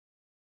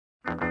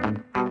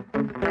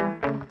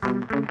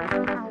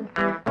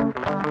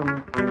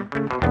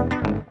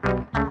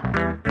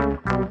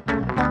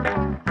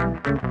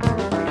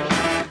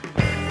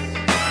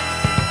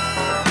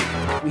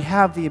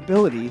have the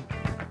ability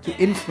to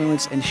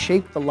influence and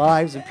shape the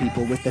lives of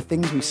people with the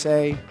things we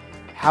say,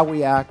 how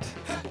we act,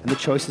 and the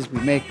choices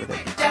we make with it.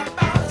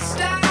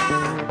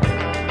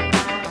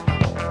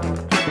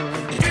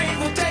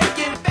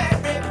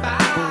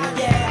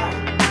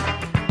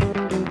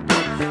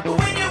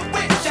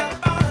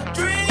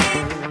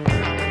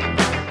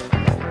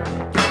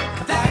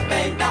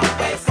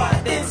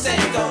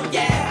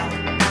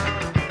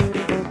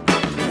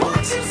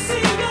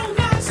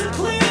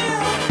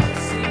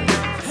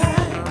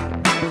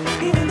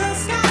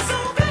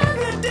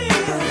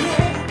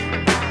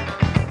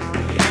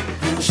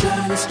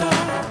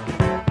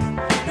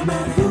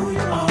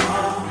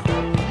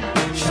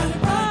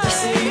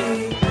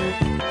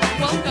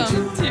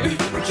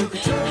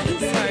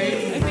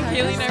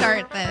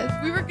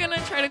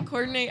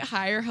 Coordinate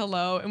hi or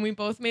hello, and we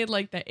both made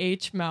like the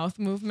H mouth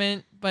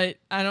movement, but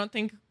I don't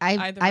think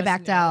either of us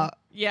backed knew. out.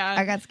 Yeah,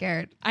 I got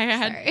scared. I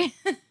had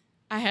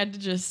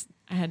to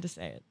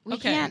say it. We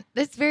can't.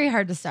 It's very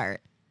hard to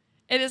start.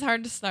 It is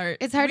hard to start.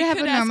 It's hard to have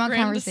a normal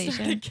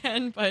conversation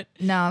again, but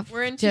no,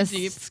 we're in too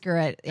deep. Screw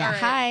it. Yeah.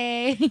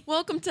 Right. Hi.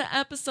 Welcome to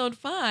episode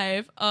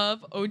 5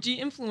 of OG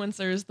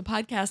Influencers, the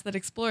podcast that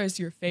explores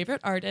your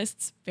favorite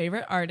artists. I'm Cece.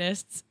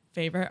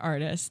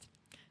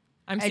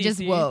 I just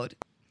woed.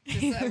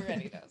 Just so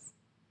everybody knows.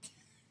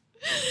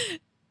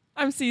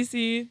 I'm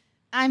Cece.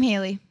 I'm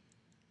Haley.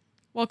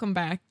 Welcome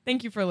back.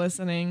 Thank you for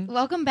listening.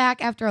 Welcome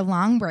back after a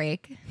long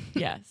break.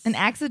 Yes. An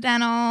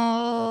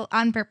accidental,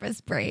 on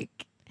purpose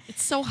break.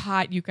 It's so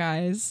hot, you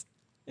guys.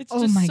 It's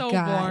oh just my so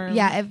God. warm.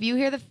 Yeah, if you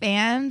hear the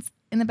fans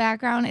in the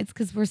background, it's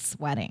because we're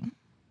sweating.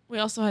 We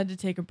also had to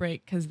take a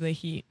break because of the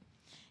heat.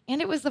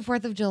 And it was the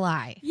 4th of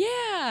July.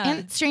 Yeah.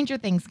 And Stranger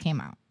Things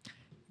came out.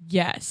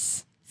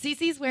 Yes.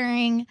 Cece's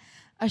wearing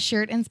a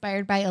shirt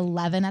inspired by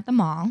 11 at the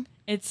mall.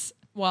 It's,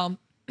 well,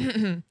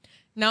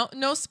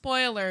 no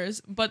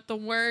spoilers, but the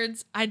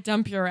words, "I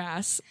dump your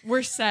ass,"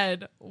 were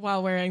said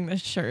while wearing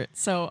this shirt.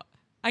 So,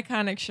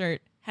 iconic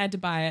shirt. Had to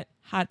buy it.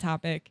 Hot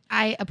Topic.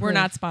 I approve. We're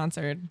not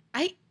sponsored.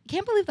 I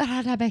can't believe that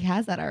Hot Topic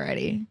has that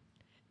already.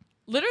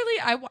 Literally,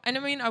 I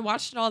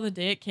watched it all the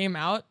day it came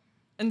out.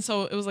 And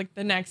so it was like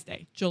the next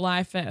day,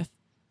 July 5th.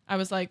 I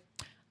was like,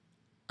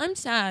 I'm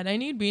sad. I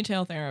need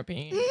retail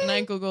therapy. And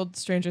I Googled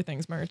Stranger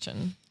Things merch.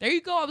 And there you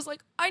go. I was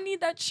like, I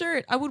need that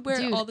shirt. I would wear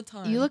it all the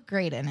time. You look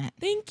great in it.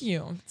 Thank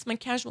you. It's my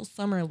casual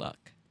summer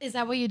look. Is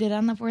that what you did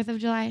on the 4th of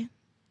July?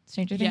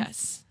 Stranger Things?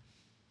 Yes.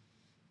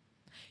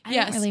 I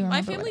don't really my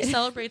remember family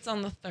celebrates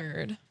on the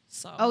 3rd.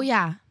 So. Oh,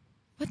 yeah.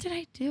 What did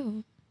I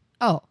do?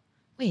 Oh,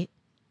 wait.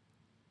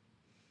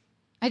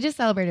 I just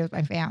celebrated with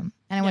my fam,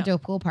 and I went to a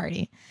pool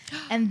party.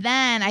 And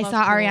then I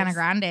saw Ariana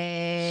Grande,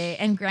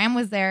 and Graham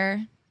was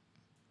there.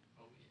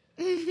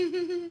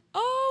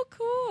 Oh,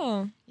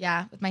 cool.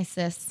 Yeah, with my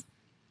sis.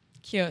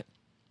 Cute.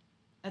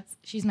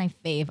 She's my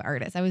fave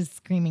artist. I was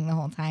screaming the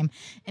whole time.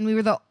 And we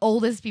were the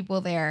oldest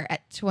people there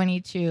at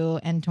 22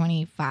 and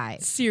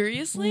 25.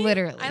 Seriously?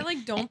 Literally. I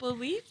don't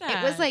believe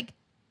that. It was like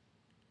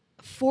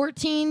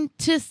 14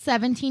 to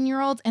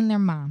 17-year-olds and their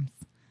moms.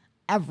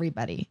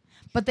 Everybody.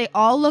 But they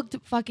all looked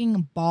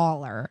fucking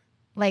baller.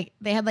 Like,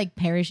 they had like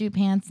parachute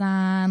pants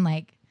on.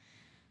 Wait,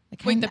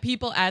 the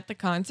people at the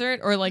concert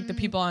or like the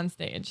people on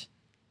stage?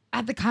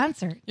 At the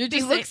concert.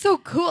 They looked so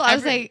cool. I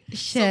was like, shit.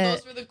 So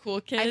those were the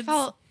cool kids? I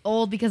felt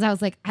old because I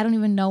was like, I don't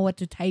even know what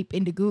to type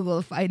into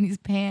Google to find these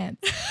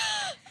pants.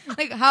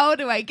 Like, how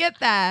do I get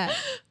that?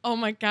 Oh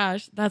my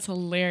gosh, that's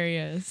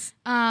hilarious.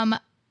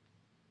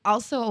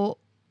 Also,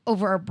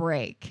 over a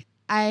break,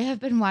 I have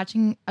been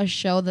watching a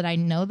show that I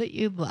know that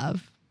you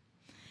love.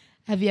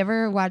 Have you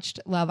ever watched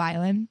Love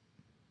Island?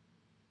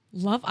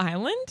 Love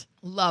Island?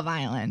 Love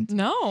Island.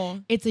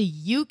 No. It's a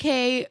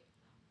UK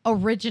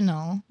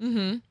original,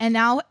 and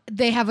now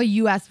they have a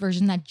US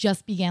version that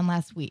just began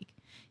last week.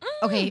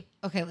 Okay,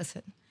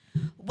 listen.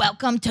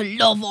 Welcome to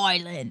Love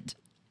Island.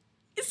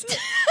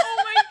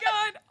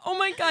 Oh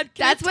my God.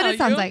 That's what it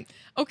sounds like.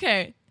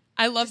 Okay.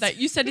 I love that.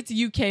 You said it's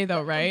UK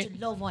though, right?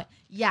 Love Island.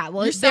 Yeah,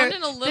 well, you're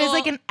sounding a little, there's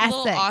like an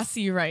little Essex.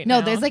 Aussie right now.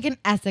 No, there's like an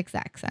Essex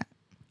accent.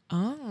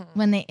 Oh.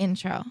 When they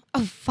intro.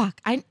 Oh, fuck.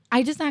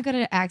 I just not good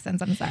at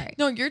accents. I'm sorry.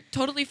 No, you're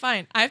totally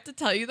fine. I have to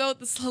tell you, though,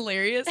 this is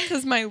hilarious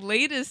because my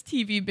latest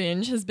TV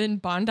binge has been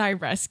Bondi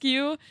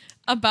Rescue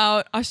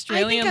about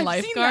Australian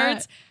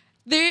lifeguards.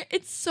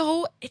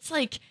 It's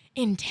like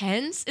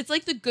intense. It's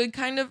like the good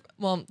kind of,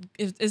 well,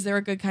 is there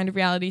a good kind of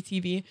reality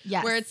TV?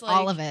 Yes, where it's like,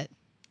 all of it.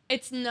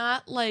 It's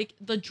not like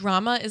the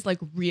drama is like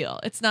real.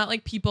 It's not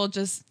like people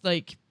just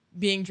like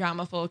being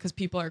dramaful because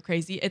people are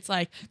crazy. It's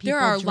like there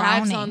are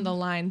lives on the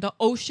line. The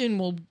ocean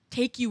will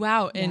take you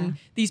out, and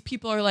these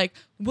people are like,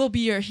 "We'll be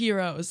your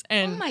heroes."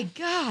 And oh my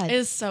God,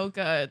 it's so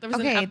good. There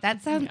was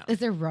that sounds. Is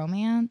there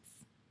romance?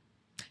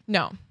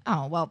 No.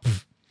 Oh well.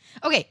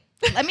 Okay,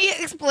 let me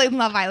explain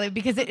Love Island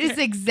because it is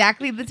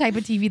exactly the type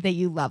of TV that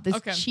you love.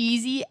 This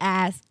cheesy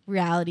ass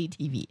reality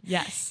TV.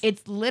 Yes,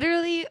 it's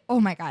literally. Oh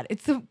my God,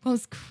 it's the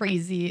most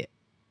crazy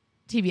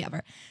TV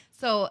ever.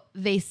 So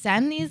they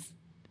send these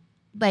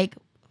like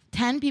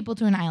 10 people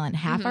to an island.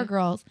 Half are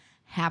girls,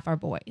 half are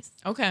boys.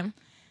 Okay.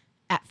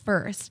 at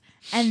first,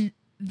 and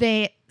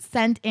they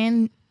sent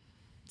in.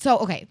 So,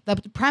 okay, the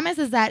premise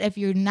is that if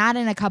you're not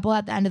in a couple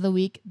at the end of the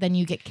week, then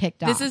you get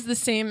kicked off. This is the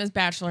same as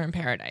Bachelor in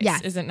Paradise,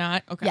 yes. Is it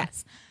not? Okay.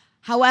 Yes.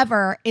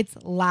 However, it's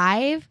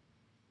live.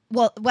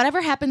 Well,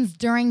 whatever happens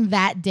during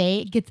that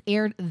day gets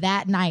aired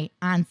that night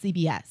on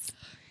CBS.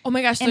 Oh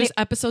my gosh, there's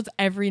episodes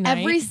every night?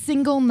 Every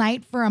single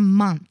night for a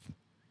month.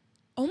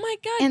 Oh my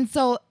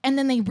God. And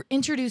then they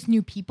introduce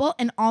new people,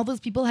 and all those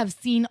people have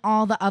seen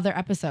all the other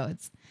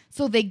episodes.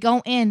 So they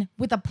go in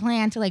with a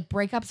plan to like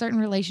break up certain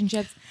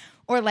relationships,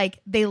 or like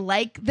they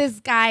like this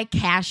guy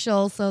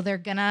Cashel, so they're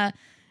gonna.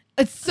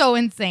 It's so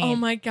insane. Oh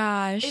my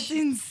gosh, it's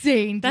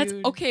insane. Dude. That's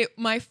okay.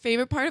 My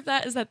favorite part of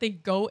that is that they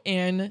go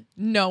in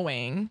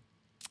knowing.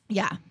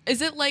 Yeah.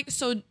 Is it like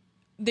so?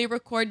 They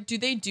record. Do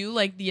they do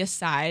like the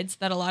asides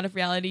that a lot of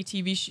reality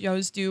TV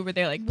shows do, where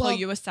they like pull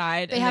you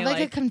aside? They have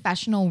like a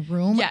confessional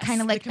room, yes, kind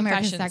of like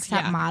American Sex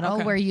Top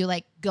Model, where you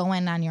like go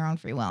in on your own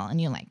free will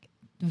and you like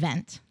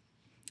vent.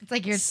 It's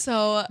like your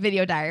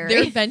video diary.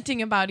 They're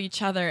venting about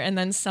each other, and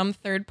then some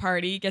third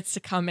party gets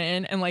to come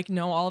in and like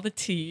know all the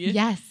tea.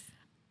 Yes.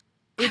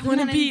 I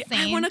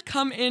want to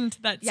come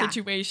into that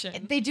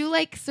situation. They do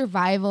like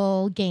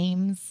survival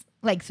games,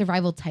 like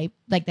survival type,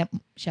 like that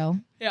show.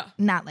 Yeah.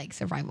 Not like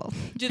survival.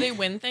 Do they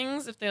win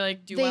things if they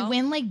like do They well?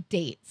 win like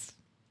dates.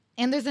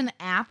 And there's an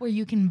app where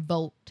you can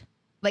vote.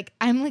 Like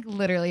I'm like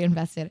literally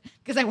invested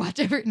because I watch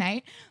every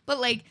night. But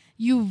like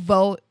you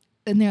vote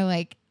and they're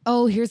like,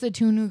 oh, here's the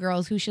 2 new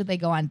girls. Who should they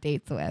go on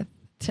dates with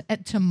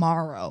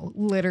tomorrow?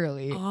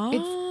 Literally. Oh.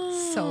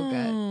 It's so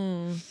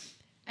good.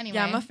 Anyway.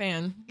 Yeah, I'm a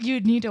fan. You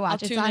need to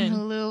watch. It's on in.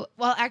 Hulu.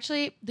 Well,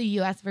 actually, the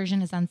US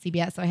version is on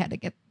CBS, so I had to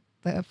get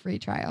the free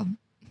trial.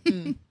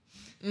 So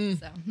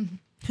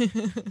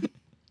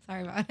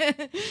sorry about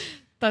it.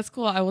 That's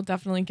cool. I will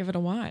definitely give it a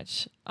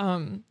watch.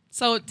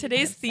 So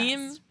today's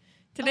theme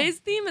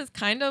is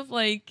kind of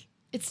like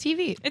it's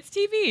TV. It's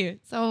TV.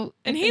 So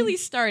and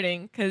Haley's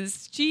starting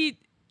because she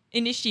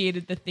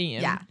initiated the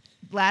theme. Yeah.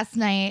 Last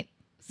night,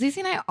 Cece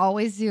and I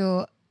always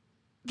do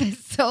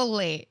this so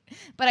late,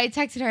 but I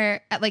texted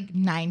her at like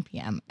 9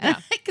 p.m.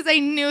 because I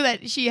knew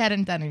that she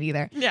hadn't done it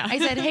either. Yeah. I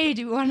said, hey,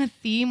 do you want to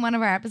theme one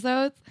of our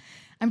episodes?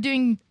 I'm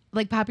doing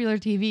like popular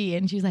TV.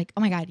 And she's like,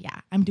 oh my God,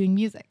 yeah, I'm doing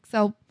music.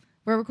 So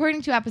we're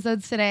recording 2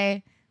 episodes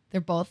today. They're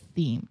both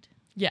themed.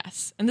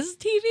 Yes. And this is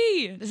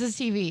TV. This is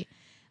TV.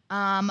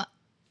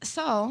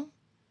 So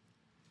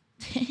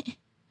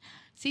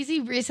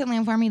Cece recently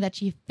informed me that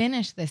she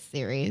finished this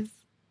series.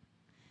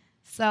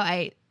 So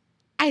I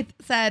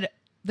said,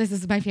 this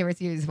is my favorite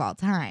series of all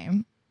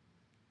time.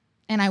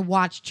 And I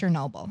watched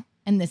Chernobyl.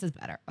 And this is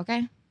better,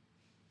 okay?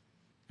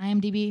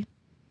 IMDb,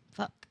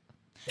 fuck.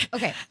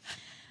 Okay.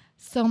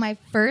 So my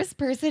first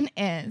person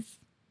is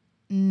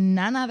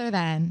none other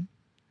than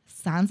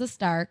Sansa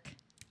Stark,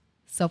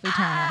 Sophie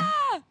Turner.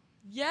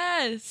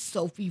 Yes.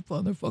 Sophie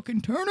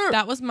motherfucking Turner.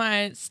 That was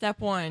my step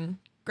 1.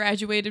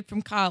 Graduated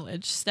from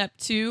college. Step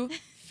 2,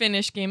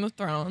 finish Game of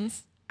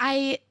Thrones.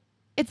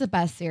 It's the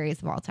best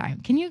series of all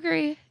time. Can you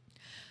agree?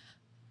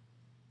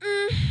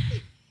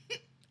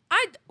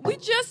 We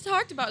just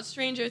talked about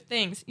Stranger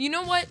Things. You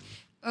know what?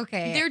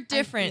 Okay. They're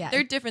different.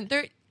 They're different.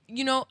 They're,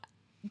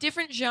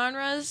 different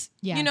genres.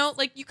 Yeah.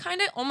 Like you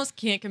kind of almost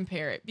can't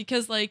compare it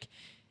because like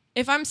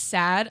if I'm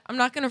sad, I'm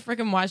not going to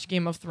freaking watch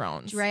Game of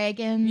Thrones.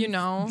 Dragons.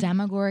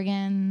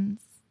 Demogorgons.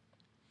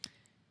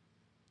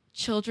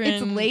 Children.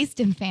 It's laced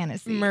in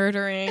fantasy.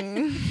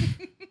 Murdering.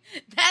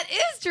 That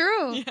is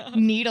true. Yeah.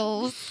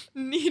 Needles.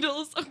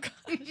 Oh,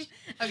 gosh.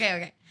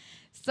 Okay.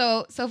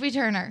 So, Sophie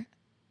Turner,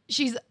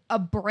 she's a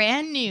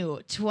brand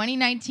new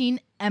 2019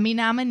 Emmy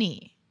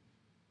nominee.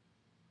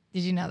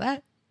 Did you know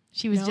that?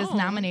 She was just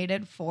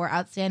nominated for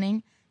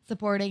Outstanding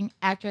Supporting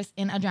Actress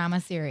in a Drama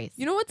Series.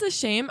 You know what's a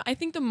shame? I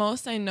think the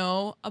most I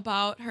know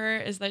about her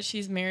is that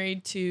she's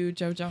married to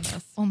Joe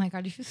Jonas. Oh my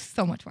God, she's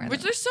so much more.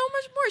 Which there's so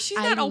much more. She's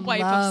not a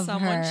wife of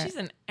someone. Her. She's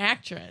an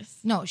actress.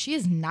 No, she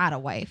is not a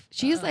wife.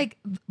 She's like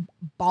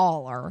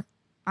baller,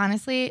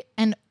 honestly.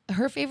 And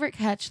her favorite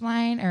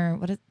catchline, or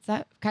what is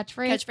that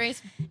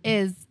catchphrase?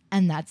 Is,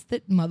 and that's the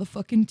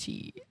motherfucking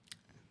tea.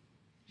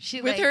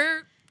 She with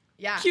her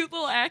cute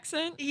little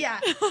accent. Yeah.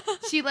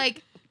 She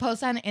like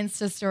posts on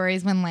Insta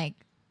stories when like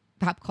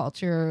pop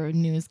culture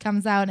news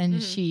comes out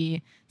and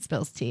she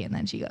spills tea and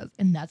then she goes,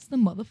 and that's the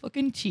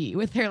motherfucking tea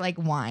with her like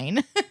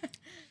wine.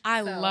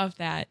 I love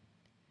that.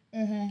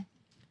 Mm-hmm.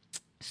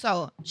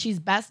 So she's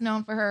best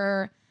known for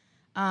her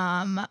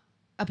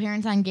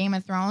appearance on Game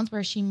of Thrones,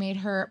 where she made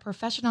her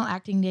professional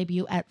acting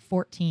debut at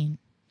 14.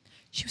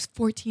 She was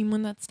 14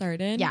 when that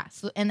started? Yeah.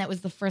 So, and that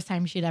was the first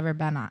time she'd ever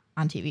been on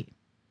TV.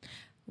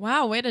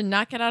 Wow, way to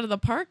knock it out of the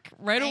park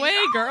right away,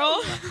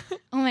 girl.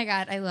 Oh my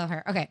God, I love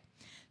her. Okay.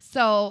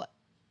 So,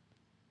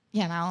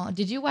 now,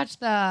 did you watch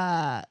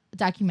the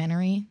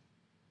documentary?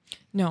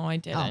 No, I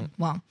didn't. Oh,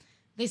 well,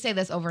 they say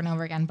this over and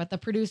over again, but the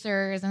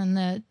producers and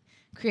the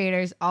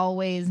creators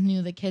always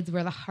knew the kids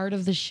were the heart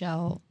of the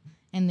show,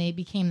 and they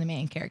became the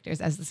main characters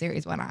as the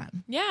series went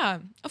on. Yeah,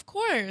 of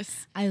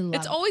course.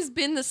 It's always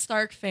been the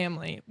Stark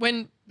family.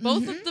 When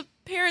both of the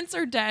parents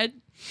are dead,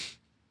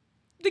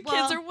 The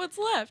kids are what's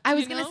left. I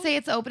was going to say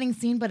it's the opening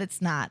scene, but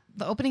it's not.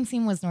 The opening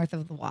scene was North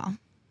of the Wall.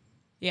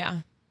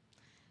 Yeah.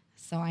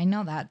 So I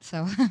know that.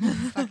 So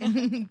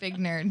fucking big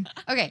nerd.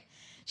 Okay.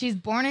 She's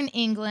born in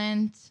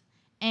England,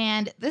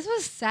 and this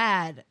was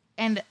sad.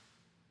 And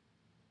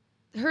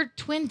her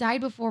twin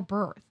died before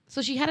birth.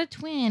 So she had a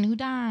twin who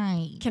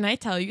died. Can I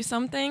tell you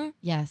something?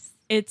 Yes.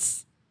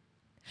 It's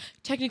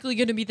technically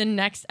going to be the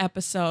next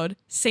episode.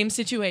 Same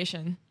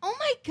situation. Oh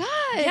my God.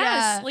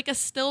 Yes. Like a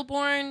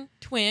stillborn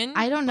twin.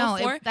 I don't know.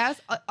 If that's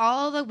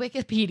all the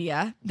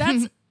Wikipedia.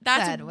 That's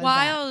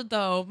wild,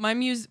 though.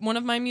 One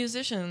of my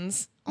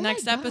musicians. Oh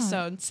next my God.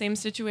 episode. Same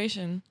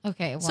situation.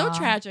 Okay. Well, So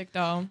tragic,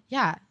 though.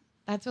 Yeah.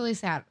 That's really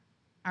sad.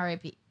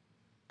 R.I.P.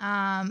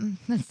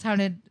 That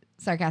sounded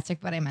sarcastic,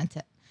 but I meant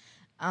it.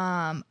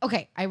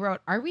 Okay, I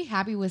wrote, are we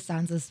happy with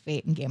Sansa's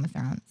fate in Game of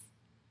Thrones?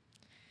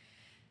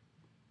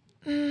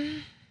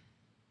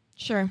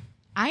 Sure.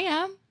 I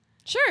am.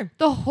 Sure.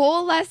 The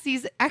whole last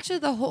season, actually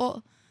the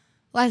whole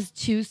last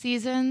 2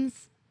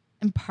 seasons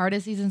and part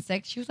of season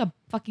 6, she was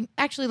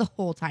actually the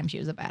whole time she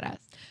was a badass.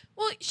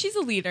 Well, she's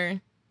a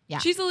leader. Yeah.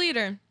 She's a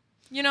leader.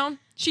 You know,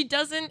 she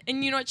doesn't,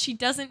 and you know what? She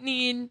doesn't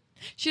need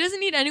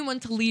anyone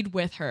to lead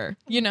with her,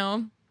 you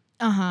know?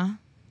 Uh-huh.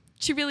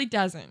 She really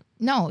doesn't.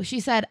 No, she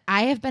said,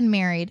 I have been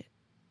married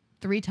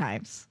 3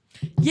 times.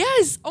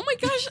 Yes. Oh my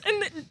gosh.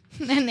 And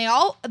And they're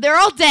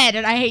all dead,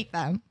 and I hate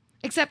them.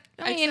 Except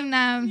I mean,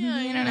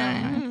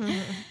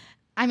 yeah.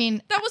 I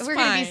mean, That was we're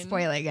gonna be fine.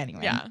 spoiling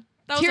anyway. Yeah.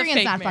 That was Tyrion's a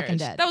fake not marriage. fucking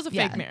dead. That was a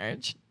Yeah. fake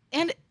marriage.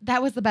 And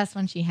that was the best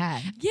one she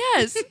had.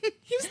 Yes.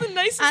 He was the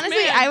nicest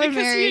Honestly, man I would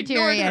because marry he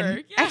ignored Tyrion. her.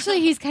 Yeah.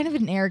 Actually, he's kind of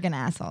an arrogant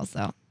asshole,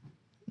 so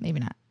maybe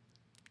not.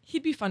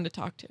 He'd be fun to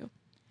talk to.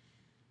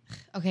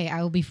 Okay,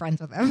 I will be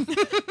friends with him.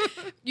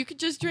 You could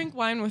just drink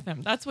wine with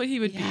him. That's what he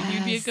would be.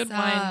 He'd be a good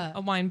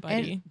wine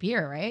buddy. And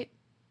beer, right?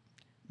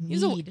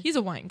 He's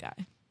a wine guy.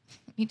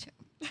 Me too.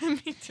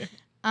 Me too.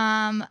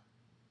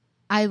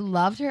 I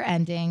loved her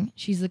ending.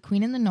 She's the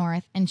queen in the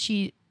north, and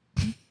she.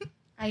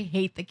 I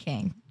hate the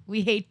king.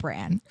 We hate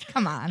Bran.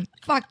 Come on,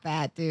 fuck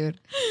that, dude.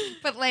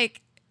 But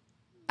like,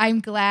 I'm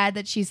glad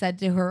that she said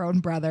to her own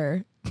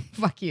brother,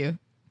 "Fuck you.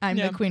 I'm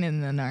the queen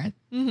in the north."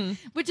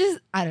 Mm-hmm. Which is,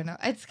 I don't know.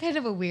 It's kind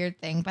of a weird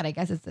thing, but I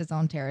guess it's its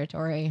own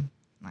territory.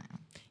 I don't know.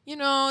 You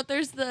know,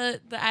 there's the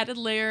added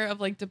layer of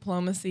like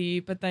diplomacy,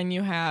 but then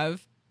you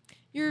have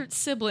your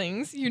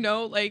siblings, you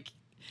know, like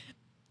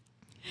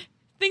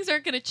things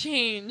aren't going to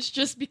change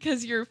just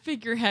because you're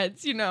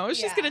figureheads, you know.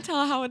 She's going to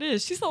tell how it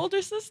is. She's the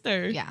older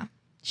sister. Yeah.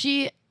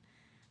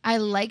 I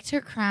liked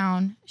her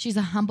crown. She's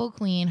a humble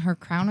queen. Her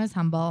crown was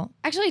humble.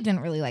 Actually, I didn't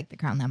really like the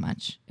crown that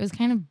much. It was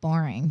kind of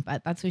boring,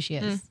 but that's who she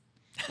is.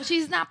 Well,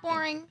 she's not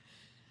boring.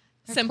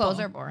 Her Simple. clothes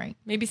are boring.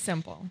 Maybe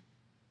simple.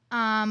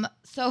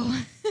 So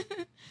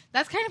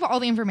that's kind of all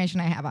the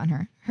information I have on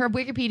her. Her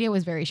Wikipedia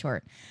was very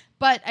short,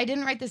 but I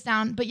didn't write this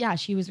down. But yeah,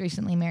 she was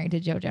recently married to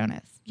Joe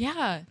Jonas.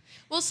 Yeah.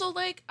 Well, so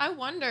like, I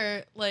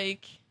wonder,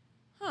 like,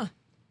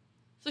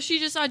 so she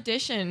just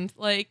auditioned,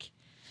 like.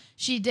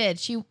 She did.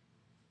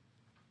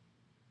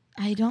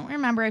 I don't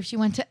remember if she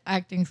went to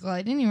acting school.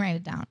 I didn't even write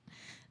it down.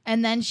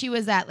 And then she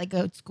was at like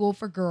a school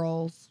for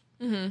girls.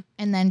 Mm-hmm.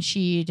 And then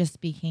she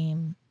just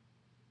became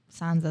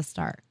Sansa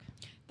Stark.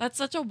 That's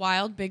such a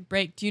wild, big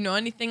break. Do you know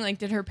anything? Like,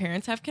 did her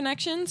parents have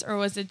connections, or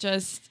was it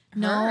just her?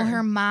 No,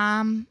 her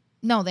mom.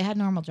 No, they had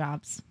normal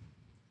jobs.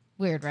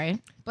 Weird, right?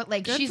 But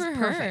like, Good she's for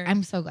perfect. her.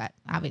 I'm so glad,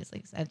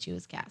 obviously, that she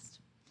was cast.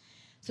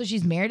 So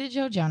she's married to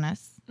Joe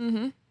Jonas.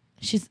 Mm-hmm.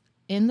 She's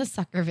in the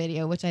Sucker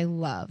video, which I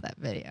love that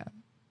video.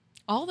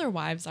 All their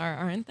wives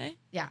aren't they?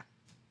 Yeah.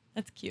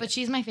 That's cute. But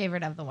she's my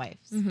favorite of the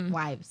wives.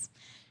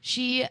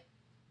 Mm-hmm.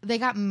 They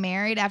got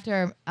married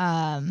after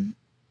I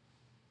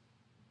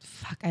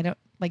don't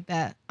like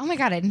that. Oh my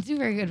God, I didn't do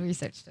very good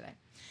research today.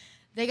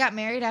 They got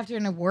married after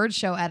an award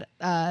show at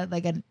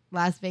like a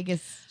Las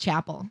Vegas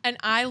chapel. And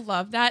I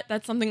love that.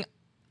 That's something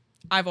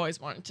I've always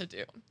wanted to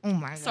do. Oh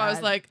my God. So I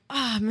was like,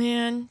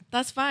 man,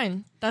 that's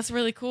fine. That's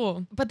really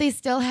cool. But they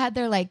still had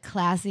their like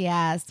classy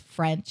ass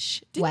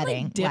French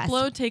wedding. Didn't like,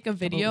 Diplo take a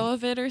video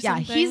of it or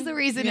something? Yeah, he's the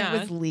reason it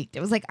was leaked. It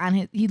was like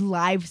he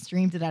live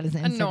streamed it on his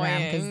Instagram.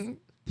 Annoying.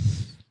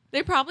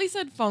 They probably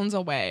said phones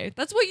away.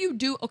 That's what you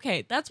do.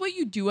 Okay, that's what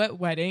you do at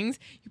weddings.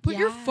 You put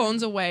your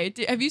phones away.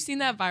 Have you seen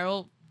that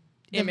viral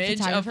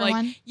image of like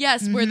one?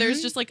 Yes, where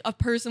there's just like a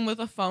person with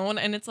a phone,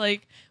 and it's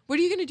like, what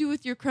are you gonna do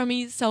with your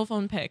crummy cell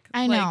phone pic?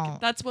 I know.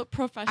 That's what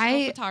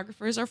professional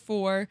photographers are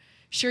for.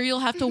 Sure, you'll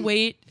have to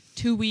wait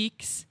 2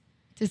 weeks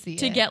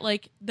to get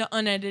like the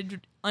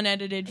unedited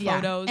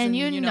photos. And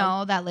you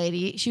know that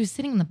lady, she was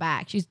sitting in the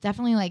back. She's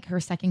definitely like her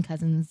second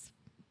cousin's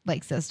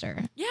like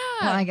sister. Yeah.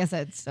 Well, I guess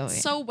that's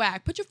so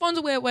whack. Put your phones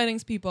away at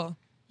weddings, people.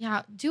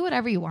 Yeah, do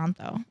whatever you want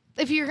though.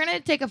 If you're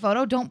gonna take a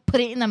photo, don't put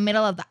it in the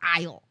middle of the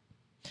aisle.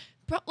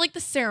 Like the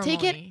ceremony.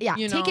 Take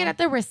it, take it at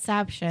the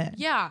reception.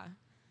 Yeah.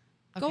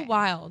 Okay. Go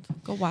wild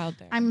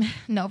there. I'm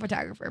no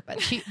photographer, but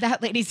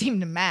that lady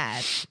seemed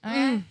mad.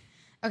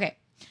 Okay,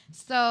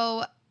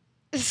 so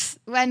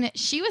when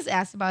she was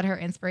asked about her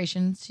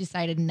inspirations, she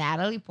cited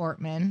Natalie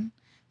Portman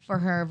for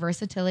her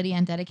versatility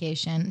and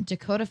dedication,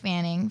 Dakota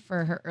Fanning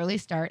for her early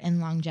start and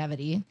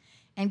longevity,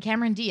 and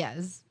Cameron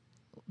Diaz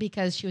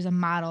because she was a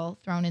model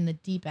thrown in the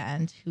deep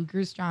end who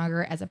grew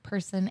stronger as a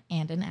person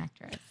and an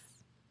actress.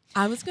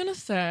 I was going to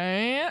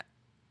say,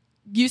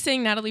 you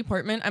saying Natalie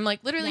Portman, I'm like,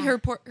 literally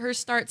her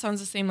start sounds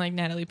the same like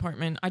Natalie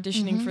Portman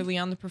auditioning for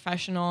Leon the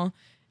Professional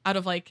out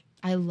of like,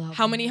 I love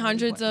how many Natalie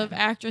hundreds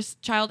Portman.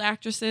 of child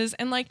actresses.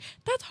 And like,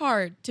 that's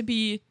hard to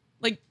be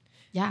like,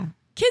 Yeah.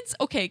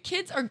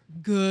 kids are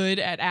good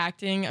at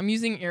acting. I'm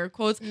using air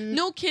quotes.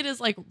 No kid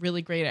is like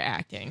really great at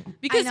acting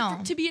because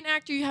to be an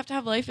actor, you have to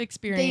have life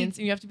experience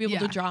and you have to be able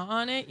to draw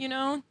on it, you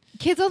know?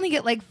 Kids only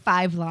get like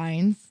 5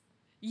 lines.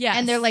 Yeah.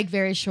 And they're like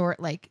very short,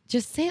 like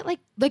just say it like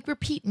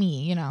repeat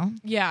me, you know?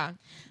 Yeah.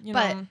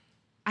 But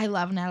I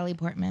love Natalie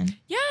Portman.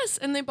 Yes.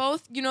 And they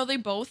both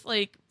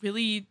like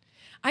really,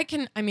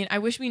 I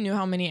wish we knew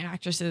how many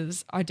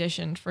actresses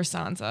auditioned for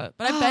Sansa,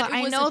 but I bet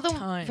it was a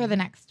ton. For the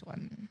next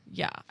one.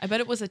 Yeah. I bet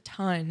it was a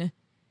ton.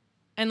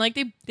 And like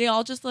they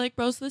all just like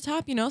rose to the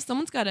top, you know?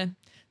 Someone's gotta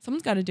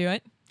do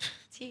it.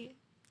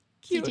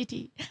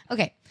 Cute.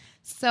 Okay.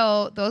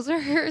 So those are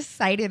her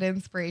cited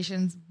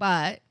inspirations,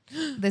 but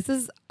this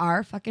is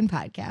our fucking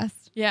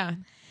podcast. Yeah.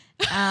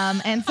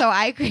 And so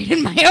I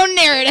created my own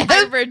narrative.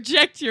 I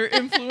reject your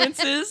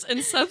influences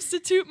and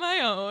substitute my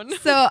own.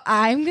 So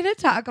I'm going to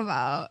talk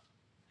about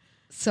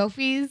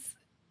Sophie's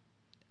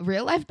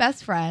real life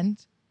best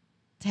friend,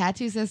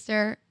 tattoo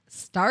sister,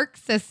 Stark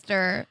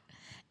sister,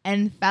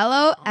 and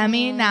fellow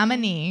Emmy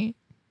nominee,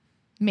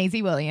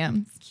 Maisie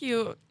Williams.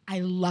 Cute. I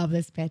love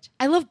this bitch.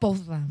 I love both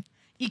of them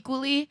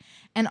equally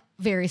and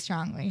very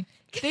strongly.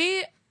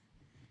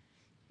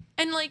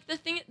 And like the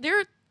thing,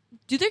 their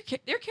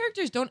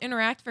characters don't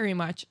interact very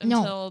much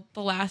until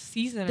the last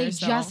season. They or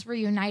so. just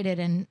reunited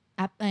in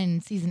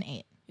season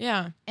 8.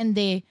 Yeah, and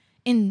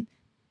in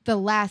the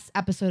last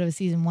episode of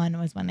season 1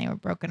 was when they were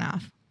broken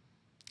off.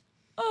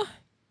 Oh,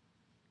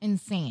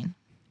 insane.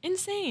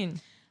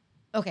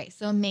 Okay,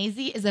 so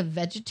Maisie is a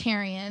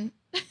vegetarian.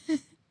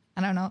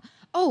 I don't know.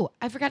 Oh,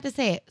 I forgot to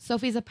say it.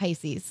 Sophie's a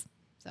Pisces,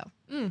 so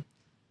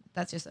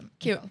that's just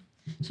cute.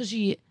 So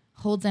she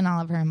holds in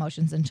all of her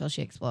emotions until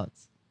she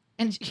explodes.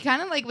 And she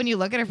kind of like, when you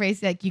look at her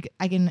face, like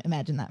I can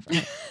imagine that for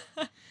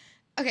her.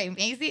 Okay,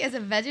 Maisie is a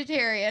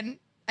vegetarian.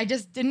 I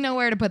just didn't know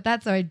where to put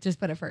that, so I just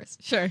put it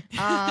first. Sure.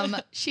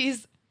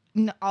 She's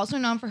also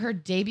known for her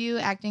debut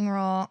acting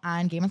role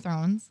on Game of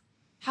Thrones.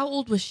 How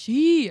old was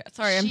she?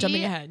 Sorry, I'm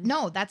jumping ahead.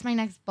 No, that's my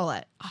next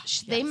bullet. Oh,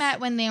 they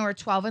met when they were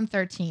 12 and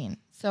 13.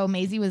 So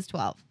Maisie was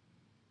 12.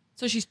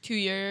 So she's 2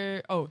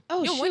 year. Oh,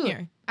 no, shoot. 1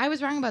 year. I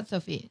was wrong about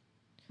Sophie.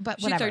 But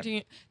She's whatever.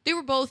 13. They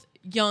were both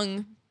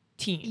young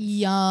teens.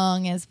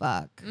 Young as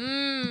fuck.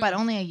 But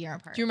only a year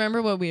apart. Do you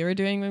remember what we were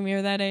doing when we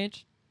were that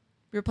age?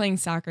 We were playing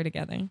soccer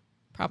together.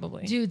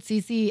 Probably. Dude,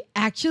 Cece,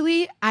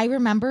 actually, I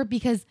remember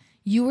because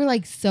you were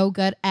like so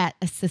good at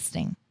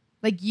assisting.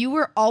 Like you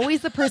were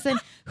always the person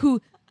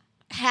who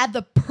had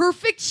the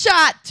perfect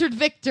shot to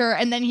Victor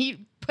and then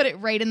he put it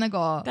right in the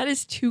goal. That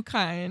is too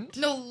kind.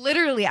 No,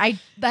 literally.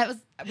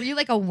 Were you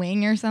like a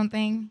wing or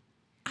something?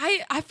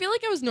 I feel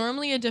like I was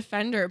normally a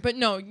defender, but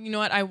no, you know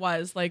what? I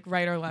was like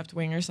right or left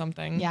wing or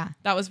something. Yeah.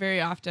 That was very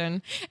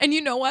often. And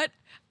you know what?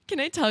 Can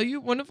I tell you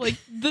one of like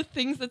the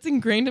things that's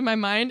ingrained in my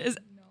mind is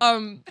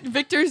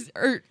Victor's,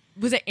 or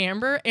was it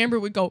Amber? Amber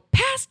would go,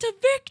 pass to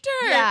Victor.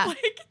 Yeah.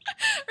 Like,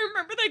 I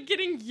remember that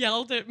getting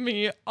yelled at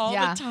me all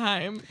the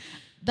time.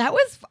 That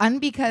was fun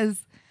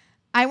because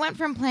I went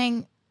from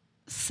playing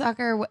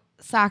soccer.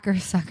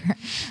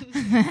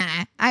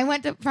 I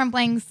went from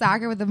playing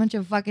soccer with a bunch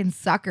of fucking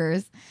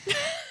suckers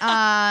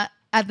on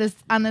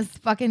this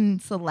fucking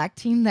select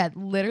team that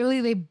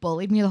literally they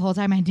bullied me the whole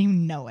time. I didn't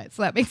even know it,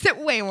 so that makes it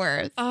way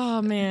worse.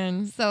 Oh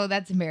man, so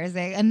that's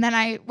embarrassing. And then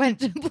I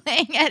went to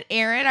playing at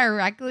Aaron, our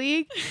rec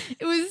league.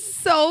 It was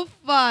so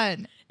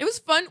fun. It was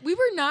fun. We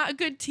were not a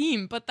good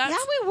team, but that's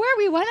we were.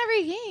 We won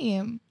every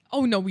game.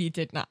 Oh no, we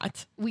did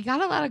not. We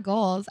got a lot of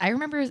goals. I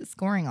remember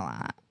scoring a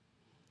lot.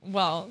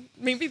 Well,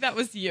 maybe that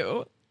was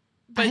you.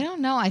 But I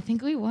don't know. I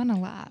think we won a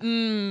lot.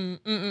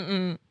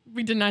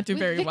 We did not do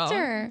very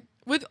Victor.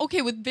 well.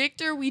 With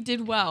Victor, we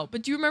did well.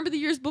 But do you remember the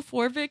years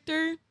before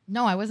Victor?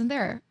 No, I wasn't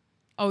there.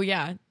 Oh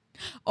yeah.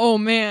 Oh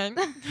man.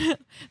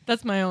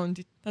 That's my own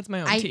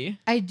tea.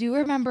 I do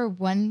remember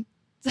one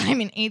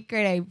time in 8th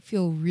grade. I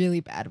feel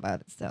really bad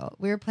about it still.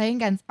 We were playing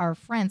against our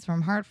friends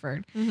from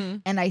Hartford,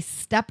 and I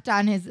stepped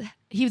on his.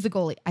 He was a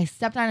goalie. I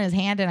stepped on his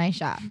hand and I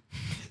shot.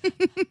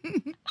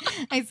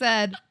 I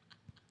said,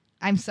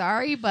 "I'm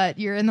sorry, but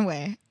you're in the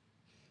way."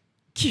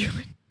 Cute.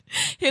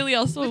 Haley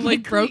also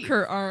like broke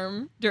her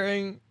arm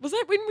during. Was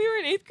that when we were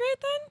in 8th grade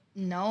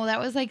then? No, that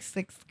was like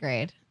 6th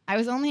grade. I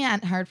was only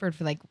at Hartford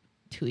for like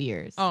 2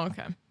 years. Oh,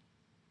 okay.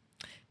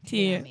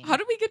 T. Yeah, how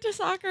did we get to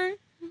soccer?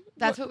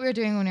 That's what we were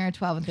doing when we were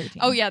 12 and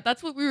 13. Oh yeah,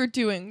 that's what we were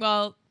doing.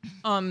 Well,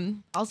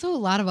 also a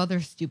lot of other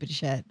stupid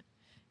shit.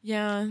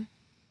 Yeah.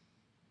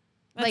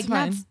 That's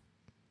like fine.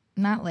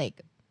 not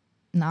like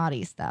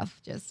naughty stuff,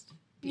 just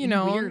you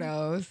know,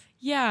 weirdos.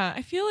 Yeah,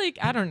 I feel like,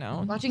 I don't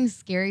know. Watching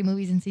scary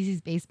movies in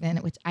Cece's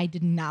basement, which I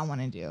did not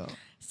want to do.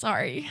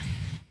 Sorry.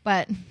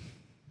 But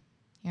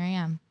here I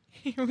am.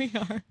 Here we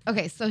are.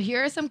 Okay, so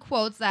here are some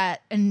quotes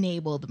that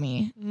enabled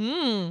me.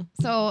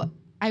 So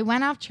I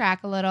went off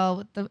track a little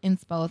with the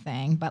inspo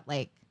thing, but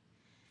like,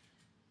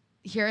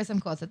 here are some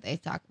quotes that they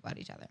talk about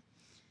each other.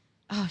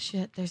 Oh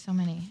shit, there's so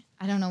many.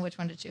 I don't know which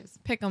one to choose.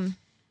 Pick them.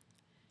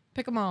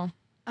 Pick them all.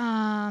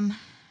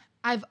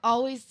 I've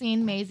always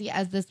seen Maisie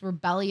as this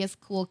rebellious,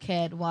 cool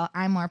kid, while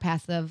I'm more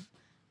passive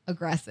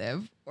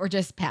aggressive or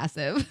just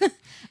passive.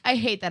 I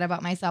hate that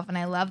about myself, and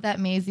I love that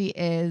Maisie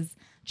is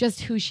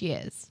just who she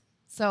is.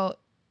 So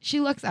she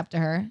looks up to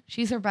her.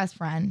 She's her best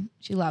friend.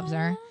 She loves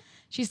her.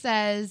 She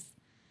says,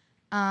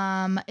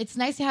 it's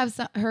nice to have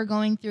her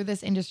going through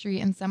this industry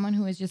and someone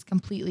who is just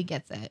completely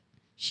gets it.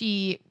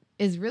 She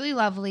is really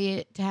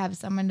lovely to have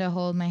someone to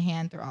hold my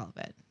hand through all of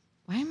it.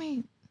 Why am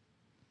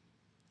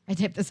I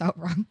typed this out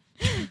wrong.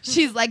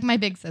 She's like my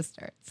big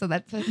sister. So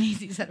that's what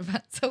Maisie said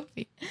about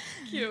Sophie.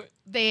 Cute.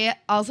 They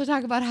also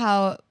talk about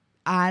how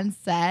on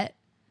set,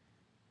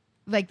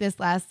 like this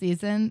last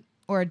season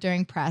or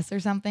during press or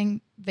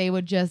something, they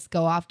would just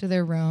go off to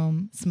their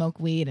room, smoke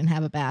weed, and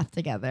have a bath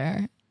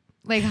together.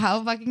 Like,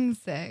 how fucking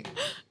sick.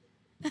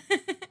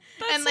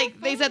 And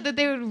like, they said that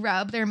they would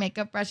rub their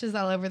makeup brushes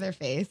all over their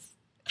face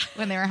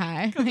when they were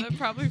high. Like, that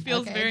probably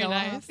feels very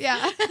nice. Off.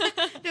 Yeah.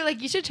 They're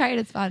like, you should try it.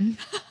 It's fun.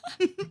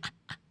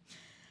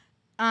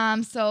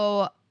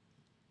 So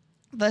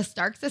the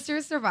Stark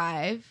sisters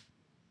survive.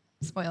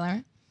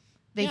 Spoiler.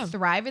 They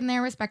thrive in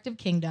their respective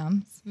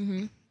kingdoms.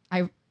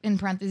 Mm-hmm. In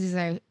parentheses,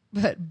 I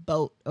put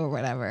boat or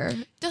whatever.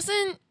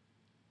 Doesn't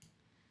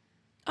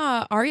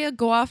Arya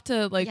go off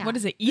to what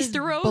is it,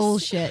 Easteros?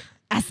 Bullshit.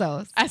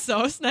 Essos.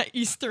 Essos, not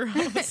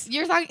Easteros.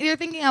 You're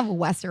thinking of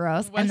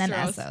Westeros and then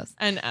Essos.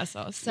 And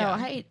Essos. So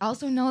I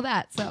also know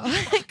that. So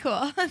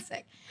cool.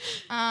 Sick.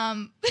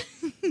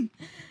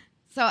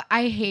 So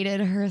I hated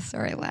her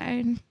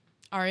storyline.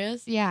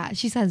 Arya's? Yeah.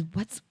 She says,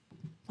 "What's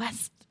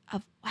west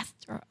of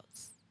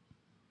Westeros?"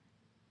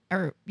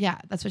 Or yeah,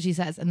 that's what she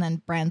says. And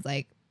then Bran's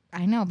like,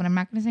 "I know, but I'm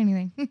not going to say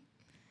anything."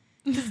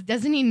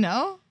 Doesn't he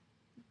know?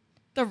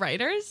 The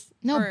writers?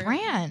 No,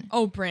 Bran.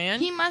 Oh, Bran?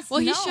 He must know.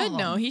 Well, he should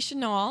know. He should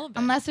know all of it.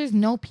 Unless there's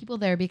no people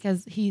there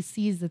because he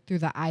sees it through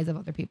the eyes of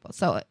other people.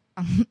 So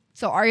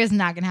Arya's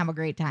not going to have a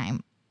great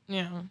time.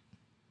 Yeah.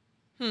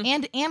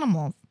 And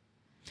animals.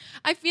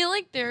 I feel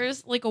like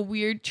there's like a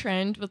weird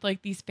trend with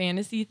like these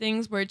fantasy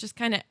things where it just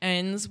kind of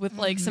ends with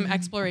like some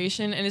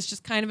exploration, and it's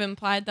just kind of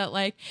implied that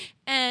like,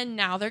 and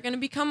now they're going to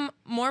become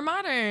more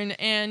modern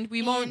and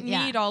we won't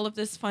need all of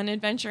this fun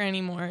adventure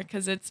anymore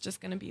because it's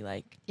just going to be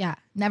like,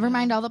 never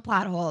mind all the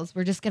plot holes.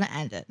 We're just going to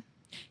end it.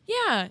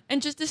 Yeah.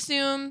 And just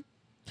assume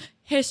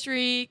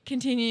history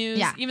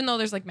continues even though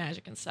there's like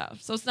magic and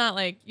stuff. So it's not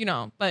like,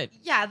 but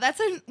yeah, that's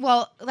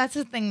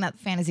a thing that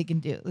fantasy can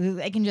do.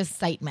 They can just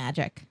cite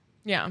magic.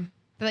 Yeah.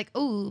 They're like,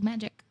 "Oh,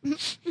 magic.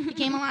 He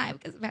came alive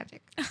because of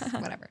magic."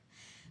 Whatever.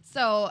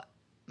 So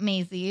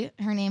Maisie,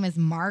 her name is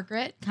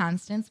Margaret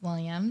Constance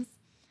Williams.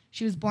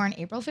 She was born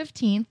April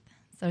 15th,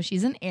 so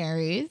she's an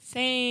Aries.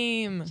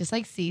 Same. Just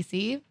like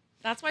Cece.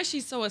 That's why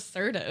she's so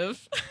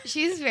assertive.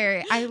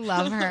 I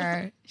love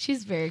her.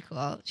 She's very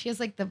cool. She has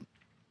like the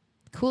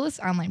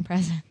coolest online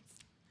presence.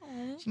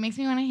 Aww. She makes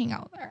me want to hang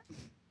out with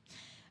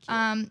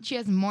her. She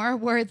has more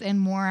awards and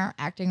more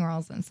acting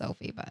roles than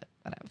Sophie, but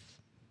whatever.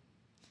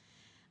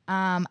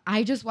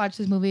 I just watched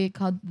this movie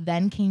called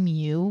Then Came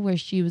You, where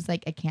she was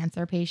like a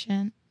cancer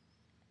patient,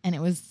 and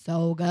it was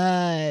so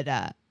good.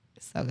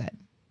 So good.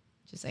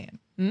 Just saying.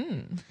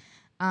 And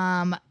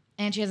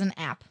she has an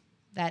app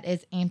that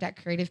is aimed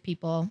at creative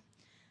people.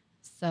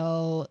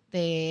 So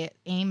the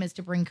aim is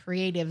to bring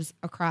creatives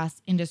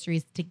across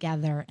industries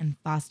together and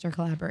foster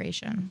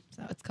collaboration.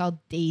 So it's called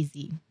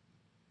Daisy.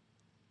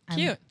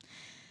 Cute.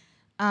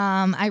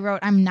 I wrote,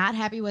 I'm not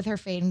happy with her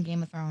fate in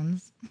Game of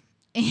Thrones.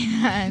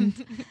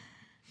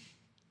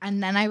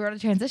 And then I wrote a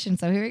transition,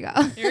 so here we go.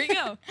 Here we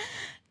go.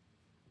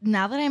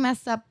 Now that I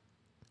messed up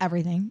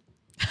everything,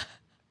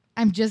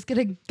 I'm just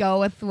going to go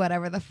with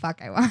whatever the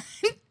fuck I want.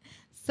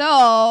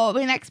 So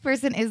my next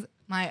person is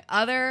my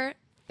other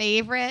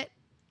favorite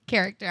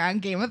character on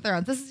Game of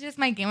Thrones. This is just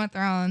my Game of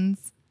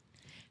Thrones.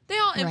 They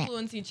all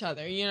influence each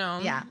other,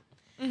 Yeah.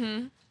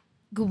 Mm-hmm.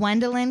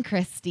 Gwendolyn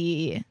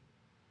Christie.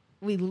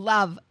 We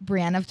love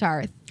Brienne of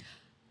Tarth.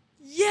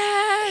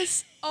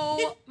 Yes!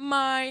 Oh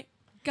my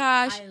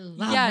gosh. I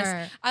love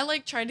her. I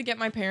like tried to get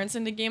my parents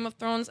into Game of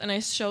Thrones, and I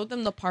showed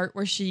them the part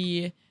where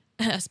she,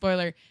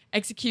 spoiler,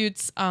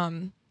 executes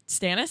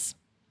Stannis.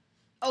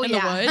 Oh, in the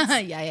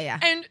woods. Yeah.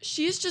 And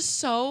she's just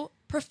so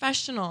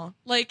professional.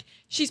 Like,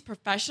 she's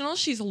professional.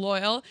 She's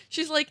loyal.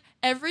 She's like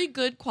every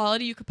good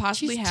quality you could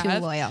possibly have. She's too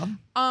loyal.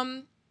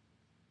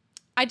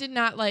 I did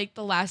not like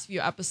the last few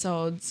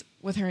episodes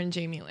with her and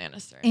Jaime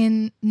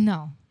Lannister.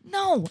 No.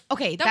 No.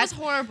 Okay. That was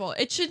horrible.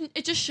 It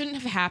just shouldn't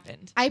have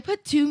happened. I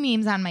put 2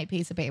 memes on my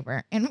piece of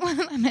paper, and one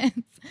of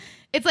them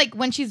it's like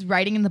when she's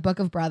writing in the Book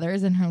of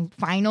Brothers and her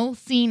final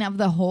scene of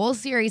the whole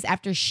series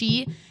after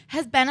she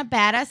has been a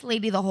badass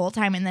lady the whole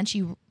time, and then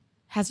she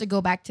has to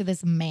go back to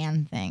this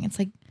man thing. It's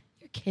like,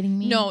 you're kidding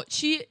me? No,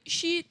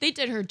 they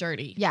did her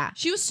dirty. Yeah.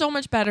 She was so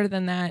much better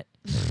than that.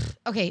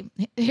 Okay,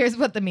 here's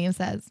what the meme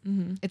says.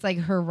 Mm-hmm. It's like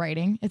her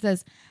writing. It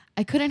says,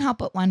 I couldn't help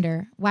but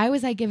wonder, why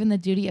was I given the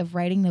duty of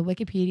writing the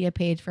Wikipedia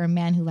page for a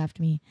man who left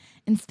me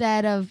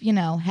instead of,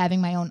 having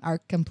my own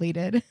arc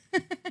completed?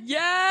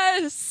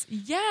 Yes.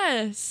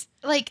 Yes.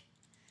 Like,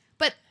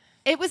 but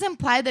it was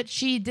implied that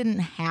she didn't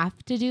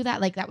have to do that.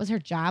 Like, that was her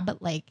job.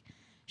 But, like,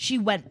 she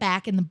went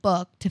back in the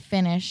book to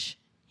finish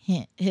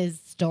his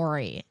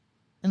story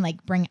and,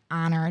 like, bring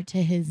honor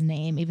to his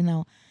name, even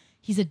though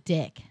he's a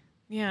dick.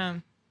 Yeah.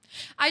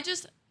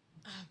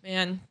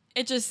 Man,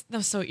 that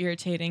was so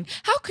irritating.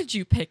 How could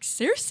you pick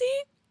Cersei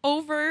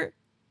over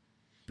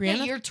Brienne?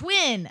 Hey, your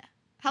twin.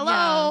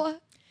 Hello.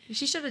 Yeah.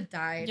 She should have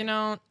died.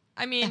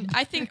 I mean,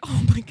 I think,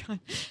 oh my God.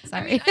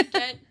 Sorry.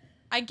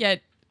 I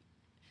get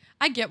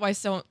why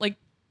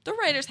the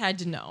writers had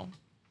to know.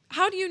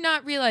 How do you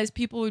not realize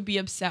people would be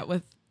upset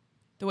with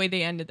the way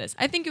they ended this?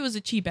 I think it was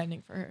a cheap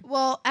ending for her.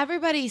 Well,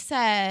 everybody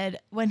said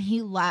when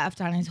he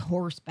left on his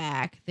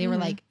horseback, they were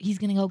like, he's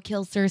going to go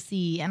kill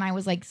Cersei. And I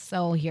was like,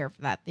 so here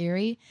for that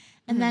theory.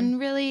 And then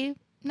really,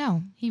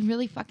 no, he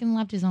really fucking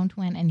loved his own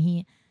twin.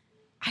 And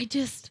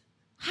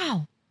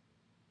how?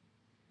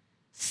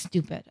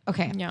 Stupid.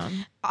 Okay. Yeah.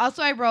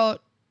 Also, I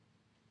wrote,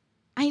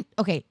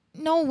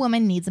 no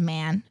woman needs a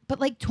man, but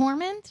like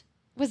Tormund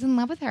was in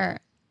love with her.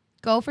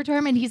 Go for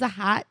Tormund. He's a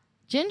hot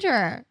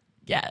ginger.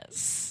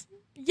 Yes.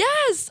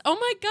 Oh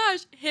my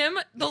gosh.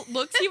 The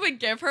looks he would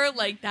give her,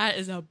 like, that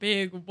is a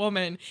big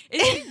woman.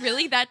 Is he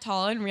really that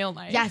tall in real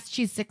life? Yes,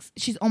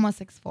 she's almost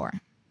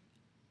 6'4".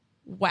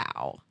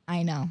 Wow.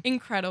 I know.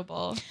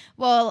 Incredible.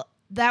 Well,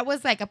 that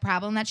was like a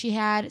problem that she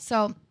had.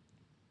 So,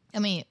 I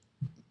mean,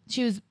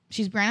 she's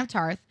Brienne of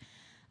Tarth.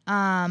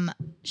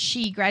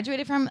 She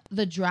graduated from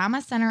the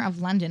Drama Center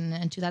of London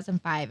in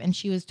 2005, and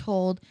she was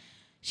told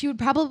she would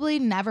probably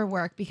never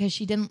work because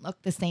she didn't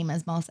look the same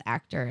as most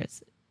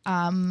actors.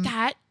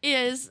 That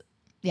is,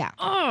 yeah.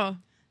 Oh,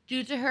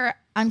 Due to her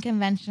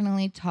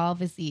unconventionally tall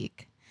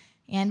physique,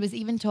 and was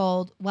even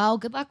told, well,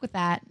 good luck with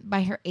that,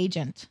 by her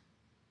agent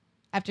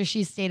after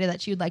she stated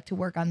that she would like to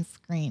work on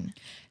screen.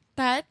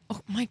 Oh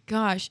my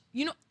gosh.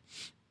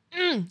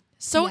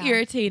 So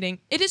irritating.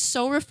 It is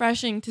so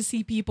refreshing to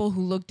see people who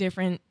look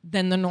different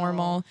than the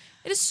normal.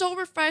 It is so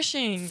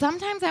refreshing.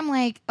 Sometimes I'm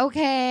like,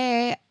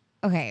 okay,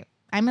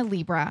 I'm a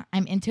Libra.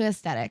 I'm into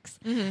aesthetics.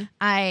 Mm-hmm.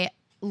 I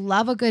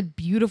love a good,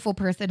 beautiful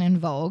person in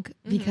Vogue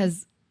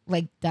because,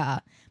 like,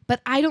 duh.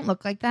 But I don't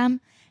look like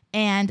them.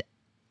 And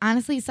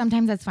honestly,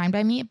 sometimes that's fine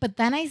by me. But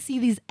then I see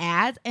these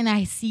ads and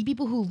I see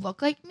people who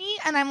look like me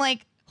and I'm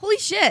like, holy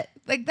shit.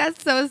 Like,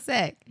 that's so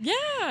sick.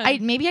 Yeah.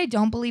 Maybe I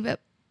don't believe it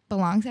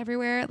belongs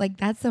everywhere. Like,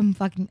 that's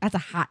a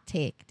hot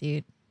take,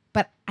 dude.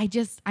 But I'm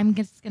just going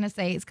to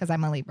say it's because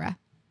I'm a Libra.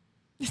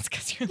 It's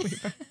because you're a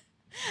Libra.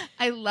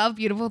 I love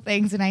beautiful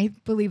things and I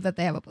believe that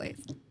they have a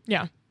place.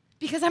 Yeah.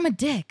 Because I'm a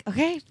dick,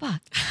 okay?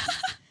 Fuck.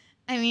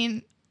 I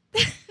mean,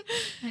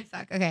 I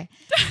suck, okay.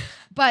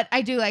 But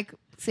I do like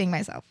seeing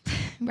myself.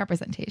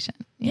 Representation.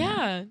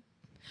 Yeah.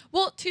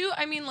 Well, too,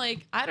 I mean,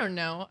 like, I don't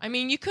know. I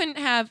mean,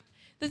 the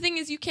thing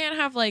is, you can't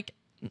have, like,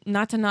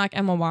 not to knock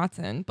Emma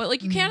Watson, but,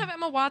 like, you can't have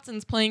Emma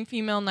Watson's playing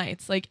female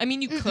knights. Like, I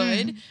mean, you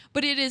could,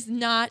 but it is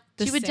not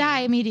the same. She would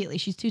die immediately.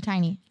 She's too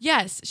tiny.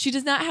 Yes. She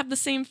does not have the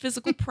same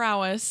physical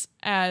prowess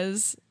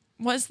as...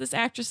 What's this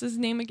actress's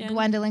name again?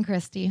 Gwendoline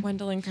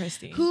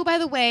Christie. Who, by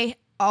the way,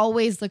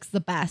 always looks the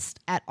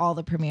best at all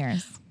the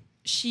premieres.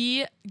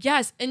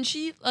 And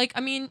she, like, I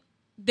mean,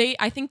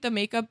 I think the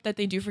makeup that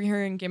they do for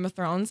her in Game of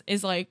Thrones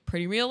is, like,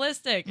 pretty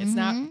realistic. It's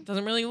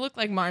doesn't really look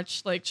like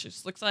much. Like, she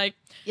just looks like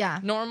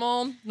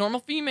normal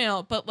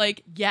female. But,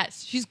 like,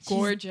 yes, she's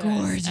gorgeous.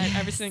 At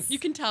everything. You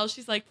can tell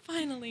she's like,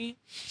 finally.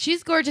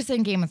 She's gorgeous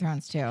in Game of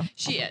Thrones, too.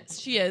 She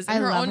is.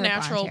 In her own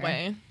natural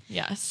way.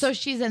 Yes. So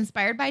she's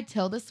inspired by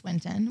Tilda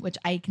Swinton, which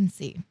I can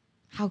see.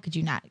 How could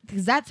you not?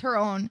 Because that's her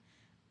own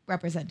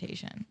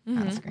representation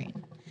on screen.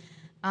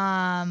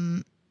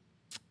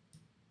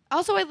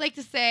 Also, I'd like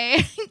to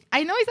say,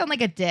 I know I sound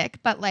like a dick,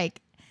 but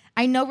like,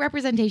 I know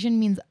representation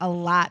means a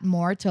lot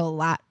more to a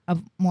lot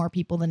of more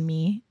people than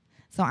me.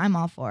 So I'm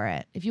all for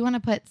it. If you want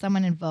to put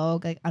someone in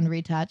Vogue, like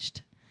unretouched,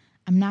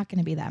 I'm not going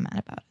to be that mad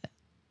about it.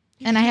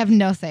 And I have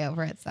no say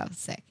over it, so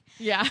sick.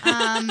 Yeah.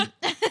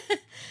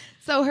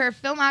 So her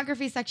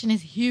filmography section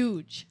is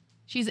huge.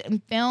 She's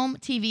in film,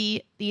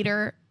 TV,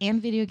 theater, and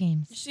video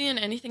games. Is she in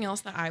anything else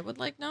that I would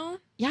like know?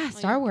 Yeah, like,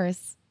 Star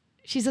Wars.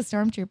 She's a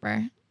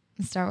stormtrooper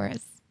in Star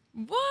Wars.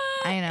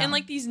 What? I know. And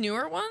like these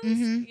newer ones?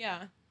 Mm-hmm.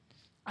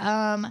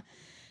 Yeah.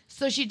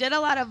 So she did a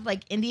lot of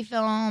like indie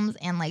films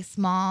and like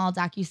small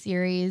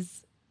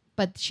docuseries,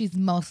 but she's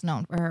most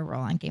known for her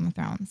role on Game of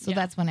Thrones. So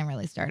that's when it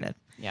really started.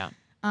 Yeah.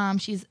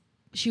 She's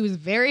she was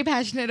very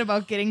passionate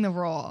about getting the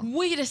role.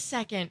 Wait a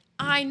second.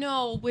 I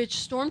know which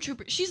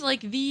stormtrooper. She's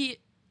like the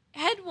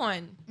head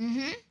one.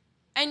 Mm-hmm.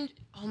 And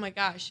oh my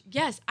gosh.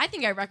 Yes, I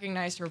think I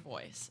recognized her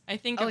voice. I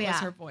think it was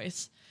her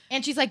voice.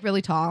 And she's like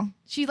really tall.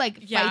 She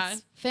like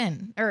fights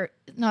Finn. Or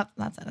not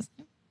Santa's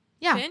name.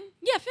 Yeah. Finn?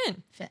 Yeah,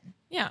 Finn. Finn.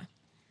 Yeah.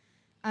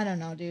 I don't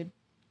know, dude.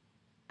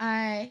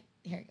 Here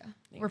you go.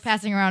 Thanks. We're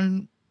passing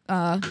around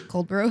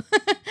cold brew.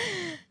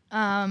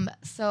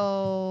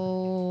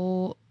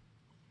 So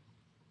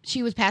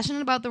she was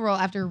passionate about the role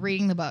after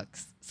reading the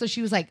books. So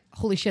she was like,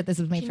 holy shit, this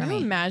was made for me. Can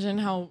you imagine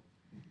how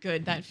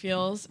good that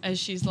feels as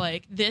she's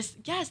like, this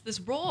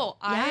role.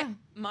 Yeah.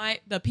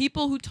 The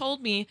people who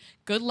told me,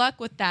 good luck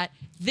with that.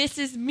 This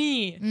is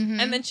me. Mm-hmm.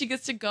 And then she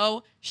gets to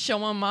go show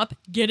them up,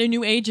 get a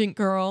new agent,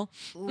 girl.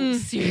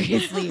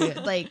 Seriously.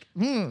 Like,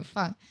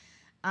 fuck.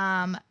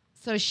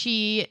 So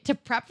to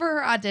prep for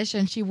her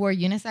audition, she wore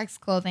unisex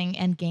clothing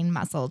and gained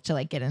muscle to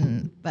like get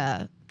in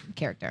the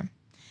character.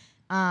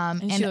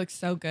 And she looks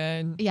so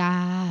good.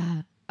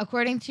 Yeah.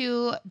 According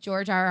to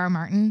George R.R.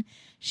 Martin,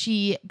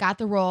 she got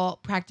the role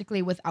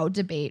practically without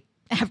debate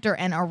after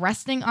an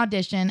arresting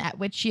audition at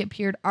which she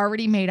appeared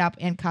already made up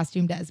and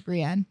costumed as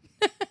Brienne.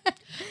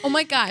 Oh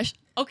my gosh.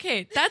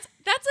 Okay, that's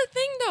a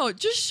thing though.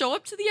 Just show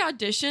up to the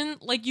audition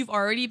like you've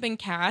already been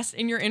cast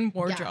and you're in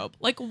wardrobe.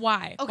 Yeah. Like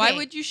why? Okay. Why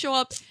would you show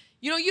up?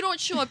 You know, you don't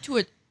show up to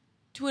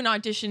an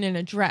audition in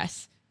a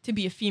dress to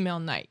be a female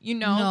knight. You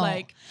know,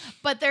 like.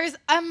 But there's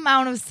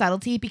amount of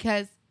subtlety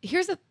because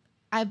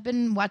I've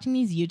been watching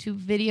these YouTube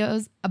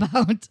videos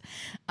about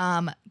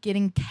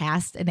getting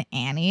cast in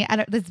Annie.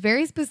 It's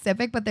very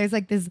specific, but there's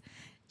like this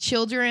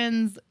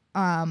children's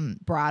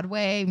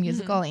Broadway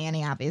musical,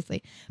 Annie,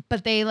 obviously.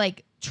 But they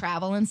like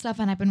travel and stuff,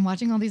 and I've been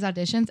watching all these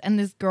auditions, and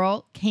this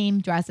girl came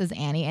dressed as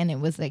Annie, and it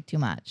was like too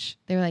much.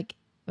 They were like,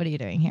 "What are you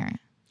doing here?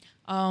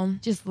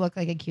 Just look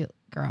like a cute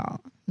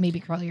girl. Maybe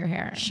curl your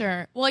hair."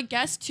 Sure. Well, I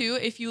guess too,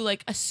 if you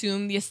like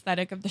assume the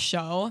aesthetic of the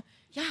show.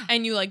 Yeah.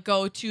 And you like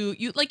go to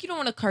you don't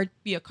want to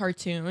be a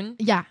cartoon.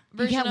 Yeah.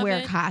 You can't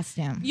wear a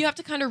costume. You have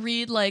to kind of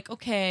read like,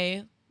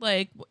 okay,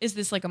 like is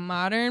this like a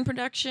modern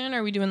production?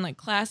 Are we doing like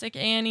classic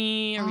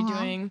Annie? Are we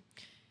doing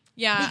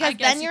because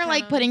then you're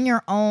like putting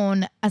your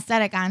own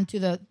aesthetic onto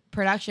the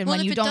production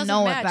when you don't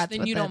know if that's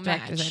what the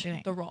directors are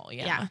doing. The role,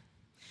 yeah.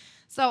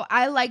 So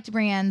I liked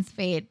Brienne's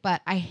fate,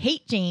 but I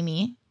hate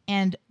Jamie.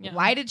 And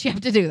why did she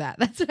have to do that?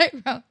 That's what I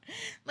wrote.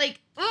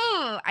 Like,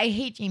 I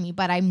hate Jamie,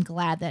 but I'm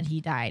glad that he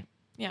died.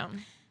 Yeah.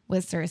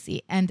 With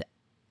Cersei. And,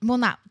 well,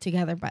 not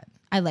together, but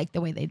I like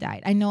the way they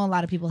died. I know a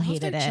lot of people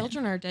hated it.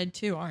 Children are dead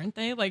too, aren't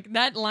they? Like,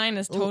 that line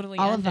is totally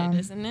ended,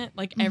 isn't it?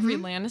 Like, every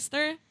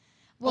Lannister?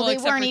 Well, they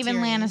weren't even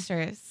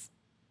Lannisters.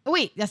 Oh,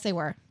 wait. Yes, they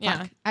were. Yeah.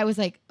 Fuck. I was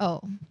like,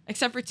 oh.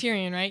 Except for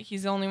Tyrion, right?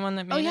 He's the only one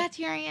that made it. Oh, yeah,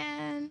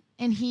 Tyrion.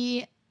 And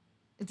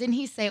didn't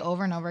he say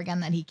over and over again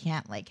that he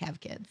can't, like, have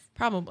kids?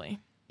 Probably.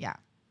 Yeah.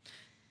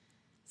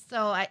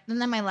 So,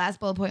 and then my last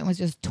bullet point was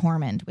just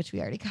Tormund, which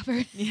we already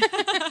covered. Yeah.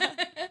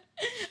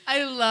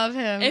 I love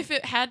him. If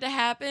it had to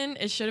happen,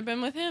 it should have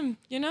been with him,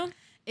 you know?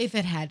 If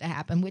it had to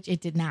happen, which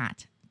it did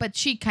not. But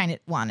she kind of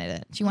wanted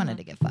it. She wanted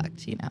to get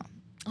fucked, you know?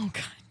 Oh,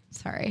 God.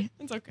 Sorry.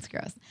 It's okay. It's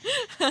gross.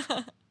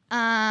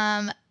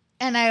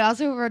 And I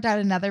also wrote down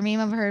another meme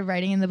of her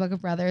writing in the Book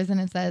of Brothers, and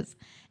it says,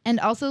 and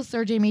also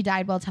Sir Jaime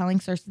died while telling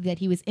Cersei that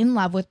he was in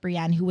love with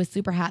Brienne, who was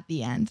super hot at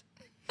the end.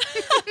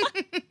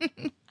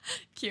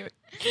 Cute.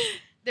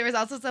 There was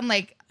also some,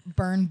 like,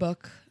 burn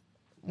book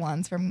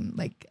ones from,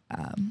 like,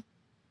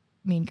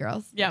 Mean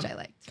Girls, which I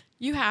liked.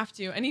 You have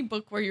to. Any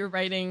book where you're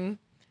writing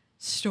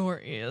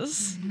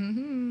stories,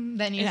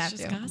 then you have to.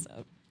 It's just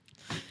gossip.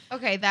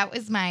 Okay, that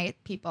was my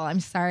people.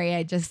 I'm sorry,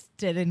 I just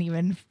didn't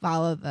even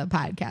follow the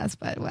podcast,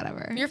 but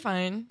whatever. You're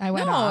fine. I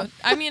went off.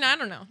 I mean, I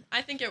don't know.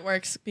 I think it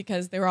works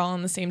because they were all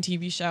on the same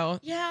TV show.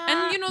 Yeah.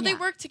 And, you know, they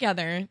work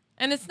together.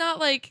 And it's not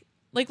like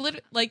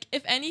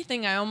if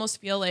anything, I almost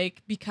feel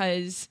like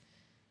because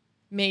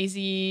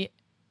Maisie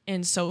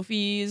and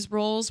Sophie's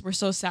roles were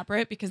so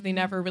separate because they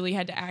never really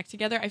had to act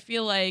together. I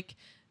feel like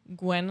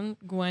Gwendolyn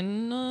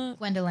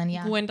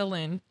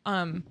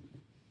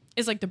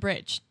is like the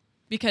bridge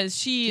because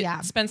she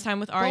spends time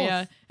with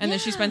Arya and then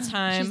she spends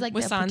time like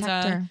with Sansa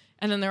protector.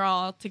 And then they're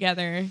all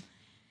together,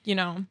 you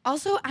know.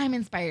 Also, I'm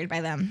inspired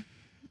by them.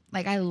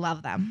 Like, I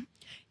love them.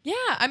 Yeah.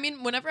 I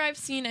mean, whenever I've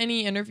seen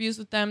any interviews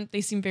with them, they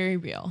seem very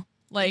real.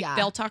 Like,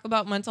 they'll talk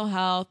about mental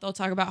health. They'll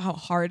talk about how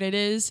hard it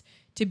is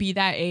to be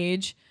that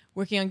age.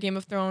 Working on Game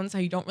of Thrones, how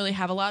you don't really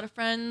have a lot of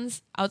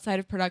friends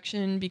outside of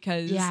production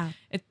because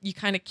you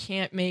kind of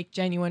can't make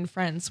genuine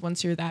friends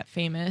once you're that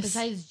famous.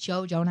 Besides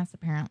Joe Jonas,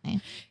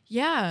 apparently.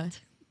 Yeah.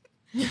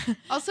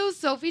 Also,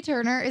 Sophie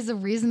Turner is the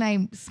reason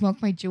I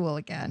smoked my Juul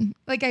again.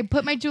 Like, I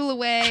put my Juul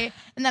away,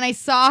 and then I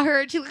saw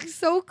her, and she looked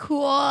so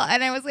cool,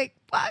 and I was like,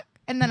 fuck.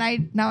 And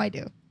then now I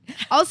do.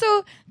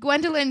 Also,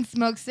 Gwendolyn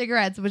smokes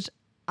cigarettes, which,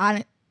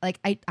 I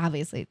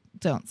obviously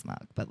don't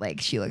smoke, but,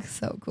 like, she looks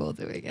so cool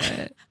doing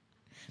it.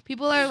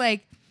 People are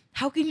like,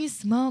 how can you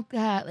smoke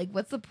that? Like,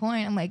 what's the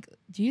point? I'm like,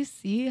 do you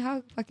see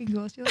how fucking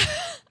cool she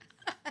looks?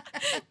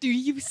 Do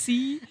you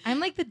see? I'm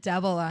like the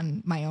devil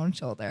on my own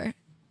shoulder.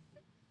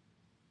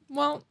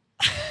 Well,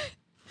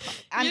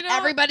 On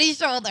everybody's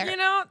shoulder. You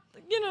know.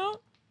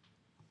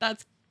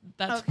 That's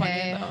Okay.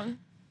 funny though.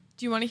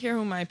 Do you want to hear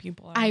who my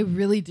people are? I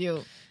really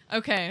do.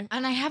 Okay.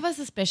 And I have a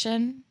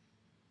suspicion.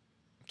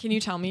 Can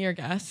you tell me your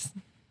guess?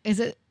 Is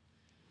it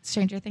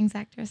Stranger Things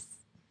actress?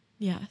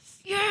 Yes.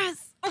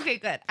 Yes. Okay,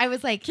 good. I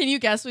was like, Can you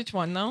guess which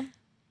one though?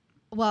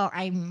 well,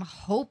 I'm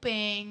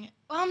hoping.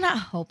 Well, I'm not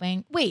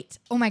hoping. Wait.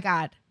 Oh my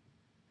God.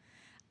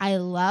 I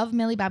love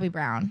Millie Bobby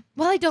Brown.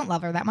 Well, I don't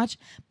love her that much,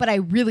 but I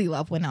really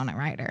love Winona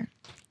Ryder.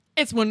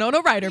 It's Winona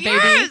Ryder, baby.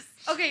 Yes!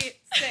 Okay,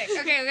 sick.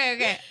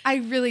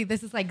 Okay.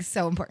 This is like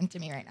so important to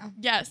me right now.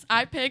 Yes,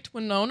 I picked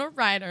Winona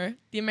Ryder,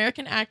 the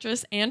American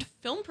actress and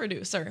film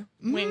producer.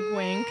 Wink,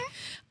 wink.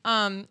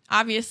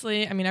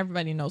 Obviously, I mean,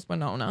 everybody knows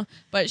Winona,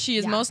 but she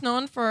is most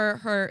known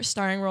for her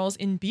starring roles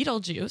in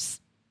Beetlejuice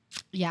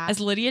Yeah. as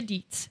Lydia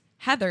Dietz,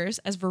 Heathers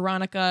as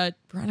Veronica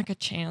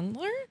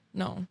Chandler?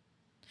 No.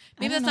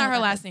 Maybe that's not her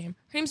last name.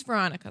 Her name's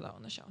Veronica, though,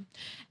 on the show.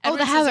 Oh,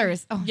 the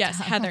Heathers. Oh, yes,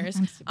 duh. Heathers.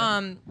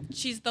 I'm stupid.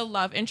 She's the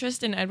love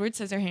interest in Edward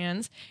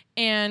Scissorhands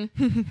and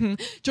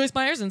Joyce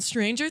Myers in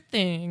Stranger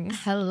Things.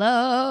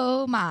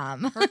 Hello,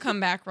 Mom. Her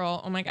comeback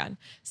role. Oh, my God.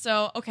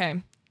 So,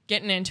 okay,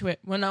 getting into it.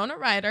 Winona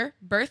Ryder,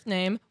 birth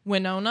name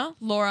Winona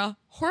Laura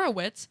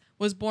Horowitz,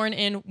 was born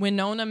in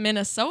Winona,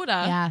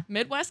 Minnesota,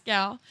 Midwest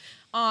gal,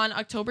 on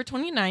October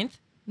 29th,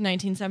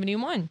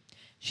 1971.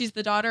 She's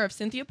the daughter of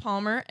Cynthia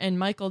Palmer and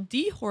Michael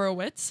D.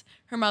 Horowitz.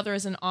 Her mother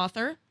is an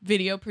author,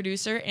 video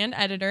producer, and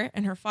editor,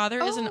 and her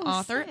father is an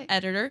author,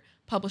 editor,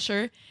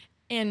 publisher,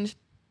 and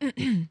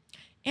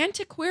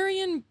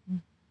antiquarian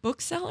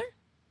bookseller.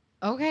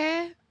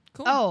 Okay.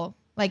 Cool. Oh,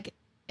 like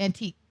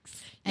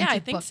antiques. Yeah, I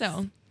Antique think books.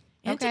 so.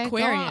 Okay, go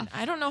Antiquarian. off.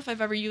 I don't know if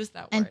I've ever used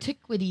that word.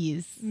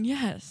 Antiquities.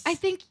 Yes. I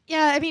think,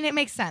 I mean, it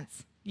makes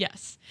sense.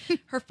 Yes.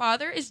 Her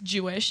father is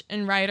Jewish,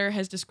 and Ryder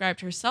has described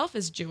herself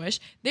as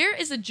Jewish. There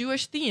is a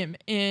Jewish theme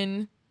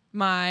in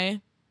my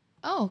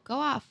Oh, go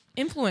off.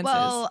 influences.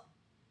 Well,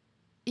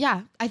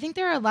 yeah, I think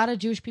there are a lot of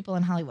Jewish people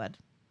in Hollywood.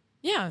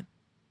 Yeah.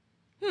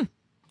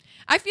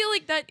 I feel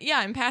like that,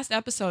 in past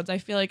episodes, I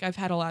feel like I've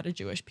had a lot of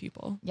Jewish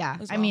people. Yeah.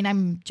 as I well. mean,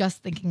 I'm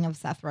just thinking of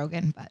Seth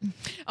Rogen, but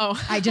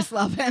Oh. I just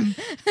love him.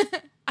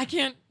 I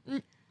can't.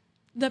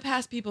 The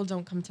past people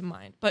don't come to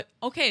mind. But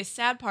okay,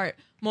 sad part.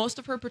 Most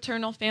of her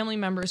paternal family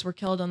members were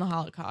killed in the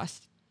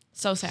Holocaust.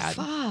 So sad.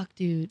 Fuck,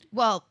 dude.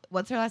 Well,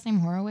 what's her last name?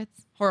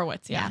 Horowitz?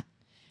 Horowitz, yeah.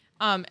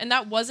 And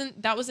that was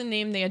a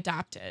name they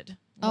adopted.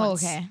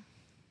 Once okay.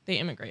 they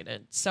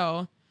immigrated.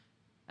 So,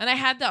 and I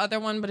had the other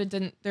one, but it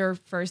didn't, their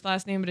first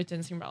last name, but it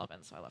didn't seem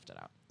relevant, so I left it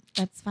out.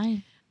 That's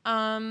fine.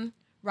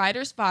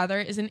 Ryder's father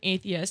is an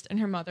atheist and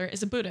her mother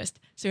is a Buddhist.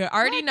 So you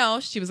already know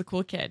she was a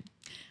cool kid.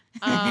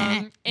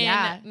 In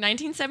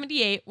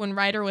 1978, when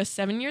Ryder was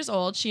 7 years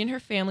old, she and her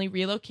family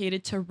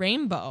relocated to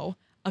Rainbow,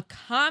 a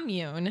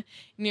commune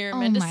near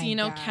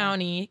Mendocino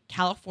County,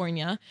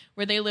 California,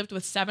 where they lived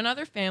with 7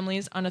 other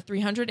families on a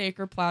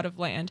 300-acre plot of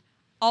land.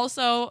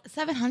 Also,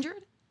 700?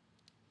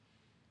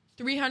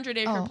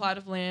 300-acre plot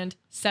of land,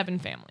 7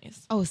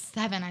 families. Oh,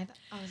 7. I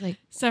was like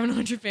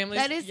 700 families.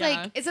 that is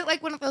like, is it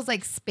like one of those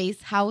like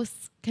space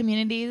house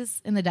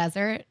communities in the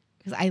desert?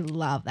 Because I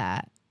love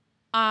that.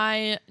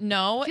 I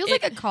know. Feels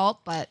like a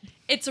cult, but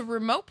it's a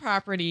remote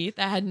property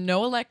that had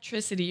no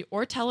electricity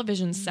or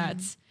television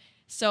sets.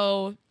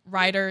 So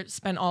Ryder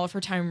spent all of her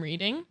time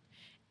reading,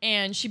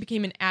 and she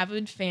became an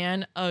avid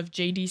fan of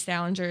J.D.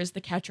 Salinger's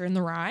The Catcher in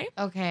the Rye.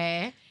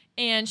 okay.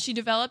 And she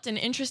developed an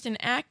interest in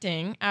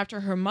acting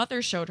after her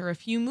mother showed her a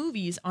few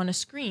movies on a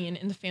screen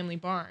in the family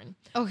barn.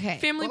 Okay.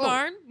 Family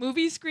barn,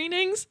 movie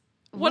screenings.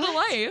 What a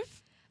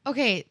life.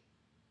 Okay.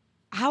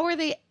 How are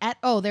they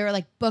they were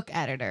like book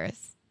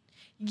editors.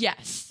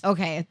 Yes.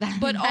 Okay.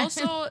 But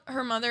also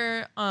her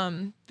mother,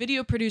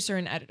 video producer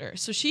and editor.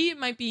 So she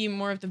might be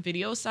more of the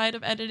video side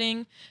of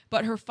editing,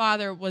 but her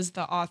father was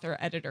the author,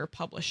 editor,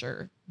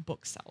 publisher,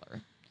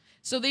 bookseller.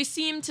 So they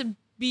seem to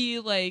be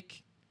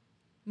like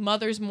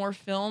mother's more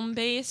film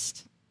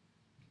based.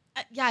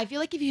 Yeah, I feel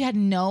like if you had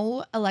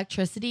no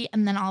electricity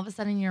and then all of a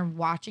sudden you're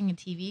watching a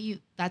TV,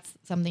 that's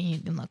something you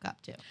can look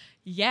up to.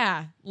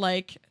 Yeah,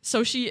 like,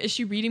 so is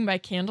she reading by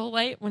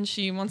candlelight when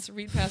she wants to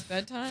read past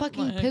bedtime?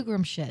 Fucking like,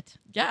 pilgrim shit.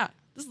 Yeah,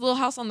 this Little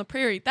House on the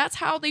Prairie. That's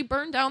how they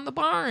burned down the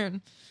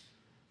barn.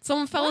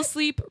 Someone fell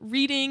asleep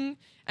reading.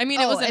 I mean,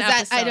 it was an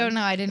episode. I don't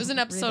know. I didn't. It was an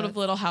episode of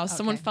Little House. Okay.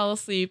 Someone fell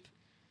asleep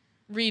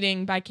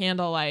reading by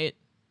candlelight,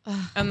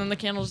 and then the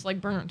candle just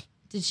like burned.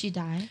 Did she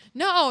die?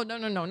 No,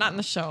 not in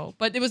the show.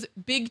 But it was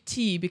big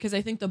T because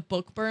I think the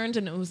book burned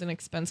and it was an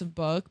expensive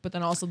book. But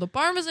then also the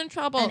barn was in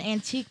trouble. An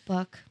antique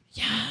book.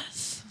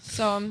 Yes.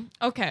 So,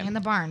 okay. In the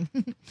barn.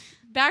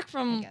 Back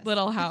from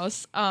Little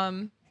House.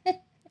 Okay,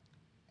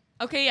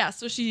 yeah.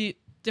 So she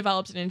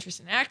developed an interest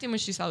in acting when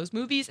she saw those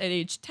movies. At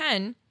age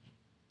 10,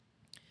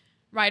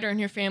 Ryder and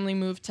her family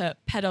moved to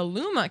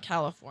Petaluma,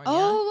 California.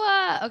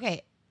 Oh,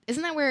 okay.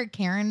 Isn't that where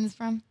Karen is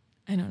from?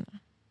 I don't know.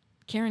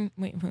 Karen,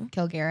 wait, who?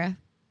 Kilgara.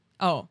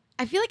 Oh.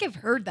 I feel like I've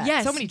heard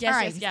that so many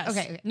times. Yes.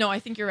 Okay. No, I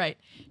think you're right.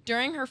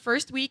 During her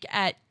first week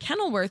at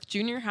Kenilworth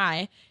Junior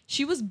High,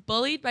 she was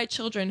bullied by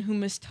children who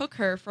mistook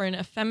her for an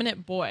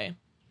effeminate boy.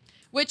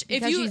 Which,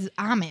 because she's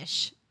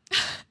Amish.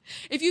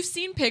 If you've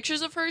seen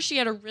pictures of her, she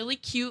had a really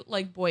cute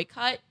like boy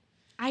cut.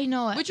 I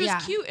know it. Which was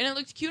cute, and it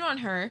looked cute on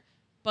her,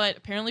 but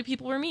apparently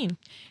people were mean.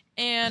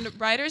 And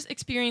Ryder's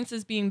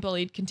experiences being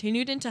bullied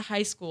continued into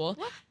high school,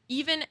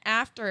 even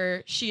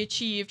after she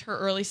achieved her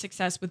early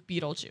success with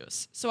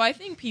Beetlejuice. So I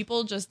think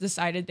people just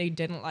decided they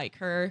didn't like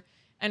her,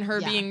 and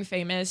her being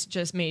famous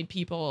just made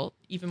people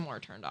even more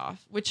turned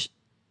off, which...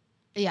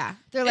 Yeah.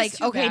 They're like,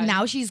 okay, bad.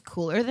 Now she's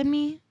cooler than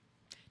me.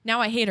 Now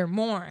I hate her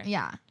more.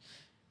 Yeah.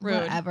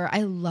 Rude. Whatever.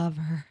 I love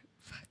her.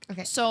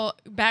 Okay. So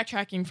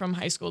backtracking from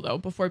high school, though,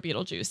 before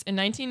Beetlejuice, in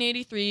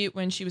 1983,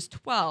 when she was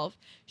 12,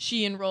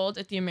 she enrolled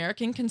at the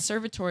American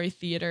Conservatory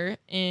Theater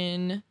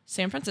in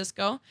San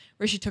Francisco,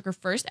 where she took her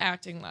first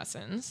acting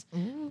lessons.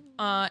 And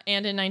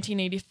in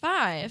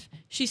 1985,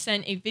 she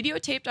sent a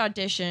videotaped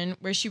audition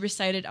where she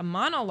recited a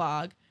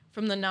monologue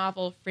from the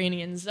novel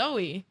Franny and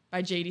Zooey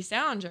by J.D.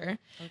 Salinger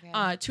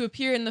to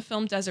appear in the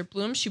film Desert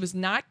Bloom. She was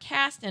not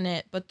cast in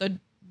it, but the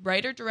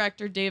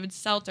writer-director David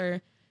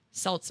Seltzer,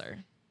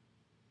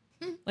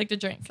 like the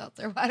drink.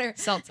 Seltzer water.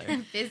 Seltzer.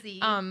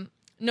 Busy.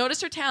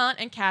 Noticed her talent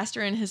and cast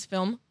her in his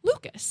film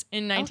Lucas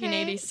in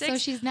 1986. Okay, so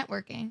she's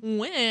networking.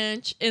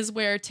 Which is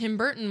where Tim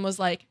Burton was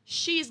like,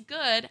 she's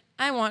good.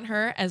 I want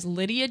her as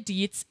Lydia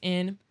Dietz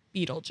in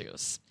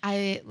Beetlejuice.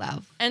 I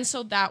love. And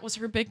so that was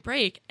her big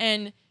break.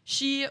 And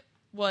she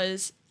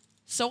was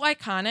so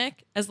iconic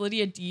as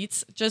Lydia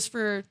Dietz. Just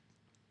for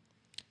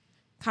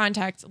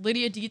context,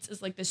 Lydia Dietz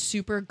is like this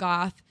super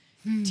goth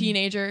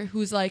teenager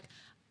who's like,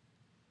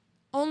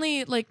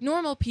 only like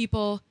normal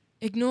people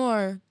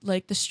ignore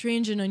like the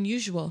strange and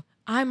unusual.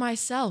 I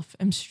myself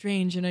am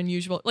strange and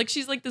unusual. Like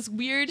she's like this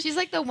weird. She's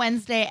like the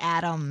Wednesday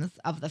Addams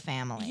of the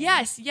family.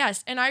 Yes.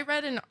 And I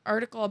read an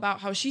article about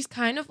how she's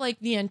kind of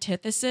like the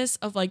antithesis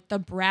of like the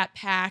Brat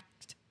Pack,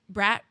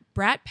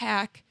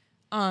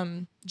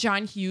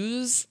 John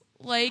Hughes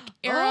like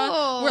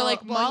era, where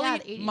like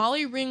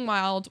Molly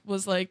Ringwald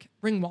was like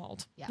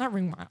Ringwald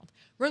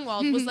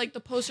was like the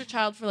poster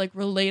child for like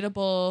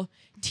relatable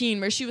teen,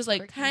 where she was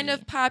like kind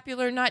of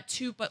popular, not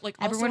too, but like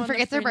also everyone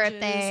forgets her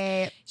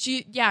birthday.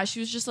 She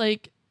was just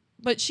like,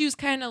 but she was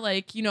kind of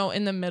like, you know,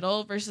 in the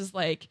middle versus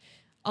like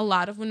a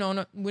lot of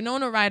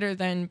Winona Ryder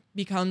then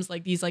becomes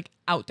like these like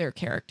out there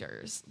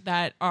characters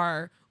that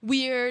are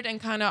weird and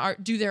kind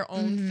of do their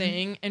own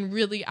thing and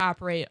really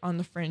operate on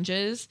the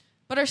fringes,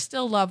 but are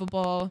still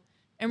lovable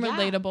and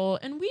relatable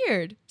and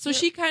weird. So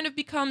she kind of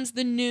becomes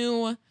the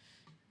new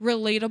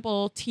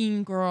relatable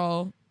teen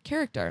girl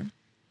character.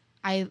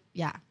 And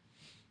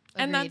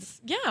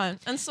that's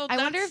and so I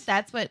wonder if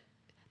that's what,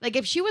 like,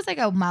 if she was like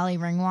a Molly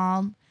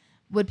Ringwald,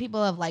 would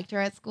people have liked her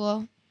at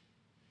school?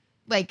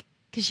 Like,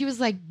 because she was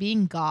like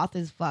being goth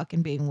as fuck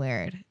and being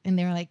weird, and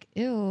they were like,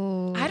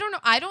 ew. I don't know.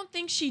 I don't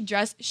think she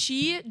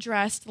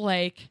dressed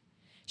like,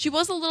 she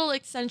was a little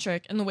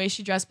eccentric in the way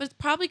she dressed, but it's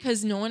probably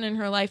because no one in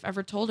her life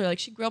ever told her, like,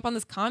 she grew up on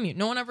this commune.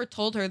 No one ever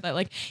told her that,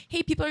 like,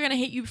 hey, people are going to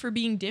hate you for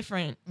being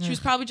different. She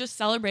was probably just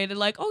celebrated,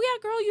 like, oh,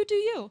 yeah, girl, you do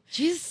you.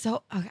 She's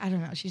so, I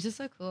don't know. She's just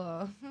so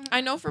cool. I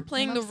know for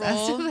playing the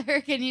obsessed role. with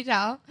her, can you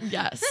tell?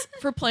 Yes.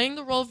 For playing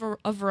the role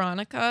of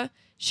Veronica,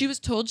 she was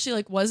told she,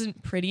 like,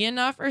 wasn't pretty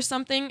enough or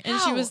something. And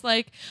she was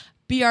like,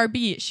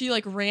 BRB. She,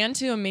 like, ran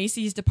to a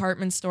Macy's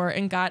department store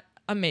and got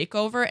a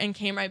makeover and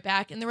came right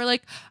back, and they were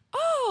like,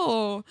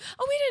 oh,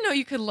 we didn't know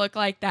you could look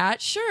like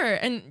that. Sure.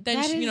 And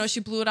then she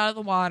blew it out of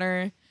the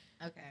water.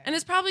 Okay. And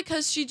it's probably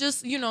because she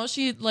just,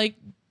 she like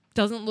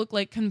doesn't look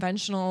like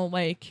conventional,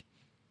 like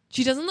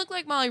she doesn't look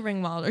like Molly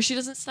Ringwald, or she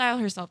doesn't style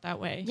herself that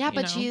way. Yeah,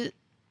 but she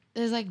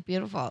is like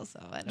beautiful, so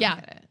I don't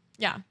get it.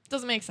 Yeah,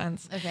 doesn't make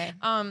sense. Okay.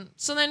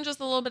 So then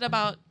just a little bit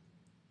about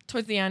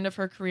towards the end of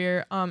her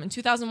career. In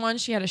 2001,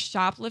 she had a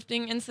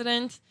shoplifting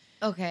incident.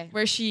 Okay.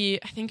 Where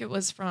I think it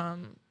was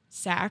from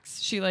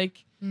Saks. She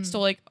like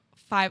stole like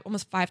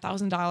almost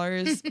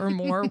 $5,000 or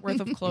more worth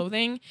of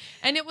clothing,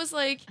 and it was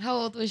like, how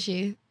old was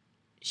she?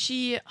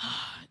 She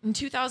in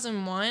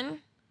 2001,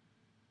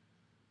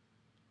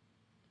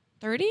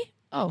 30.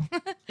 Oh,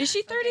 is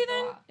she 30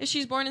 then? If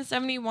she's born in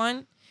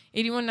 71,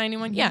 81,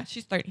 91, yeah,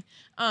 she's 30.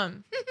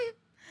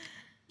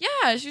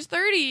 Yeah, she's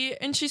 30,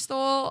 and she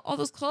stole all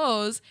those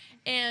clothes,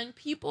 and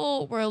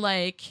people were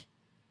like,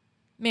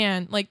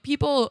 man, like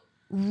people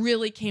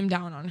really came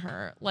down on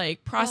her.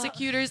 Like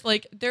prosecutors,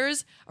 like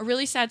there's a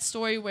really sad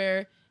story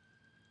where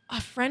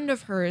a friend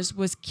of hers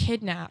was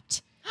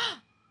kidnapped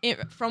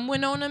from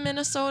Winona,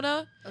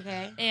 Minnesota.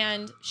 Okay.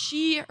 And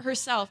she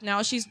herself,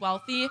 now she's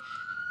wealthy.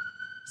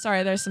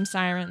 Sorry, there's some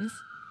sirens.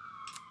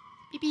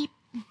 Beep, beep.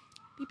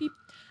 Beep, beep.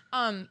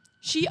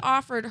 She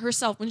offered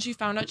herself, when she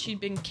found out she'd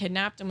been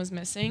kidnapped and was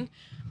missing,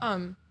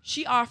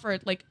 she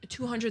offered like a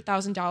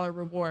 $200,000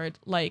 reward.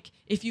 Like,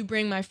 if you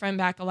bring my friend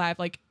back alive,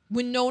 like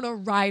Winona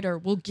Ryder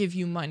will give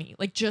you money.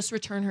 Like, just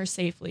return her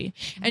safely.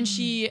 And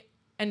she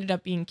ended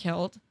up being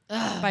killed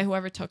by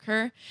whoever took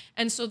her.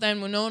 And so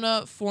then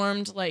Winona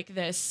formed like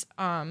this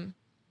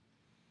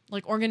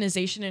like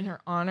organization in her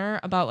honor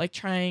about like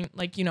trying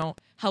like, you know,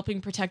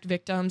 helping protect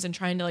victims and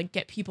trying to like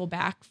get people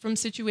back from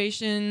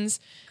situations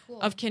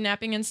of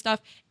kidnapping and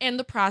stuff. And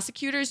the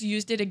prosecutors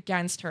used it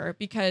against her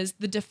because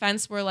the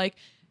defense were like,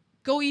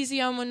 go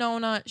easy on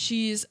Winona.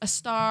 She's a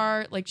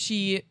star. Like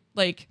she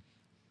like,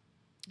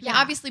 yeah,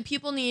 obviously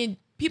people need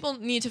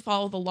to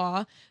follow the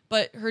law,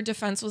 but her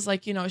defense was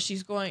like, you know,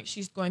 she's going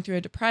through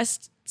a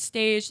depressed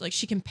stage. Like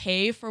she can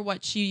pay for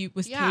what she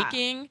was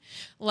taking.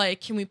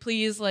 Like, can we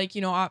please like,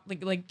 you know,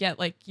 like get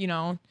like, you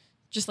know,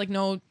 just like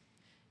no,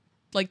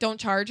 like don't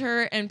charge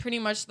her. And pretty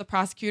much the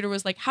prosecutor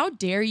was like, how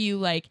dare you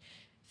like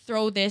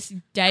throw this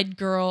dead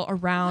girl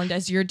around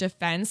as your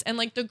defense? And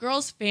like the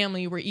girl's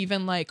family were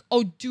even like,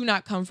 oh, do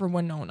not come for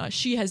Winona.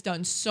 She has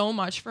done so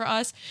much for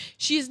us.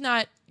 She's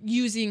not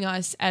using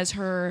us as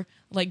her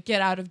like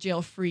get out of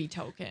jail free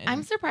token.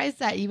 I'm surprised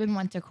that even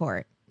went to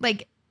court.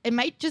 Like it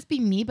might just be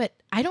me, but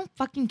I don't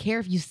fucking care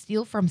if you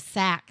steal from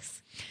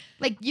Saks.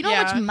 Like, you know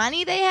how much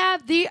money they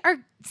have? They are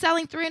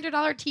selling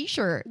 $300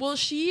 t-shirts. Well,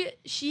 she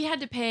had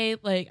to pay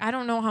like, I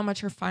don't know how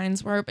much her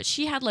fines were, but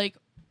she had like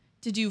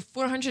to do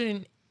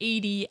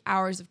 480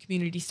 hours of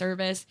community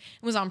service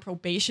and was on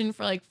probation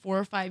for like 4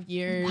 or 5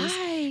 years.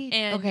 Why?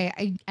 And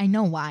okay, I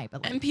know why,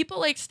 but like, and people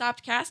like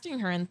stopped casting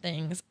her and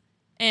things.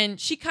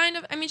 And she kind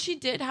of, I mean, she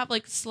did have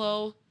like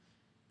slow,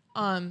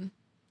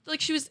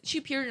 like she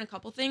appeared in a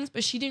couple things,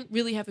 but she didn't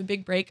really have a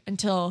big break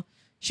until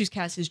she was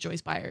cast as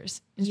Joyce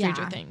Byers in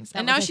Stranger Things.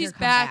 And now like she's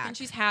back and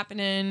she's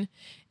happening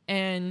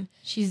and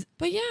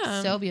but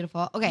yeah. So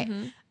beautiful. Okay.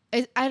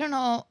 Mm-hmm. I don't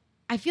know.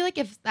 I feel like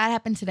if that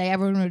happened today,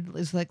 everyone would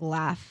just like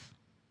laugh.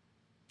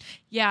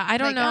 Yeah, I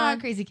don't know. Oh,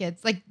 crazy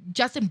kids. Like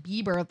Justin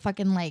Bieber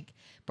fucking like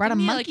brought a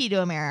monkey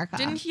to America.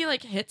 Didn't he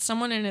like hit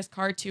someone in his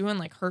car too and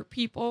like hurt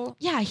people?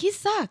 Yeah, he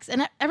sucks.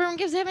 And everyone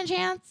gives him a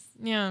chance.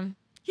 Yeah.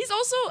 He's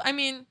also, I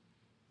mean,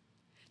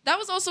 that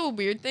was also a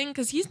weird thing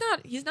because he's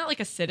not like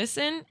a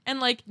citizen. And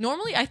like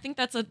normally I think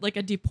that's like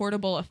a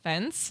deportable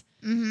offense.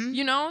 Mm-hmm.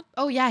 You know?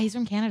 Oh yeah, he's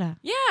from Canada.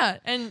 Yeah.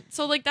 And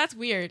so like that's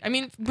weird. I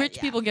mean, rich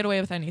people get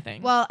away with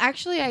anything. Well,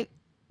 actually,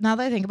 now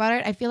that I think about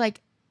it, I feel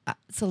like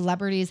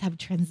celebrities have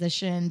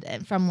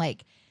transitioned from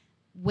like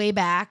way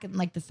back in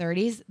like the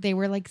 30s. They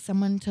were like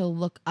someone to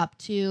look up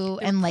to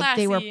and like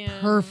they were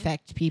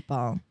perfect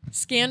people.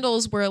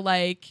 Scandals were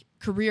like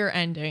career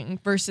ending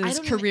versus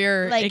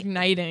career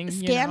igniting.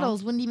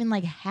 Scandals wouldn't even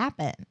like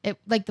happen. It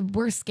like the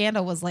worst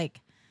scandal was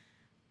like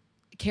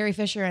Carrie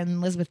Fisher and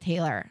Elizabeth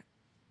Taylor.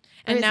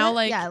 And now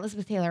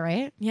Elizabeth Taylor,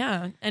 right?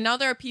 Yeah. And now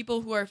there are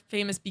people who are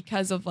famous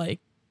because of like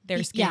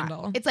their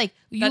scandal. Yeah. It's like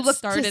you look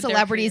to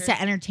celebrities to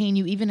entertain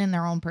you even in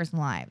their own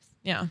personal lives.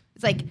 Yeah.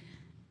 It's like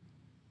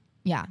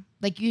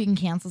like you can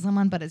cancel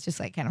someone, but it's just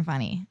like kind of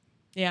funny.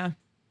 Yeah.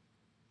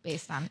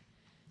 Based on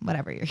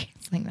whatever you're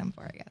canceling them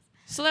for, I guess.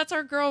 So that's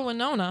our girl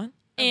Winona.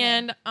 Okay.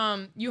 And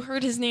you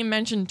heard his name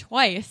mentioned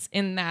twice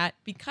in that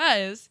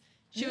because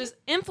she was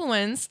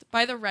influenced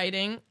by the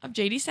writing of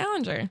J.D.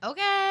 Salinger.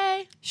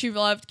 Okay. She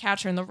loved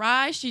Catcher in the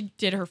Rye. She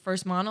did her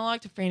first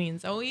monologue to Franny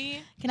and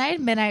Zoe. Can I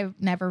admit I've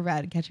never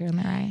read Catcher in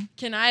the Rye?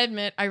 Can I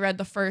admit I read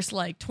the first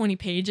like 20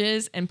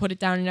 pages and put it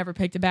down and never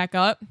picked it back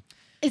up?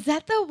 Is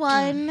that the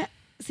one...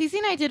 Cece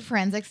and I did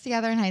forensics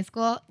together in high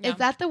school. Yeah. Is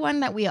that the one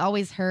that we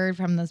always heard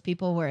from those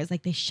people where it's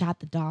like they shot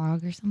the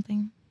dog or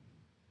something?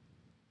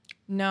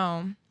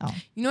 No. Oh.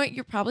 You know what?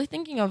 You're probably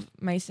thinking of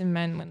Mice and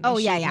Men when they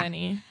shoot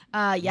Lenny.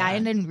 I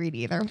didn't read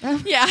either.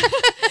 Yeah.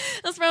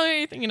 That's probably what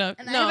you're thinking of.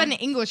 And I have an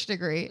English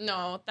degree.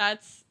 No,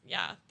 that's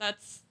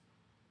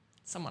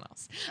someone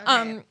else.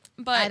 Okay.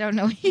 But I don't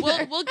know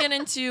either. We'll get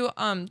into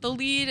the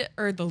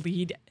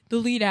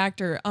lead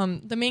actor.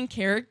 The main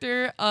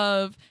character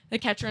of The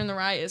Catcher in the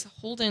Rye is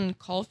Holden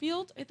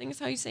Caulfield, I think is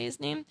how you say his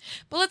name.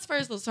 But let's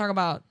talk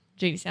about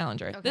J.D.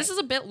 Salinger. Okay. This is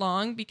a bit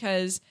long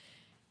because,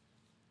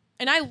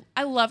 and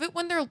I love it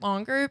when they're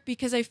longer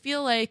because I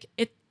feel like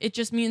it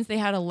just means they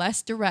had a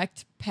less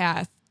direct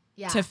path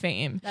to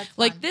fame.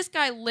 Like this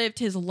guy lived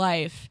his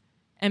life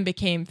and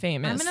became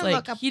famous. I'm gonna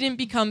look up he didn't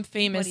become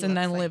famous and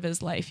then live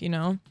his life, you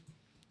know?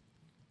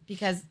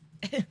 Because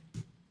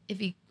if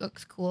he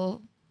looks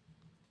cool,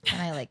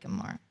 then I like him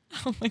more.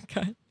 Oh my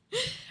God.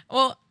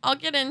 Well, I'll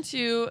get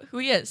into who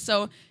he is.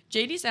 So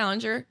J.D.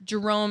 Salinger,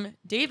 Jerome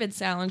David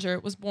Salinger,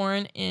 was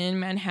born in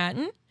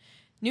Manhattan,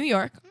 New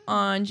York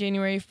on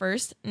January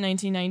 1st,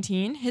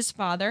 1919. His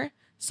father,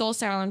 Sol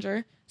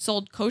Salinger,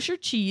 sold kosher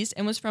cheese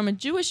and was from a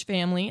Jewish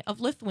family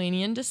of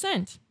Lithuanian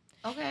descent.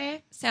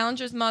 Okay.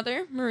 Salinger's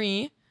mother,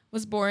 Marie,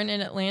 was born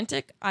in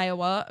Atlantic,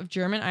 Iowa, of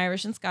German,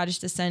 Irish, and Scottish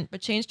descent,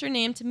 but changed her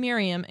name to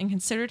Miriam and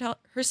considered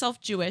herself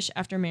Jewish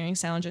after marrying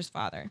Salinger's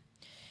father.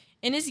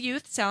 In his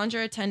youth,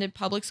 Salinger attended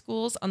public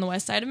schools on the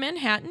west side of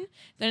Manhattan.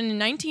 Then in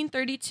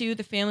 1932,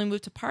 the family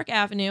moved to Park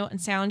Avenue,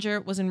 and Salinger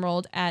was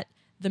enrolled at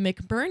the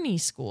McBurney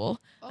School,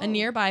 a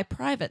nearby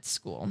private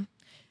school.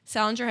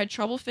 Salinger had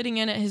trouble fitting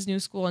in at his new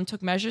school and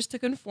took measures to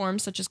conform,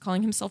 such as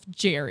calling himself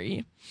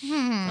Jerry.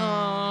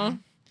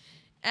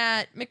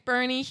 At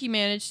McBurney, he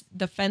managed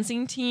the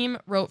fencing team,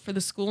 wrote for the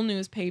school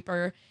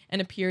newspaper,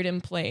 and appeared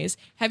in plays.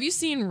 Have you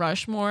seen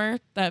Rushmore,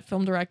 that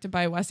film directed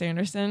by Wes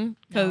Anderson?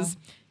 Because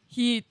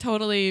he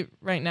totally,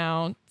 right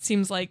now,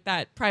 seems like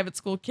that private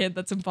school kid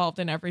that's involved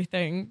in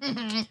everything,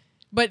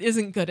 but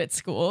isn't good at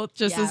school.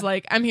 Just is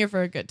like, I'm here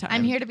for a good time.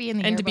 I'm here to be in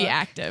the yearbook. And to be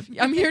active.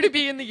 I'm here to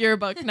be in the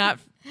yearbook, not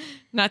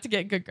to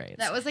get good grades.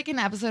 That was like an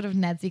episode of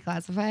Ned's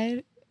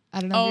Declassified. I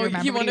don't know if you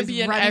remember. He wanted to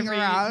be in every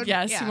around.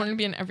 Yes, he wanted to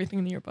be in everything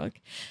in the yearbook.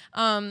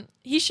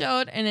 He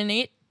showed an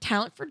innate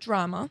talent for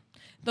drama,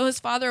 though his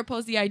father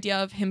opposed the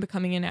idea of him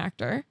becoming an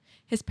actor.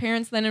 His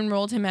parents then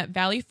enrolled him at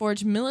Valley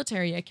Forge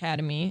Military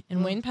Academy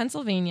in Wayne,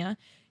 Pennsylvania.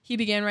 He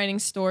began writing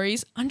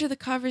stories under the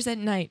covers at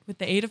night with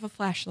the aid of a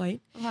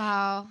flashlight.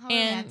 Wow, how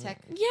romantic.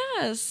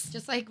 Yes.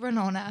 Just like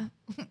Renona.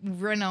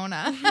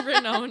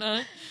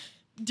 Renona.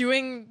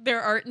 Doing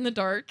their art in the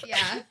dark.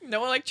 Yeah.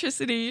 No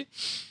electricity.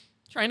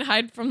 Trying to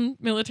hide from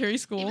military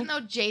school. Even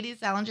though J.D.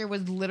 Salinger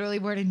was literally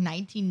born in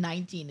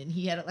 1919 and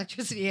he had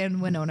electricity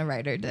and Winona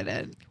Ryder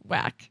didn't.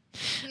 Whack.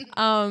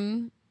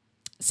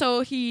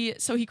 So he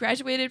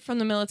graduated from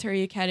the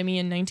military academy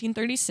in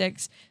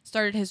 1936,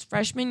 started his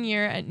freshman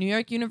year at New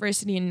York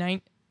University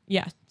same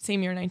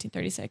year,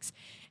 1936,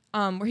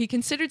 where he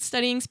considered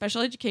studying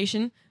special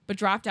education, but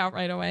dropped out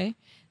right away.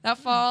 That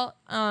fall,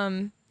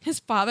 his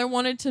father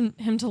wanted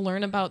him to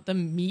learn about the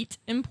meat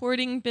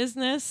importing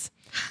business.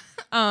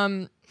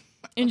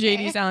 And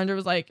J.D. Salinger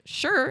was like,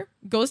 sure,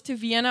 goes to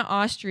Vienna,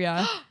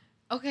 Austria.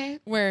 Okay.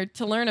 Where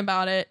to learn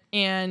about it.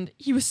 And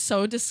he was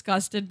so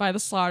disgusted by the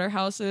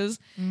slaughterhouses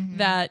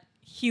that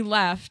he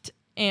left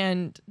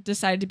and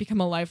decided to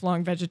become a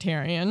lifelong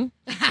vegetarian.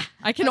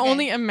 I can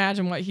only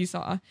imagine what he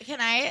saw.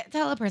 Can I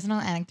tell a personal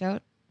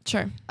anecdote?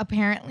 Sure.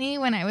 Apparently,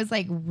 when I was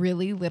like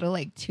really little,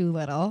 like too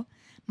little,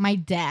 my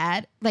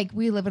dad, like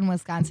we live in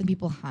Wisconsin,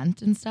 people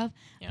hunt and stuff.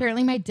 Yeah.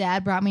 Apparently, my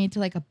dad brought me to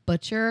like a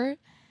butcher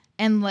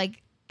and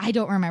like, I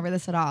don't remember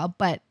this at all,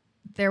 but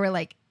there were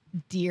like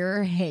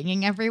deer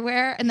hanging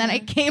everywhere. And then I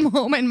came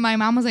home and my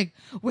mom was like,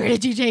 where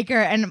did you take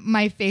her? And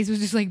my face was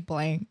just like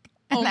blank.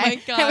 And my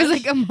gosh. I was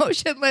like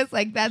emotionless.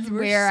 Like that's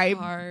where I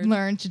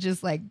learned to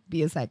just like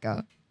be a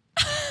psycho.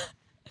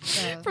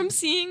 From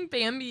seeing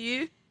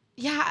Bambi.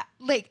 Yeah.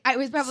 Like I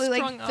was probably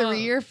like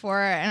 3 or 4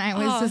 and I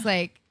was just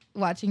like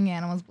watching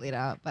animals bleed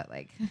out, but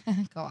like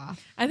go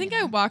off. I think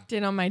I walked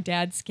in on my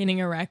dad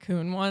skinning a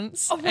raccoon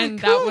once. And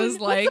that was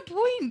like, what's the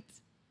point?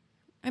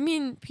 I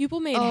mean, people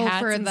made hats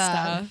for and the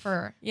stuff.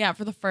 Fur. Yeah,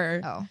 for the fur.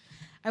 Oh,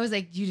 I was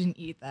like, you didn't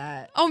eat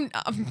that. Oh,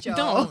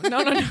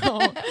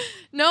 no.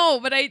 No,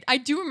 but I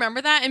do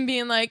remember that and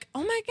being like,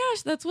 oh my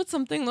gosh, that's what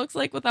something looks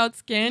like without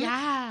skin.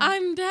 Yeah.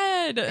 I'm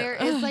dead. There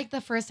is like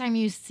the first time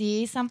you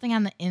see something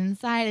on the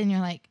inside and you're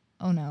like,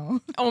 oh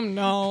no. Oh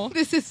no.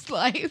 This is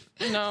life.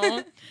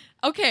 No.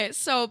 Okay,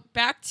 so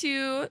back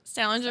to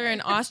Salinger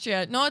in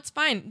Austria. No, it's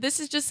fine. This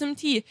is just some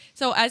tea.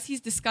 So as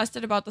he's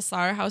disgusted about the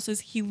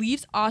slaughterhouses, he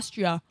leaves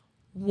Austria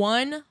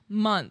 1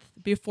 month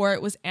before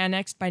it was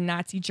annexed by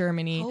Nazi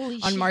Germany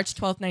on March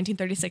 12th,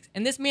 1936.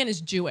 And this man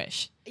is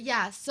Jewish.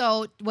 Yeah,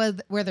 so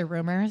were there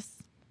rumors?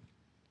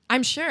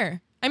 I'm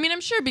sure. I mean, I'm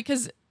sure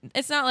because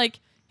it's not like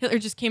Hitler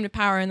just came to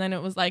power and then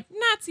it was like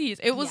Nazis.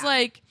 It was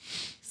like...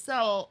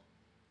 So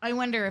I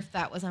wonder if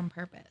that was on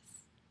purpose.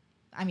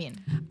 I mean,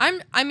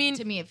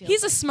 to me it feels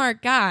he's a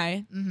smart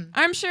guy. Mm-hmm.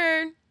 I'm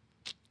sure...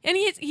 And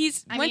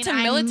he's went to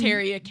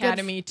military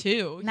academy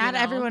too. Not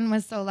everyone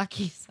was so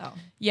lucky. So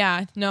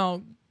yeah,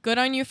 no, good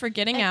on you for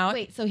getting out.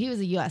 Wait, so he was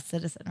a U.S.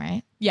 citizen,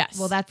 right? Yes.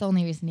 Well, that's the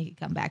only reason he could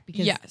come back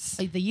because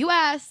the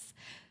U.S.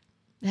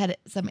 had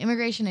some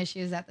immigration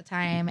issues at the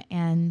time,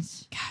 and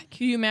God,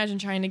 can you imagine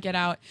trying to get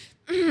out?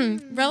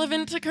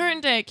 Relevant to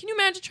current day. Can you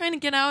imagine trying to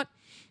get out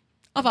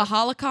of a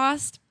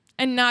Holocaust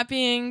and not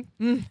being?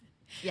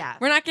 Yeah,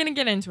 we're not going to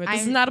get into it.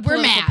 This is not a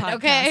political podcast,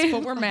 okay?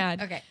 But we're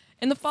mad. Okay.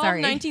 In the fall of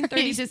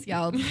 1930, you just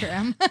yelled for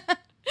him.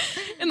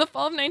 In the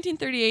fall of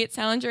 1938,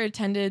 Salinger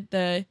attended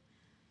the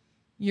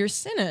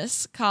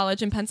Ursinus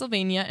College in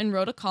Pennsylvania and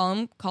wrote a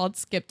column called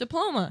Skip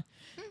Diploma,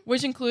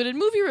 which included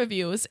movie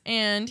reviews,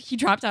 and he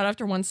dropped out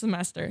after 1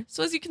 semester.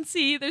 So as you can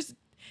see, there's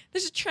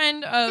a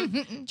trend of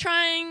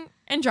trying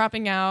and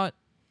dropping out,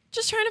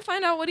 just trying to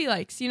find out what he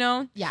likes, you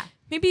know? Yeah.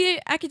 Maybe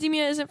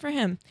academia isn't for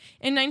him.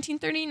 In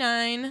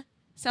 1939...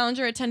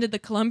 Salinger attended the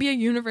Columbia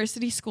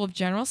University School of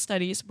General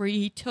Studies, where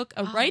he took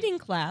a writing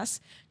class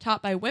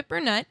taught by Whit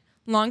Burnett,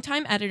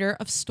 longtime editor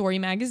of Story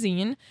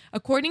magazine.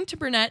 According to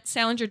Burnett,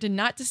 Salinger did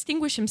not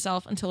distinguish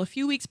himself until a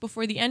few weeks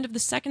before the end of the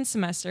second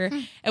semester,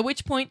 at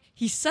which point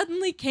he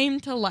suddenly came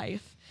to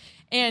life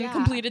and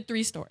completed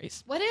 3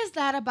 stories. What is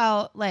that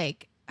about?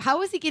 Like,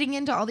 how is he getting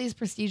into all these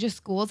prestigious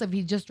schools if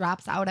he just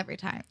drops out every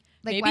time?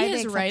 Like, maybe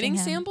his writing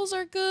samples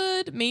are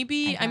good.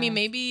 Maybe, I mean,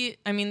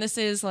 this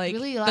is like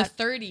really the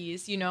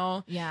 30s, you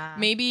know? Yeah.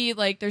 Maybe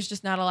like there's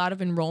just not a lot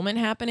of enrollment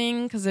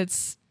happening because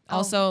it's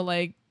also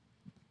like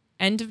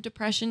end of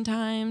Depression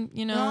time,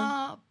 you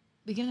know?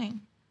 Beginning.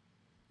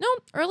 No,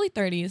 early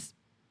 30s.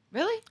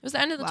 Really? It was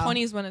the end of the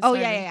 20s when it started.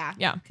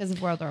 Yeah. Because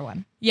of World War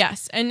I.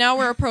 Yes. And now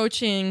we're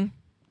approaching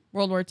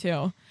World War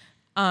II.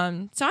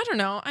 So I don't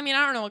know. I mean,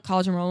 I don't know what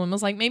college enrollment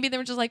was like. Maybe they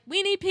were just like,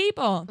 we need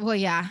people. Well,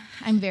 yeah,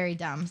 I'm very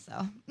dumb,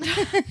 so.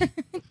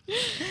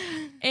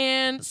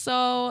 And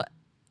so,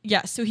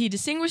 yeah, so he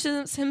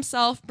distinguishes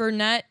himself.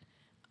 Burnett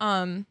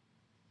thought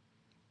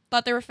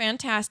they were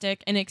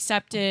fantastic and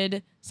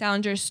accepted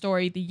Salinger's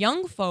story, The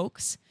Young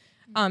Folks,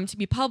 to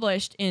be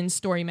published in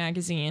Story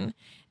magazine.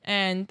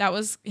 And that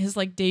was his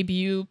like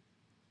debut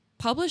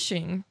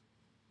publishing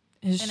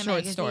his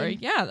short story.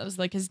 Yeah, that was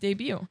like his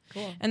debut.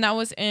 Cool. And that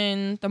was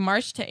in the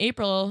March to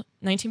April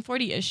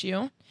 1940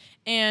 issue.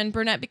 And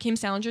Burnett became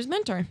Salinger's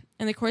mentor.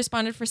 And they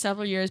corresponded for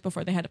several years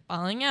before they had a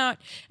falling out.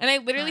 And I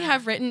literally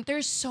have written,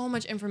 there's so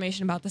much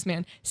information about this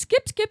man.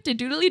 Skip,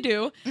 doodly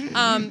do.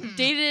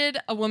 Dated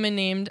a woman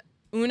named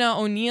Una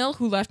O'Neill,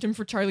 who left him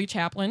for Charlie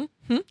Chaplin.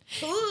 In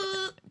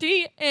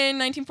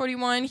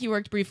 1941, he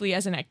worked briefly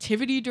as an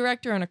activity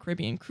director on a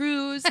Caribbean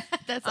cruise.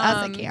 That's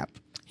us at camp.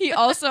 He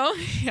also,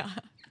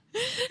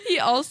 he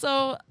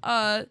also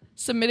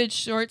submitted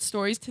short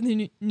stories to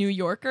the New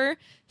Yorker,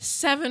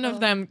 7 of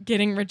them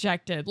getting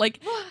rejected.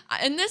 Like,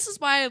 and this is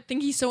why I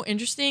think he's so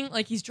interesting.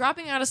 Like, he's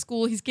dropping out of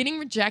school, he's getting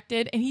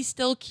rejected, and he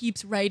still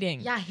keeps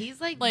writing. Yeah,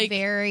 he's like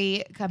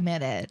very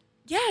committed.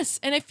 Yes,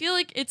 and I feel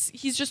like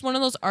he's just one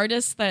of those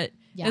artists that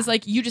is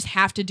like, you just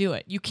have to do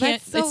it. You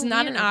can't, it's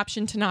not an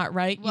option to not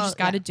write. You just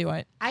got to do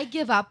it. I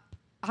give up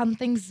on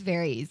things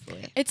very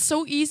easily. It's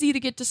so easy to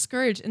get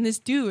discouraged. And this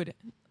dude,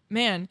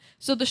 man.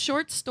 So the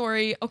short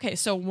story, okay,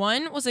 so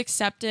one was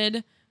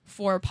accepted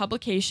for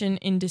publication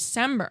in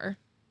December.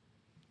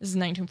 This is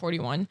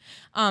 1941.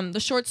 The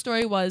short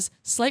story was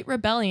Slight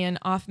Rebellion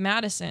Off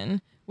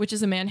Madison, which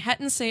is a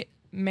Manhattan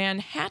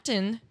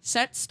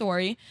set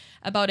story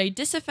about a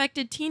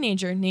disaffected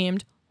teenager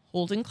named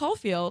Holden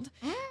Caulfield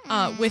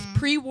with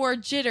pre-war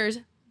jitters,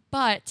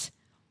 but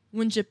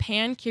when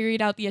Japan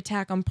carried out the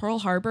attack on Pearl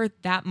Harbor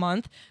that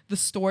month, the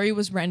story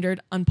was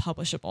rendered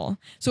unpublishable.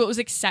 So it was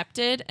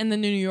accepted, and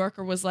then the New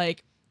Yorker was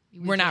like,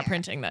 we're not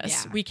printing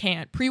this. Yeah. We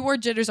can't. Pre-war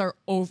jitters are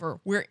over.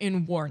 We're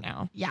in war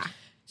now. Yeah.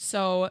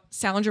 So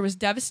Salinger was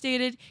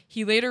devastated.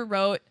 He later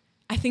wrote,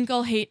 I think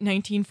I'll hate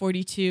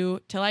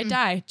 1942 till I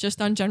die,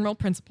 just on general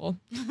principle.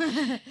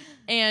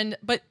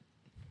 But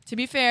to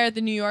be fair,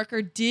 the New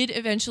Yorker did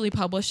eventually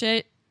publish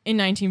it in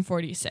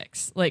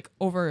 1946, like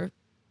over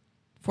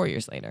 4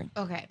 years later.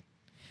 Okay.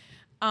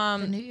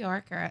 The New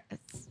Yorker,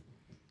 it's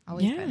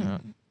always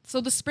been.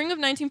 So the spring of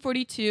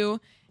 1942,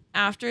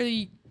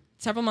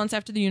 several months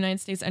after the United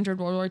States entered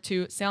World War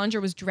II, Salinger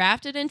was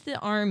drafted into the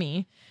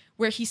Army,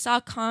 where he saw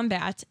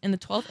combat in the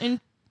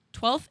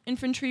 12th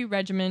Infantry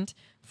Regiment,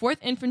 4th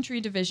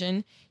Infantry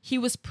Division. He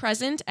was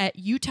present at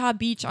Utah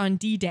Beach on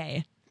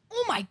D-Day.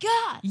 Oh my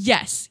God.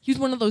 Yes. He was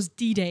one of those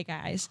D-Day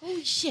guys.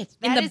 Holy shit.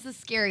 That is the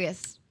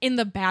scariest. In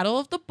the Battle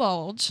of the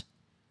Bulge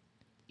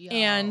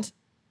and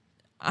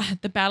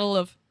the Battle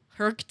of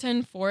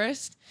Hurkton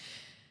Forest.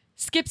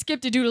 Skip to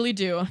doodly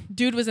do.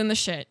 Dude was in the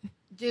shit.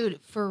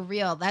 Dude, for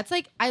real. That's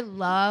like, I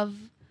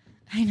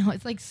know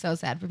it's like so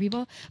sad for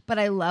people, but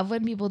I love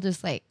when people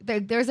just like,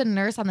 there's a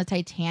nurse on the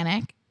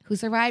Titanic who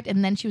survived,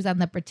 and then she was on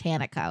the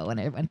Britannica when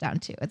it went down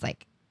too. It's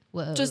like,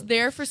 whoa. Just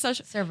there for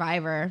such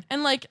survivor.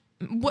 And like,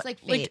 what,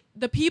 like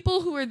the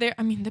people who were there,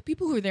 the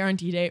people who were there on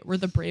D-Day were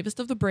the bravest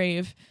of the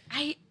brave.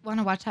 I want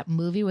to watch that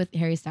movie with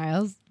Harry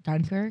Styles,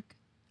 Dunkirk.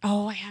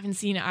 Oh, I haven't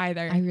seen it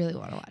either. I really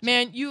want to watch it.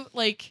 Man, you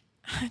like,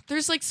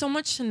 there's like so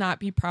much to not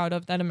be proud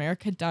of that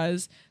America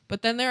does.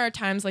 But then there are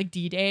times like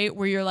D-Day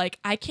where you're like,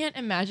 I can't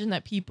imagine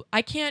that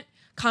I can't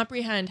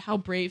comprehend how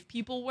brave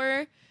people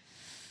were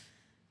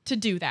to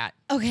do that.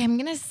 Okay, I'm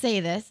going to say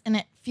this, and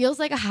it feels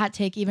like a hot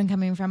take even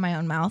coming from my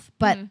own mouth,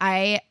 but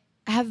I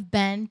have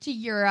been to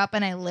Europe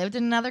and I lived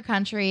in another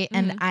country,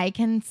 and I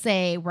can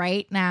say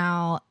right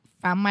now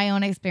from my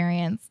own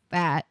experience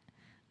that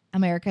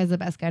America is the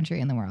best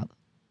country in the world.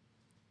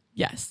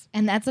 Yes.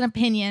 And that's an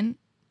opinion.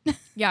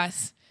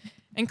 Yes.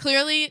 And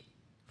clearly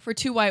for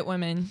 2 white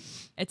women,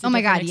 it's a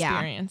different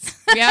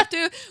experience. Yeah.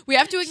 We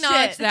have to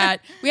acknowledge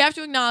that. We have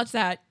to acknowledge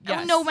that.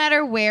 Yes. No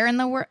matter where in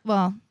the world,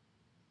 well,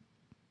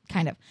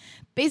 kind of.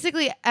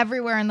 Basically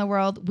everywhere in the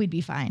world, we'd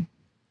be fine.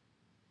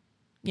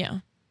 Yeah.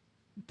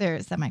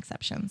 There's some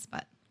exceptions,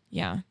 but.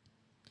 Yeah.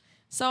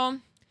 So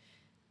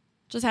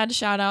just had to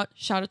shout out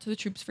to the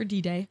troops for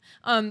D-Day.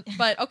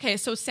 But okay,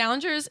 so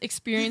Salinger's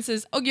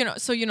experiences,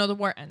 the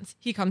war ends.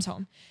 He comes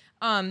home.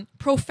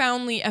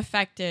 Profoundly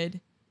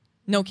affected,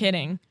 no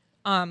kidding,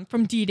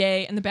 from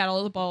D-Day and the Battle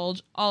of the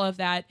Bulge, all of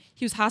that.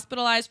 He was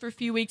hospitalized for a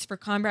few weeks for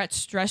combat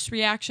stress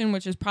reaction,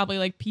 which is probably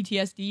like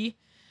PTSD.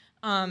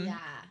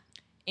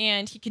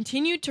 And he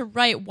continued to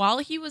write while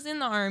he was in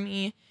the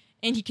Army,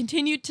 and he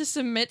continued to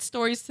submit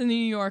stories to the New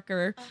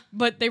Yorker,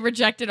 but they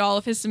rejected all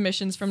of his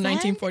submissions from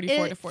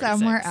 1944 to 46.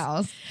 Somewhere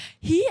else.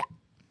 He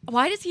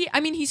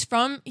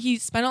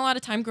spent a lot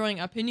of time growing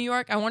up in New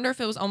York. I wonder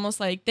if it was almost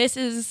like, this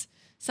is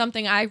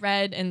something I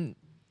read and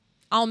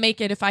I'll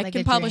make it if I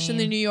can publish in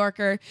the New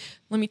Yorker.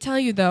 Let me tell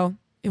you though,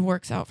 it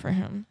works out for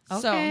him.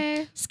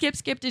 Okay. So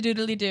Skip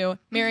doodly doo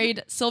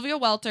married Sylvia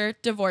Welter,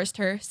 divorced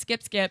her.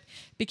 Skip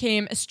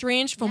became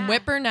estranged from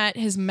Whit Burnett,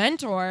 his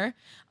mentor,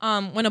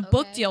 when a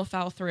book deal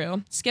fell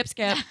through. Skip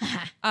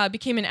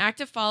became an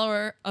active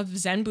follower of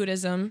Zen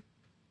Buddhism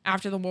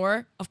after the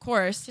war, of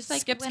course. Just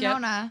like Skip.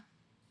 Winona.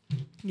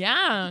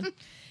 Yeah.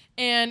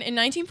 And in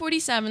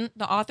 1947,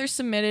 the author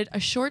submitted a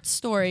short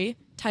story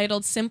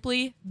titled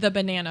simply The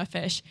Banana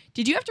Fish.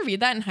 Did you have to read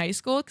that in high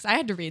school? Because I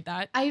had to read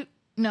that.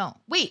 No.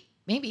 Wait.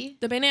 Maybe.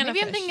 The Banana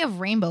Fish. Maybe I'm thinking of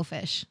Rainbow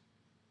Fish.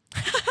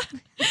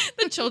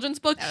 The children's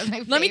book.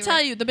 Let me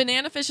tell you, The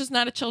Banana Fish is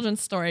not a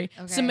children's story.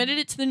 Okay. Submitted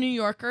it to the New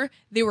Yorker.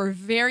 They were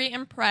very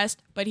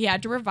impressed, but he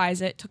had to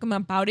revise it. Took him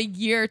about a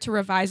year to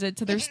revise it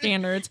to their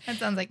standards. That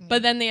sounds like me.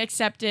 But then they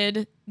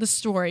accepted the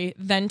story,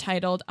 then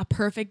titled A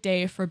Perfect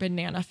Day for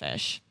Banana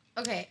Fish.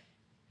 Okay.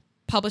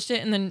 Published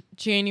it in the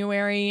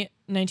January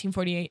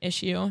 1948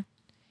 issue.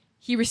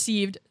 He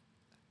received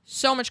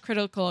so much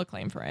critical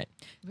acclaim for it.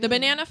 Really? The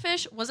Banana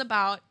Fish was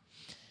about...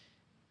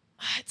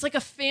 It's like a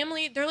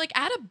family. They're like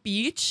at a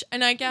beach,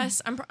 and I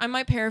guess I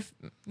might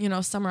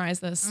summarize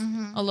this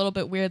a little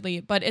bit weirdly,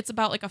 but it's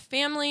about like a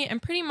family,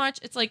 and pretty much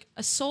it's like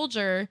a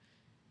soldier,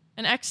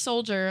 an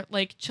ex-soldier,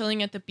 like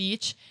chilling at the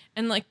beach,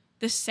 and like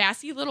this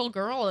sassy little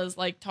girl is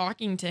like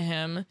talking to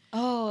him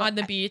on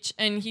the beach,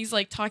 and he's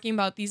like talking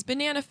about these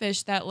banana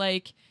fish that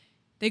like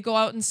they go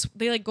out and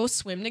they like go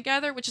swim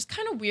together, which is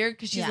kind of weird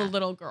because she's a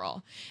little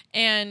girl,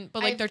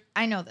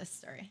 I know this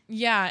story.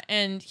 Yeah,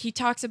 and he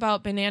talks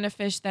about banana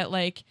fish that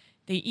like.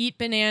 They eat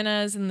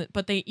bananas,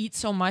 but they eat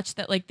so much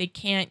that like they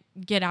can't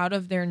get out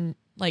of their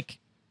like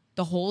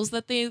the holes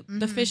that the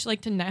fish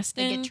like to nest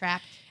in. They get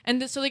trapped,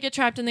 and so they get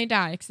trapped and they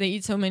die because they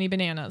eat so many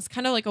bananas.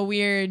 Kind of like a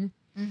weird,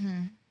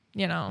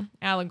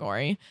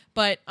 allegory.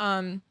 But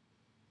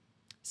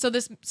so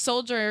this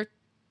soldier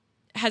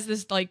has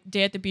this like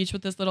day at the beach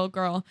with this little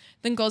girl,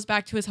 then goes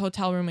back to his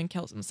hotel room and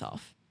kills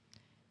himself,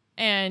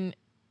 and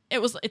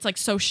it's like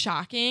so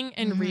shocking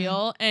and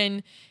real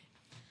and.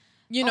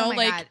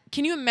 God.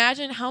 Can you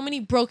imagine how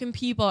many broken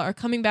people are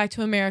coming back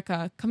to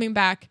America, coming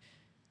back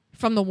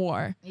from the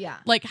war? Yeah.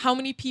 Like, how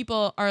many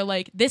people are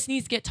like, this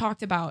needs to get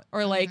talked about?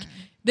 Or, like,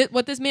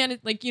 what this man is,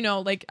 like,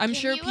 I'm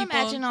sure people... Can you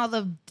imagine all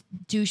the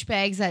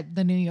douchebags at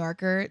the New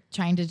Yorker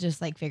trying to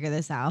just, like, figure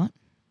this out?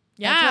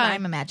 Yeah. That's what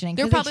I'm imagining.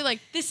 They're probably like,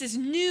 this is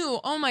new.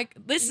 Oh, my...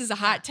 This is a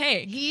hot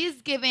take.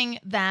 He's giving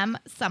them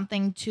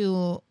something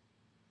to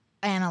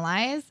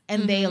analyze,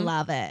 and they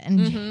love it.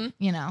 And,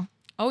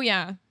 Oh,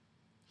 yeah.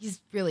 He's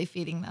really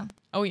feeding them.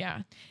 Oh,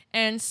 yeah.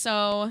 And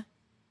so,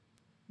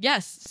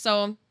 yes.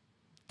 So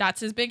that's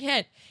his big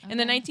hit. Okay. In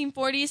the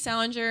 1940s,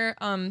 Salinger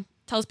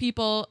tells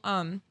people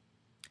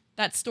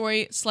that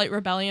story, Slight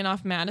Rebellion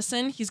off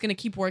Madison. He's going to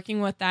keep working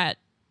with that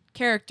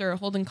character,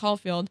 Holden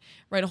Caulfield,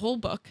 write a whole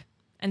book.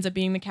 Ends up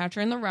being The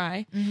Catcher in the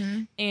Rye.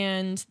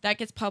 And that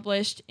gets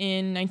published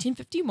in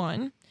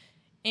 1951.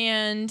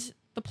 And...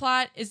 the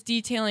plot is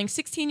detailing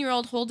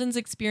 16-year-old Holden's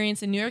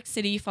experience in New York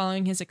City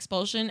following his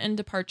expulsion and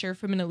departure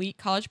from an elite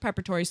college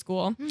preparatory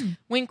school.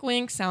 Wink,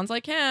 wink, sounds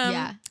like him.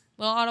 Yeah. A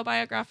little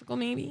autobiographical,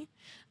 maybe.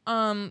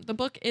 The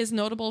book is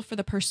notable for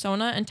the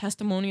persona and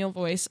testimonial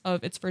voice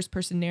of its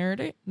first-person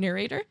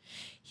narrator.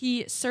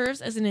 He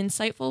serves as an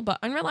insightful but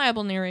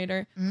unreliable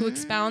narrator who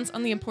expounds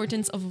on the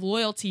importance of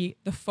loyalty,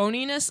 the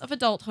phoniness of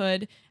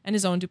adulthood, and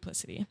his own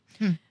duplicity.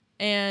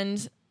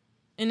 And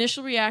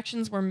initial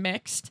reactions were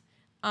mixed.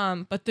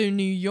 But the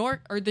New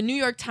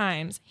York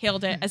Times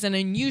hailed it as an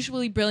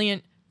unusually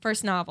brilliant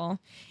first novel.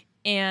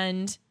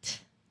 And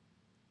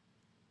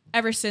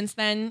ever since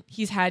then,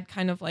 he's had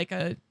kind of like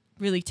a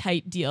really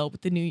tight deal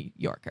with the New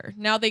Yorker.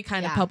 Now they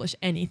kind of publish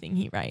anything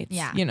he writes,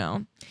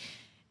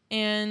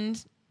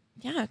 And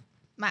yeah.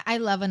 I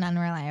love an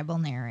unreliable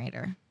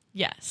narrator.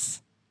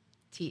 Yes.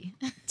 T.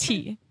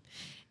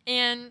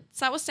 And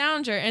so that was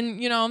Salinger.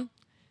 And,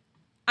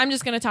 I'm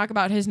just going to talk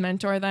about his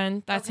mentor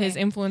then. That's his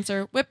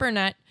influencer, Whit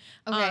Burnett.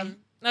 Okay.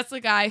 That's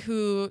the guy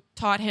who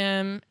taught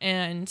him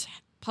and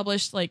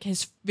published like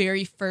his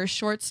very first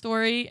short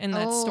story in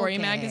that story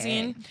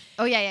magazine.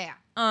 Oh, yeah.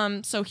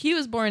 So he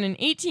was born in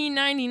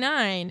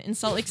 1899 in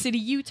Salt Lake City,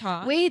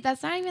 Utah. Wait,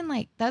 that's not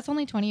even that's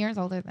only 20 years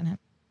older than him.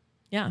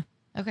 Yeah.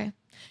 Okay.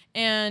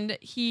 And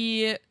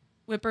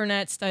Whit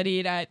Burnett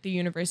studied at the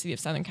University of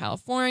Southern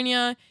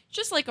California,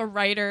 just like a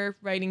writer,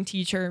 writing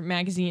teacher,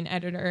 magazine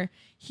editor.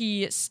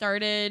 He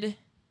started...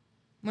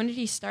 When did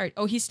he start?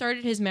 Oh, he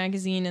started his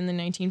magazine in the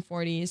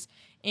 1940s,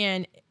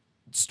 and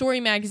Story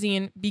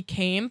Magazine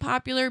became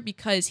popular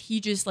because he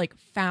just like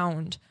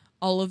found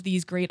all of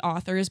these great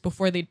authors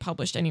before they'd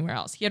published anywhere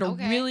else. He had a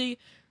really,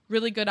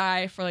 really good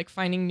eye for like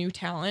finding new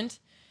talent.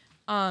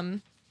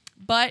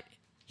 But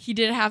he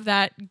did have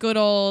that good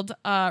old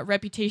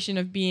reputation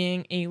of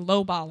being a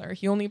lowballer.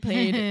 He only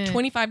paid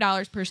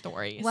 $25 per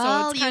story.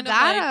 Well, so it's kind of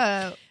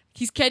like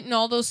he's getting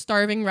all those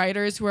starving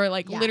writers who are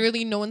like,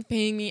 literally no one's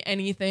paying me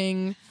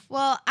anything.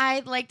 Well,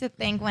 I'd like to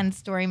think when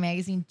Story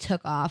Magazine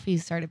took off, he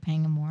started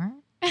paying him more.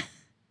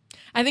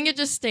 I think it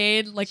just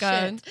stayed like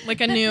a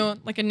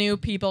new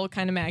People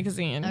kind of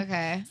magazine.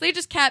 Okay. So they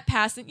just kept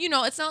passing. You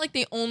know, it's not like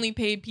they only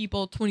paid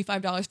people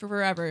 $25 for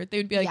forever. They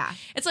would be like,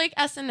 it's like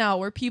SNL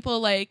where people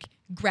like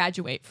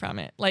graduate from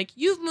it. Like,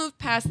 you've moved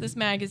past this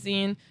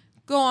magazine.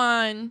 Go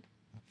on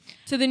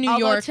to the New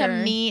Yorker. To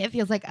me, it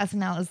feels like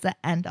SNL is the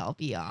end all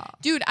be all.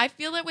 Dude, I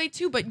feel that way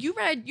too. But you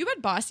read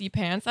Bossy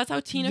Pants. That's how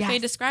Tina Fey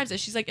describes it.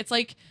 She's like, it's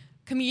like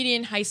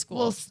comedian high school.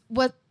 Well,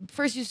 what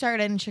first you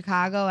started in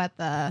Chicago at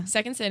the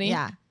Second City.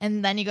 Yeah,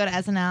 and then you go to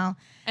SNL,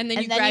 and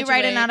then you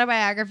write an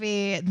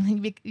autobiography, and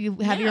then you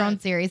have your own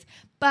series.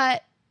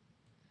 But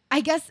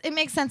I guess it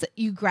makes sense that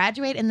you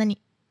graduate, and then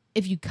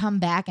if you come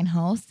back and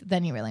host,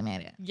 then you really made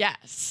it.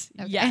 Yes,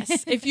 okay.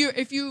 yes. If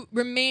you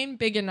remain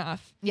big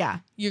enough,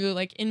 you're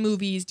like in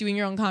movies, doing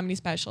your own comedy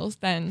specials.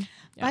 Then,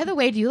 by the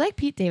way, do you like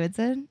Pete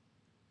Davidson?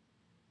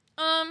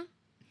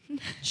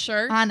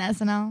 Sure. On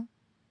SNL.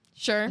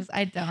 Sure.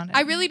 I don't.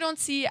 I really don't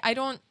see. I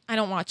don't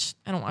watch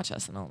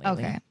SNL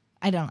lately. Okay.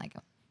 I don't like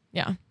him.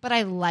 Yeah. But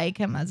I like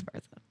him as a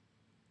person.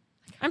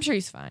 I'm sure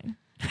he's fine.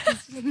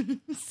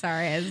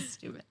 Sorry, I was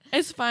stupid.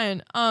 It's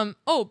fine.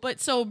 But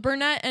so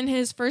Burnett and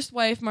his first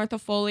wife Martha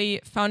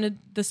Foley founded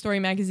the Story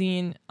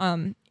magazine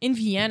in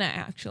Vienna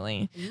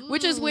actually,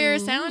 which is where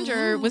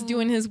Salinger was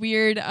doing his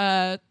weird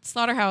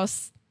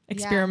slaughterhouse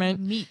experiment.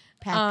 Meat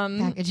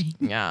packaging.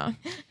 Yeah.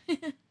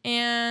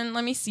 And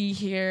let me see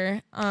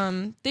here.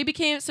 He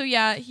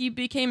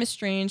became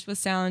estranged with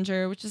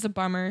Salinger, which is a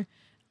bummer.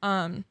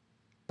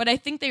 But I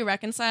think they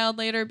reconciled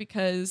later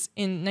because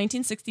in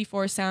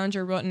 1964,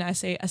 Salinger wrote an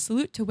essay, A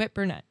Salute to Whit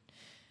Burnett.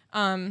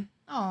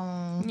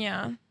 Oh.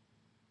 Yeah.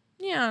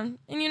 Yeah.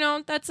 And, you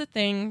know, that's a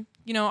thing.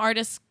 You know,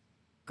 artists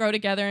grow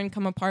together and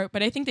come apart,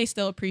 but I think they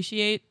still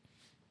appreciate,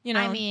 you know,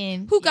 I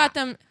mean, who got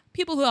them,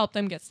 people who helped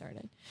them get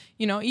started.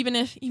 You know, even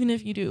if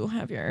you do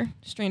have your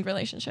strained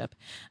relationship.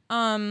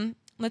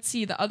 Let's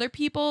see, the other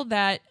people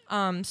that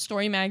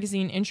Story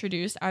magazine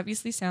introduced,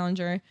 obviously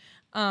Salinger,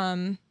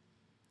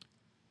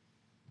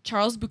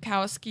 Charles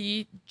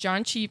Bukowski,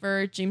 John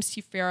Cheever, James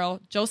T. Farrell,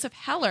 Joseph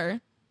Heller,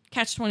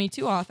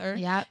 Catch-22 author,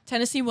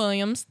 Tennessee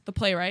Williams, the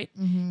playwright,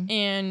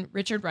 and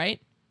Richard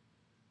Wright.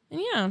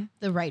 And yeah.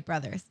 The Wright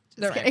brothers.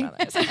 Wright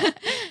brothers.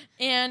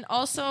 And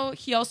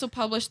he also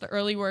published the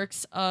early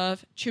works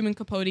of Truman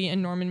Capote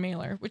and Norman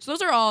Mailer, which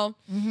those are all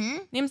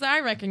names that I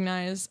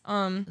recognize.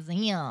 So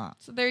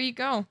there you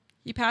go.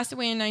 He passed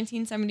away in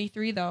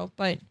 1973, though,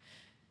 but...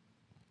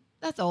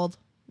 That's old.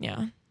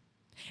 Yeah.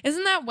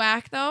 Isn't that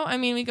whack, though? I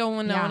mean, we go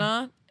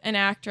Winona, an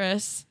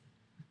actress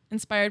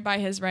inspired by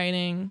his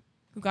writing,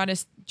 who got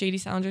his J.D.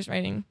 Salinger's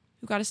writing,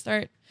 who got to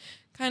start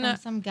kind of...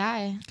 Some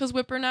guy. Because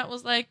Whit Burnett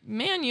was like,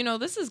 man, you know,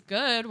 this is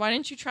good. Why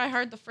didn't you try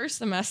hard the first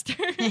semester?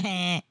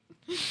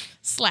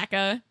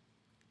 Slacker.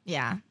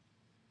 Yeah.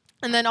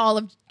 And then all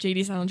of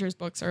J.D. Salinger's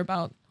books are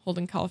about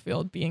Holden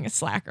Caulfield being a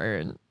slacker.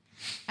 And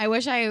I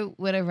wish I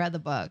would have read the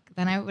book.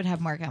 Then I would have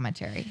more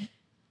commentary.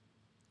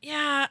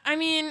 Yeah, I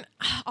mean,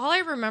 all I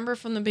remember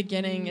from the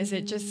beginning is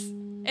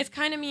it's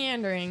kind of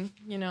meandering,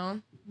 you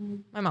know?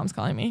 My mom's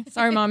calling me.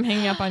 Sorry, Mom,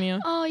 hanging up on you.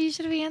 Oh, you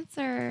should have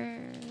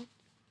answered.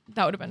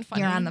 That would have been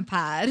funny. You're on the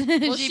pod.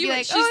 Well, she'd be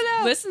like, she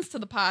listens to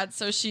the pod,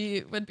 so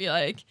she would be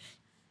like...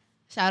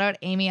 Shout out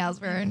Amy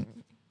Ellsburn.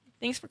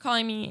 Thanks for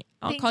calling me.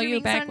 I'll call you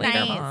back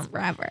later, Mom.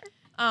 Forever.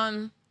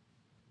 But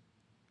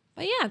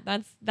yeah,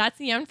 that's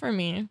the end for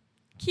me.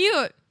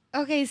 Cute.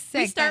 Okay,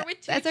 sick. We start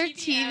with that's our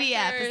TV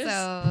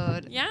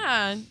episode.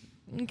 Yeah.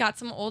 Got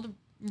some old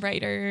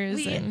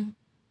writers.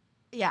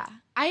 Yeah.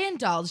 I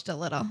indulged a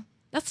little.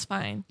 That's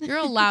fine. You're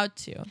allowed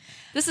to.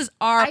 This is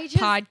our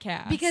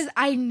podcast. Because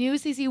I knew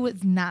Cece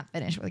was not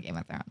finished with Game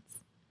of Thrones.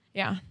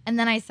 Yeah. And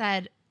then I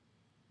said,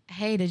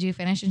 hey, did you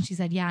finish? And she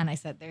said, yeah. And I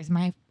said, there's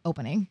my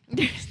opening.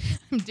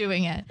 I'm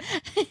doing it.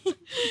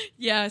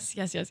 Yes.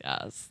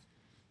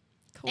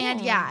 Cool. And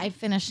yeah, I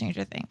finished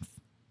Stranger Things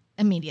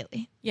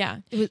immediately. Yeah.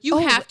 You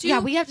have to. Yeah,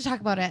 we have to talk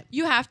about it.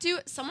 You have to.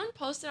 Someone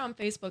posted on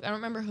Facebook. I don't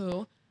remember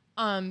who.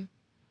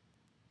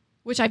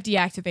 Which I've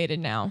deactivated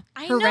now.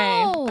 Hooray.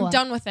 Know. I'm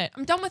done with it.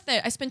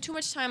 I spend too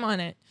much time on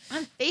it.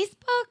 On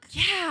Facebook?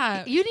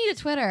 Yeah. You need a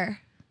Twitter.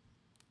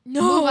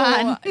 No. Move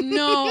on.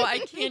 No, I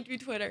can't do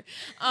Twitter.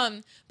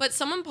 But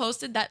someone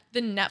posted that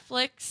the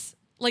Netflix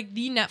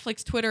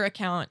Twitter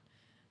account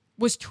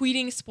was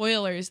tweeting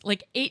spoilers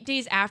like 8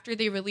 days after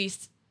they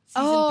released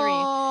season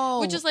 3.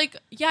 Which is like,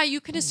 yeah,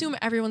 you can assume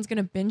everyone's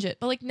gonna binge it,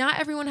 but like not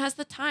everyone has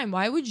the time.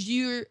 Why would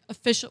your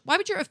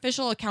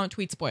official account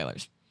tweet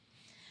spoilers?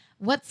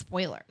 What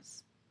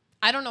spoilers?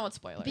 I don't know what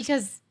spoilers.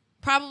 Because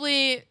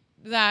probably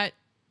that.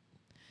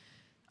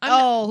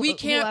 We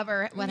can't.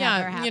 Whatever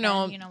happened, you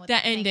know with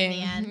the ending.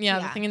 The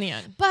the thing in the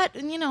end. But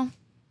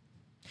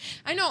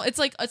I know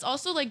it's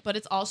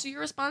also your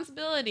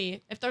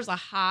responsibility if there's a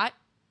hot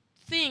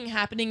thing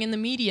happening in the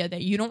media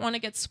that you don't want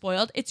to get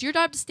spoiled. It's your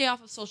job to stay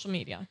off of social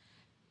media.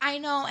 I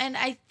know, and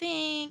I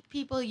think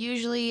people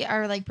usually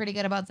are like pretty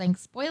good about saying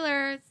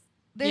spoilers.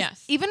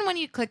 Yes. Even when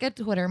you click a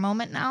Twitter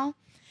moment now,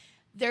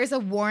 there's a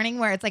warning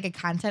where it's like a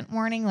content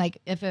warning,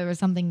 like if it was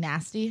something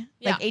nasty,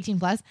 like 18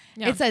 plus,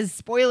 it says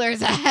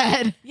spoilers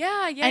ahead.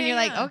 Yeah. And you're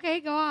like,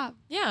 okay, go off.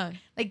 Yeah.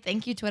 Like,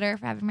 thank you, Twitter,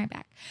 for having my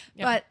back.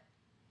 Yeah. But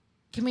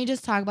can we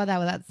just talk about that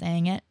without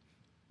saying it?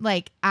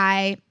 Like,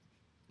 I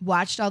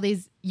watched all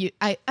these.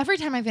 Every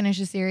time I finish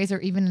a series or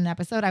even an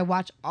episode, I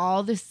watch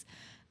all the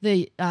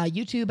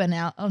YouTube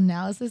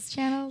analysis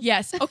channels.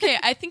 Yes. Okay.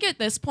 I think at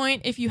this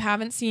point, if you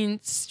haven't seen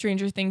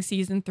Stranger Things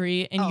season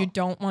 3 and you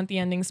don't want the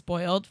ending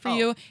spoiled for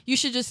you, you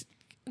should just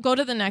go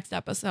to the next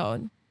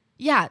episode.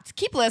 Yeah.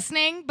 Keep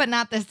listening, but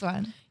not this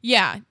one.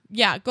 Yeah.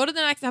 Yeah. Go to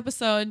the next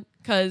episode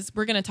because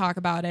we're going to talk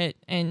about it.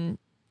 And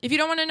if you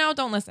don't want to know,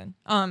 don't listen.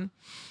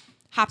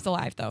 Hop's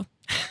alive, though.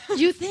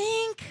 You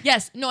think?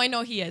 Yes. No, I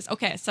know he is.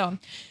 Okay. So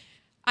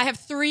I have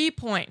 3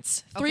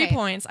 points. 3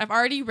 points. I've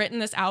already written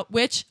this out,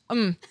 which...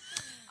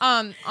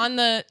 on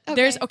the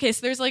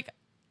there's like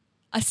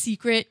a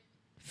secret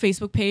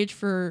Facebook page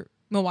for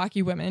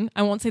Milwaukee women.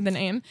 I won't say the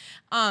name.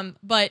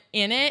 But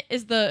in it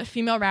is the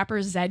female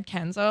rapper Zed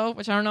Kenzo,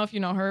 which I don't know if you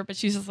know her, but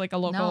she's just like a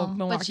local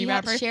Milwaukee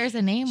rapper. But she shares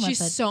a name with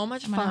She's so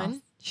much fun.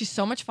 Else. She's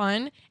so much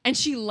fun. And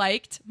she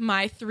liked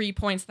my 3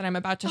 points that I'm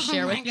about to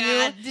share with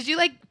you. Did you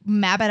like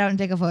map it out and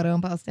take a photo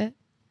and post it?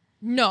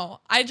 No,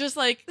 I just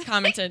like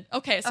commented.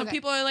 Okay, so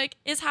people are like,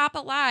 is Hop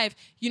alive?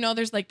 You know,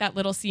 there's like that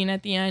little scene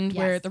at the end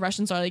where the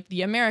Russians are like,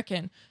 the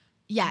American.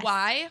 Yes.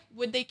 Why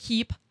would they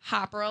keep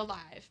Hopper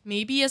alive?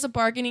 Maybe as a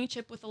bargaining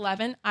chip with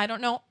 11. I don't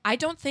know. I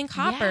don't think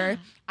Hopper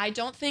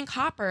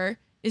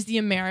is the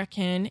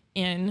American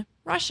in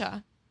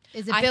Russia.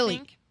 Is it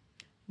Billy?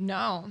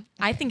 No. Okay.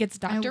 I think it's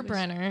Dr.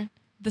 Brenner,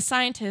 the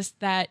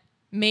scientist that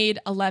made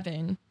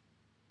 11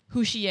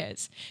 who she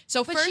is.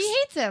 So but she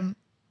hates him.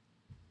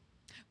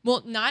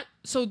 Well,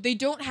 so they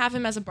don't have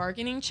him as a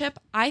bargaining chip.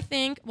 I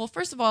think, well,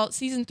 first of all,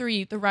 season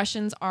 3, the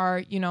Russians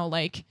are,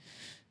 they're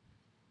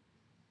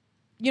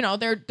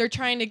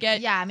trying to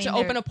get to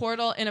open a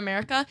portal in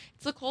America.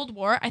 It's the Cold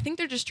War. I think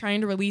they're just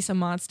trying to release a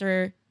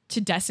monster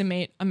to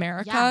decimate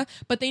America,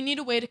 but they need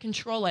a way to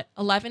control it.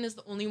 11 is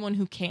the only one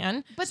who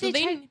can. But so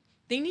they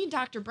need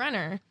Dr.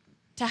 Brenner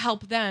to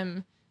help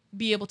them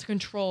be able to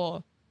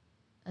control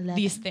 11.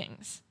 These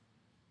things.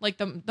 Like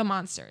the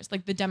monsters,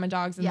 like the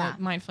Demodogs and the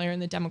Mind Flayer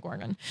and the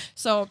Demogorgon.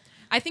 So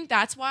I think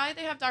that's why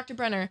they have Dr.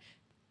 Brenner.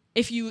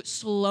 If you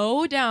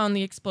slow down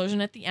the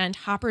explosion at the end,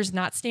 Hopper's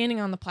not standing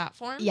on the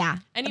platform. Yeah,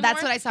 anymore.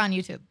 That's what I saw on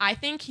YouTube. I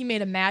think he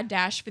made a mad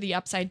dash for the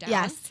Upside Down.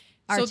 Yes.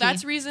 So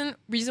that's reason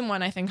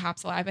 1, I think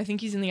Hop's alive. I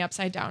think he's in the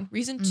Upside Down.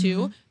 Reason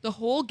 2, the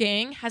whole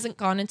gang hasn't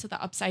gone into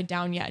the Upside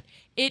Down yet.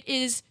 It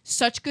is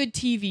such good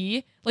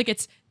TV. Like,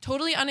 it's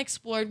totally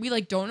unexplored. We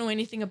don't know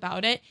anything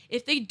about it.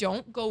 If they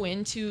don't go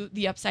into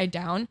the Upside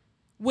Down,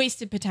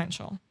 wasted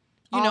potential.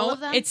 All of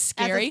them? It's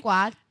scary. As a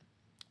squad?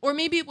 Or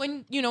maybe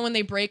when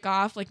they break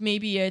off,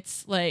 maybe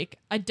it's like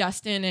a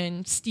Dustin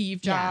and Steve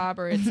job,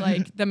 or it's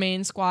like the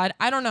main squad.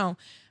 I don't know.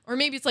 Or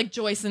maybe it's like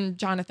Joyce and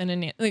Jonathan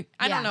and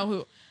I don't know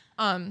who.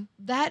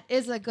 That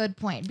is a good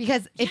point,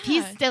 because if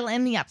he's still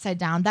in the Upside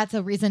Down, that's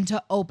a reason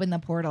to open the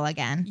portal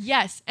again.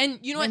 Yes, and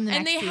you know what?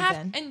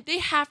 And they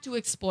have to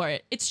explore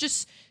it. It's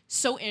just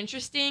so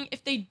interesting.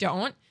 If they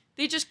don't,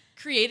 they just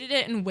created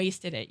it and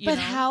wasted it. But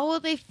how will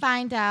they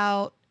find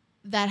out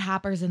that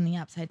Hopper's in the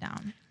Upside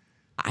Down?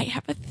 I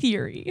have a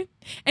theory,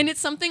 and it's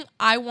something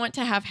I want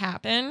to have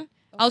happen. Okay.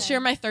 I'll share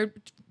my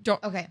third.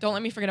 Don't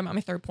let me forget about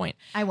my 3rd point.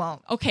 I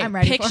won't. Okay, I'm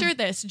ready. Picture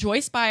this: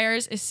 Joyce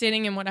Byers is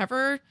sitting in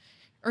whatever.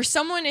 Or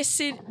someone is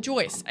sitting.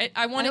 Joyce.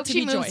 I want it to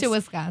be Joyce. She moves to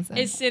Wisconsin.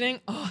 Is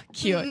sitting. Oh,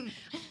 cute.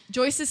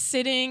 Joyce is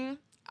sitting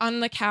on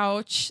the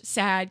couch,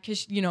 sad because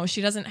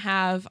she doesn't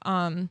have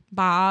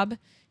Bob.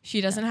 She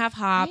doesn't have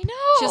Hop. I know.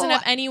 She doesn't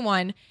have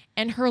anyone,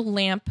 and her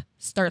lamp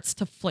starts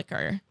to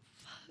flicker.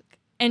 Fuck.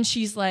 And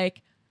she's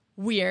like,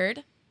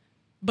 weird.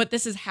 But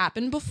this has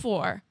happened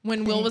before.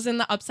 When Will was in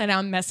the Upside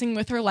Down messing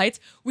with her lights,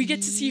 we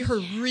get to see her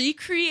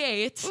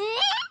recreate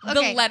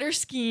the letter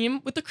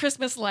scheme with the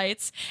Christmas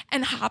lights,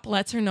 and Hop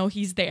lets her know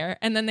he's there,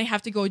 and then they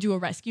have to go do a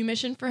rescue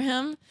mission for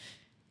him.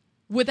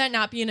 Would that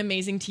not be an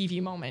amazing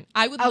TV moment?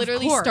 I would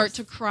literally start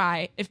to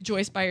cry if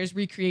Joyce Byers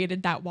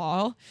recreated that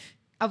wall.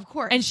 Of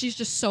course. And she's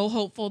just so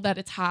hopeful that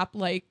it's Hop,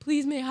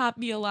 please may Hop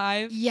be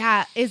alive.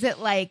 Yeah. Is it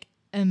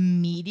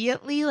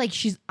immediately,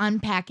 she's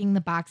unpacking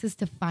the boxes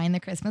to find the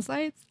Christmas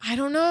lights? I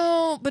don't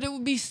know, but it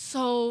would be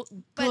so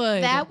good. But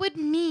that would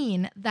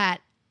mean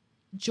that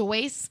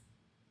Joyce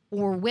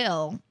or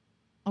Will,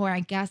 or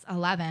I guess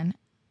 11,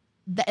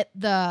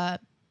 the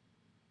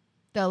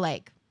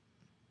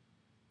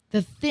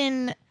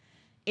thin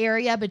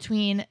area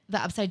between the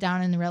Upside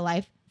Down and the real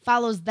life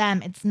follows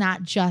them. It's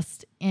not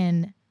just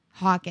in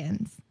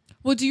Hawkins.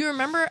 Well, do you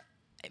remember?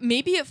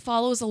 Maybe it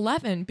follows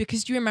 11,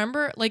 because do you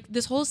remember,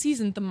 this whole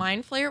season, the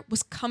Mind Flayer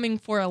was coming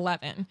for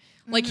 11.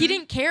 He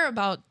didn't care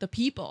about the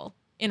people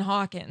in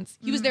Hawkins.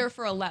 He was there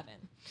for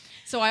 11.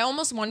 So I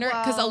almost wonder,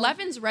 because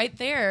 11's right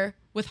there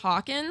with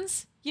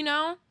Hawkins,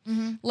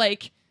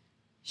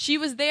 she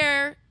was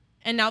there,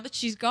 and now that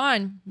she's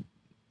gone,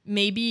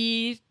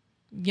 maybe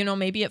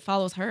it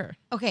follows her.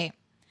 Okay.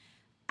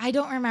 I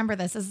don't remember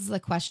this. This is a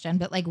question,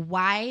 but like,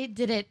 why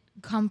did it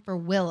come for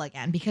Will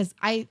again? Because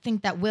I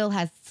think that Will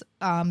has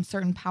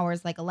certain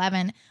powers like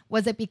 11.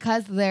 Was it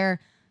because the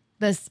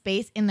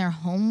space in their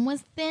home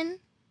was thin,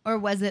 or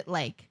was it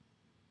like?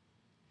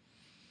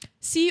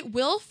 See,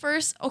 Will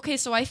first. Okay,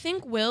 so I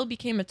think Will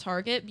became a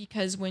target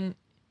because when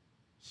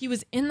he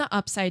was in the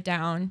Upside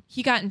Down,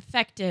 he got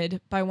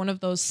infected by one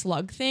of those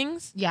slug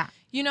things. Yeah.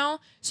 You know?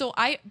 So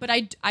I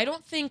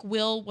don't think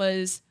Will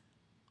was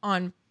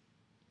on.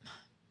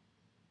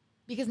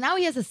 Because now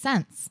he has a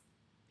sense.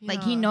 Yeah.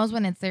 Like, he knows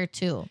when it's there,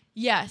 too.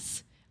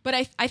 Yes. But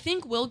I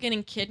think Will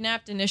getting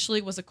kidnapped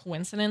initially was a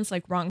coincidence,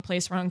 like wrong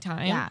place, wrong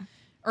time. Yeah.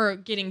 Or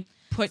getting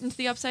put into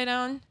the Upside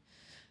Down.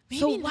 Maybe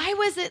so why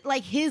was it,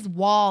 like, his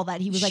wall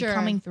that he was, like,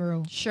 coming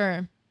through?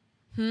 Sure.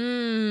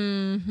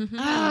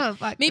 Oh,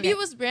 fuck. Maybe it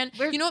was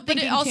random. You know, but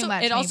it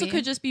also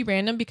could just be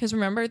random because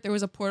remember, there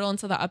was a portal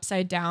into the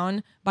Upside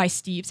Down by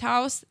Steve's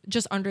house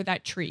just under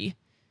that tree.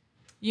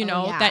 You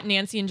know, that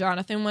Nancy and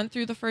Jonathan went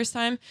through the first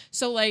time.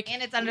 So, like...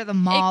 And it's under the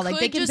mall. Like,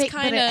 they can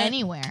put it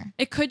anywhere.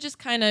 It could just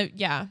kind of,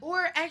 yeah.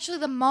 Or, actually,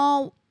 the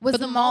mall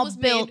was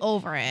built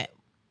over it.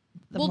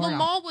 The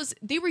mall was...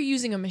 They were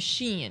using a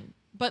machine.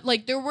 But,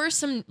 like, there were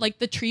some... Like,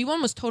 the tree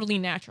one was totally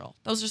natural.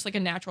 That was just, like, a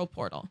natural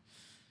portal.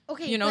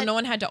 Okay, you know, no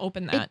one had to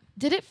open that.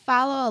 Did it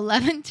follow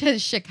 11 to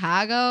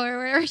Chicago or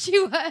wherever she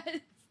was?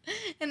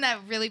 In that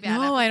really bad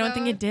episode? I don't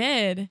think it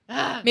did.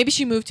 Maybe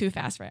she moved too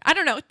fast for it. I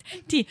don't know.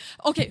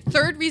 Okay,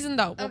 third reason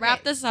though. We'll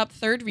wrap this up.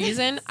 Third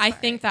reason, I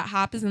think that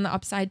Hop is in the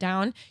Upside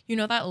Down. You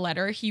know that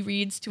letter he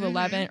reads to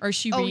 11, or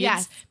she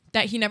reads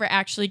that he never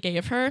actually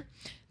gave her?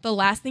 The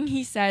last thing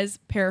he says,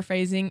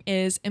 paraphrasing,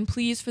 is, "And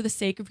please, for the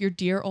sake of your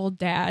dear old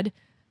dad,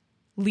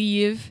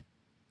 leave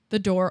the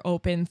door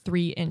open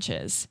 3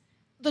 inches."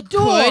 The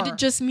door could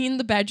just mean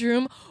the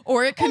bedroom,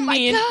 or it could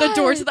mean the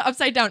door to the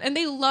Upside Down. And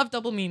they love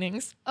double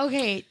meanings.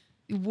 Okay.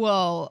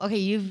 Whoa. Okay,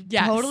 you've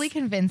totally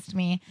convinced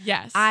me.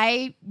 Yes.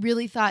 I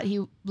really thought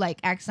he like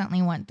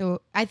accidentally went through.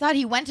 I thought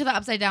he went to the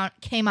Upside Down,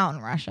 came out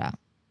in Russia.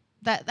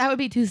 That would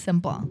be too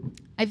simple.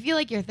 I feel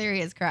like your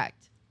theory is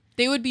correct.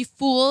 They would be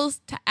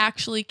fools to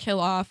actually kill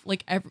off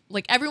like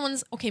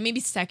everyone's maybe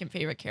second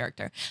favorite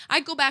character.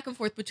 I go back and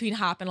forth between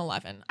Hop and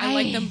 11. I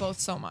like them both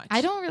so much. I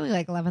don't really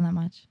like 11 that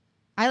much.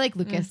 I like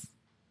Lucas.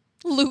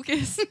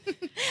 Lucas.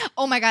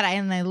 Oh my God.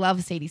 I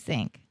love Sadie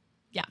Sink.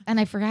 Yeah. And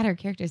I forgot her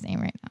character's name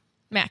right now.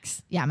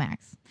 Max. Yeah,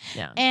 Max.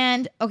 Yeah.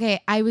 And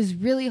okay, I was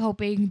really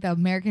hoping the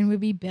American would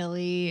be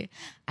Billy.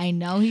 I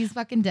know he's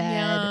fucking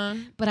dead,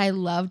 but I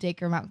love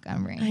Dacre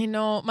Montgomery. I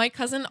know. My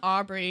cousin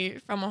Aubrey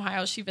from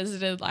Ohio, she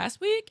visited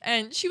last week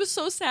and she was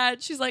so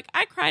sad. She's like,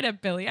 I cried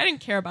at Billy. I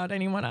didn't care about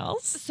anyone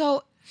else.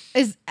 So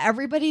is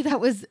everybody that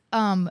was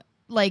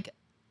like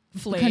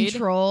flayed,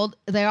 controlled,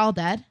 they're all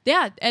dead?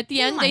 Yeah. At the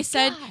end, they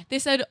said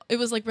it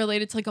was like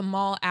related to like a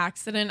mall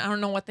accident. I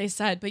don't know what they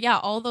said, but yeah,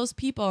 all those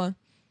people.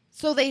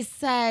 So they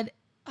said,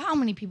 how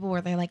many people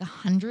were there? Like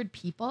 100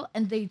 people,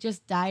 and they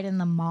just died in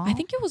the mall. I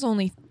think it was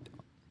only.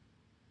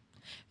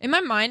 In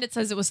my mind, it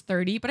says it was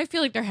 30, but I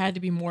feel like there had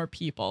to be more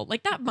people.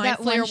 Like that mind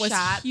flare was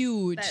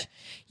huge.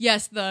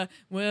 Yes, the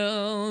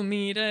 "we'll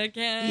meet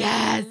again."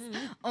 Yes.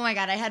 Oh my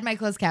God, I had my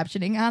closed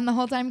captioning on the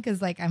whole time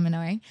because like I'm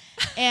annoying,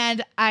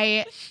 and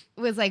I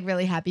was like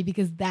really happy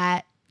because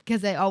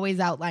it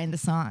always outlined the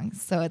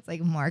songs, so it's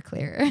like more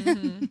clear.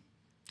 Mm-hmm.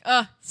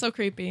 So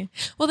creepy.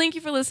 Well, thank you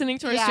for listening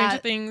to our Stranger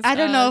Things. I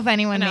don't know if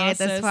anyone made it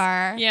this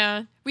far.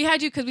 Yeah, we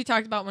had you because we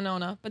talked about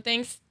Winona. But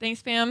thanks,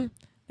 fam.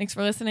 Thanks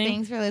for listening.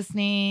 Thanks for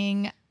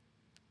listening.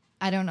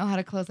 I don't know how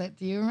to close it.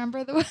 Do you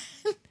remember the one?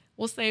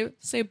 We'll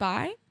say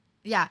bye.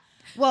 Yeah.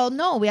 Well,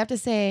 no, we have to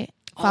say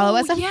follow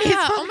us on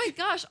Facebook. Oh my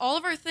gosh, all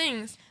of our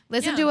things.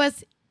 Listen to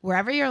us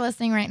wherever you're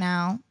listening right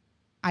now.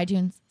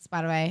 iTunes,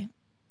 Spotify,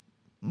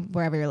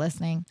 wherever you're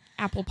listening.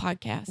 Apple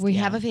Podcasts. We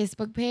have a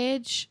Facebook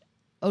page.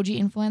 OG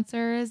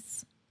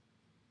Influencers,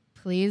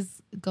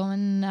 please go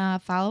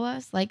and follow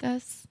us, like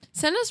us.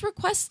 Send us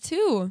requests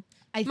too.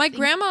 My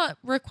grandma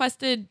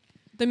requested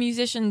the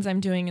musicians I'm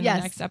doing in the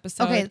next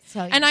episode. Okay,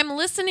 and I'm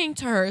listening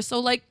to her. So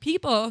like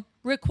people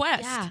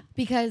request. Yeah,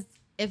 because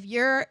if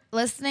you're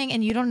listening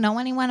and you don't know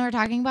anyone we're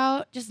talking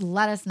about, just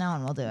let us know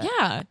and we'll do it.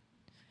 Yeah.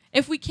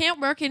 If we can't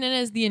work it in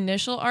as the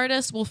initial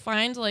artist, we'll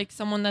find like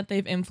someone that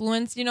they've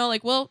influenced, you know,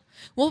 like we'll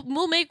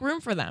make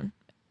room for them.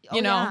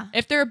 You know,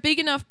 if they're a big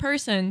enough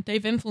person,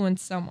 they've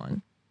influenced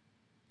someone,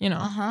 you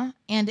know.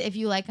 And if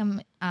you like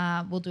them,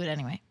 we'll do it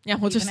anyway. Yeah,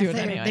 we'll just do it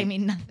anyway. They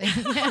mean nothing.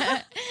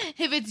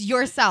 If it's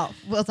yourself,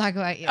 we'll talk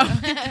about you.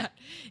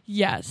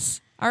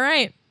 Yes. All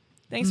right.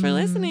 Thanks for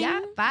listening.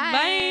 Yeah. Bye.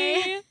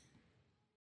 Bye.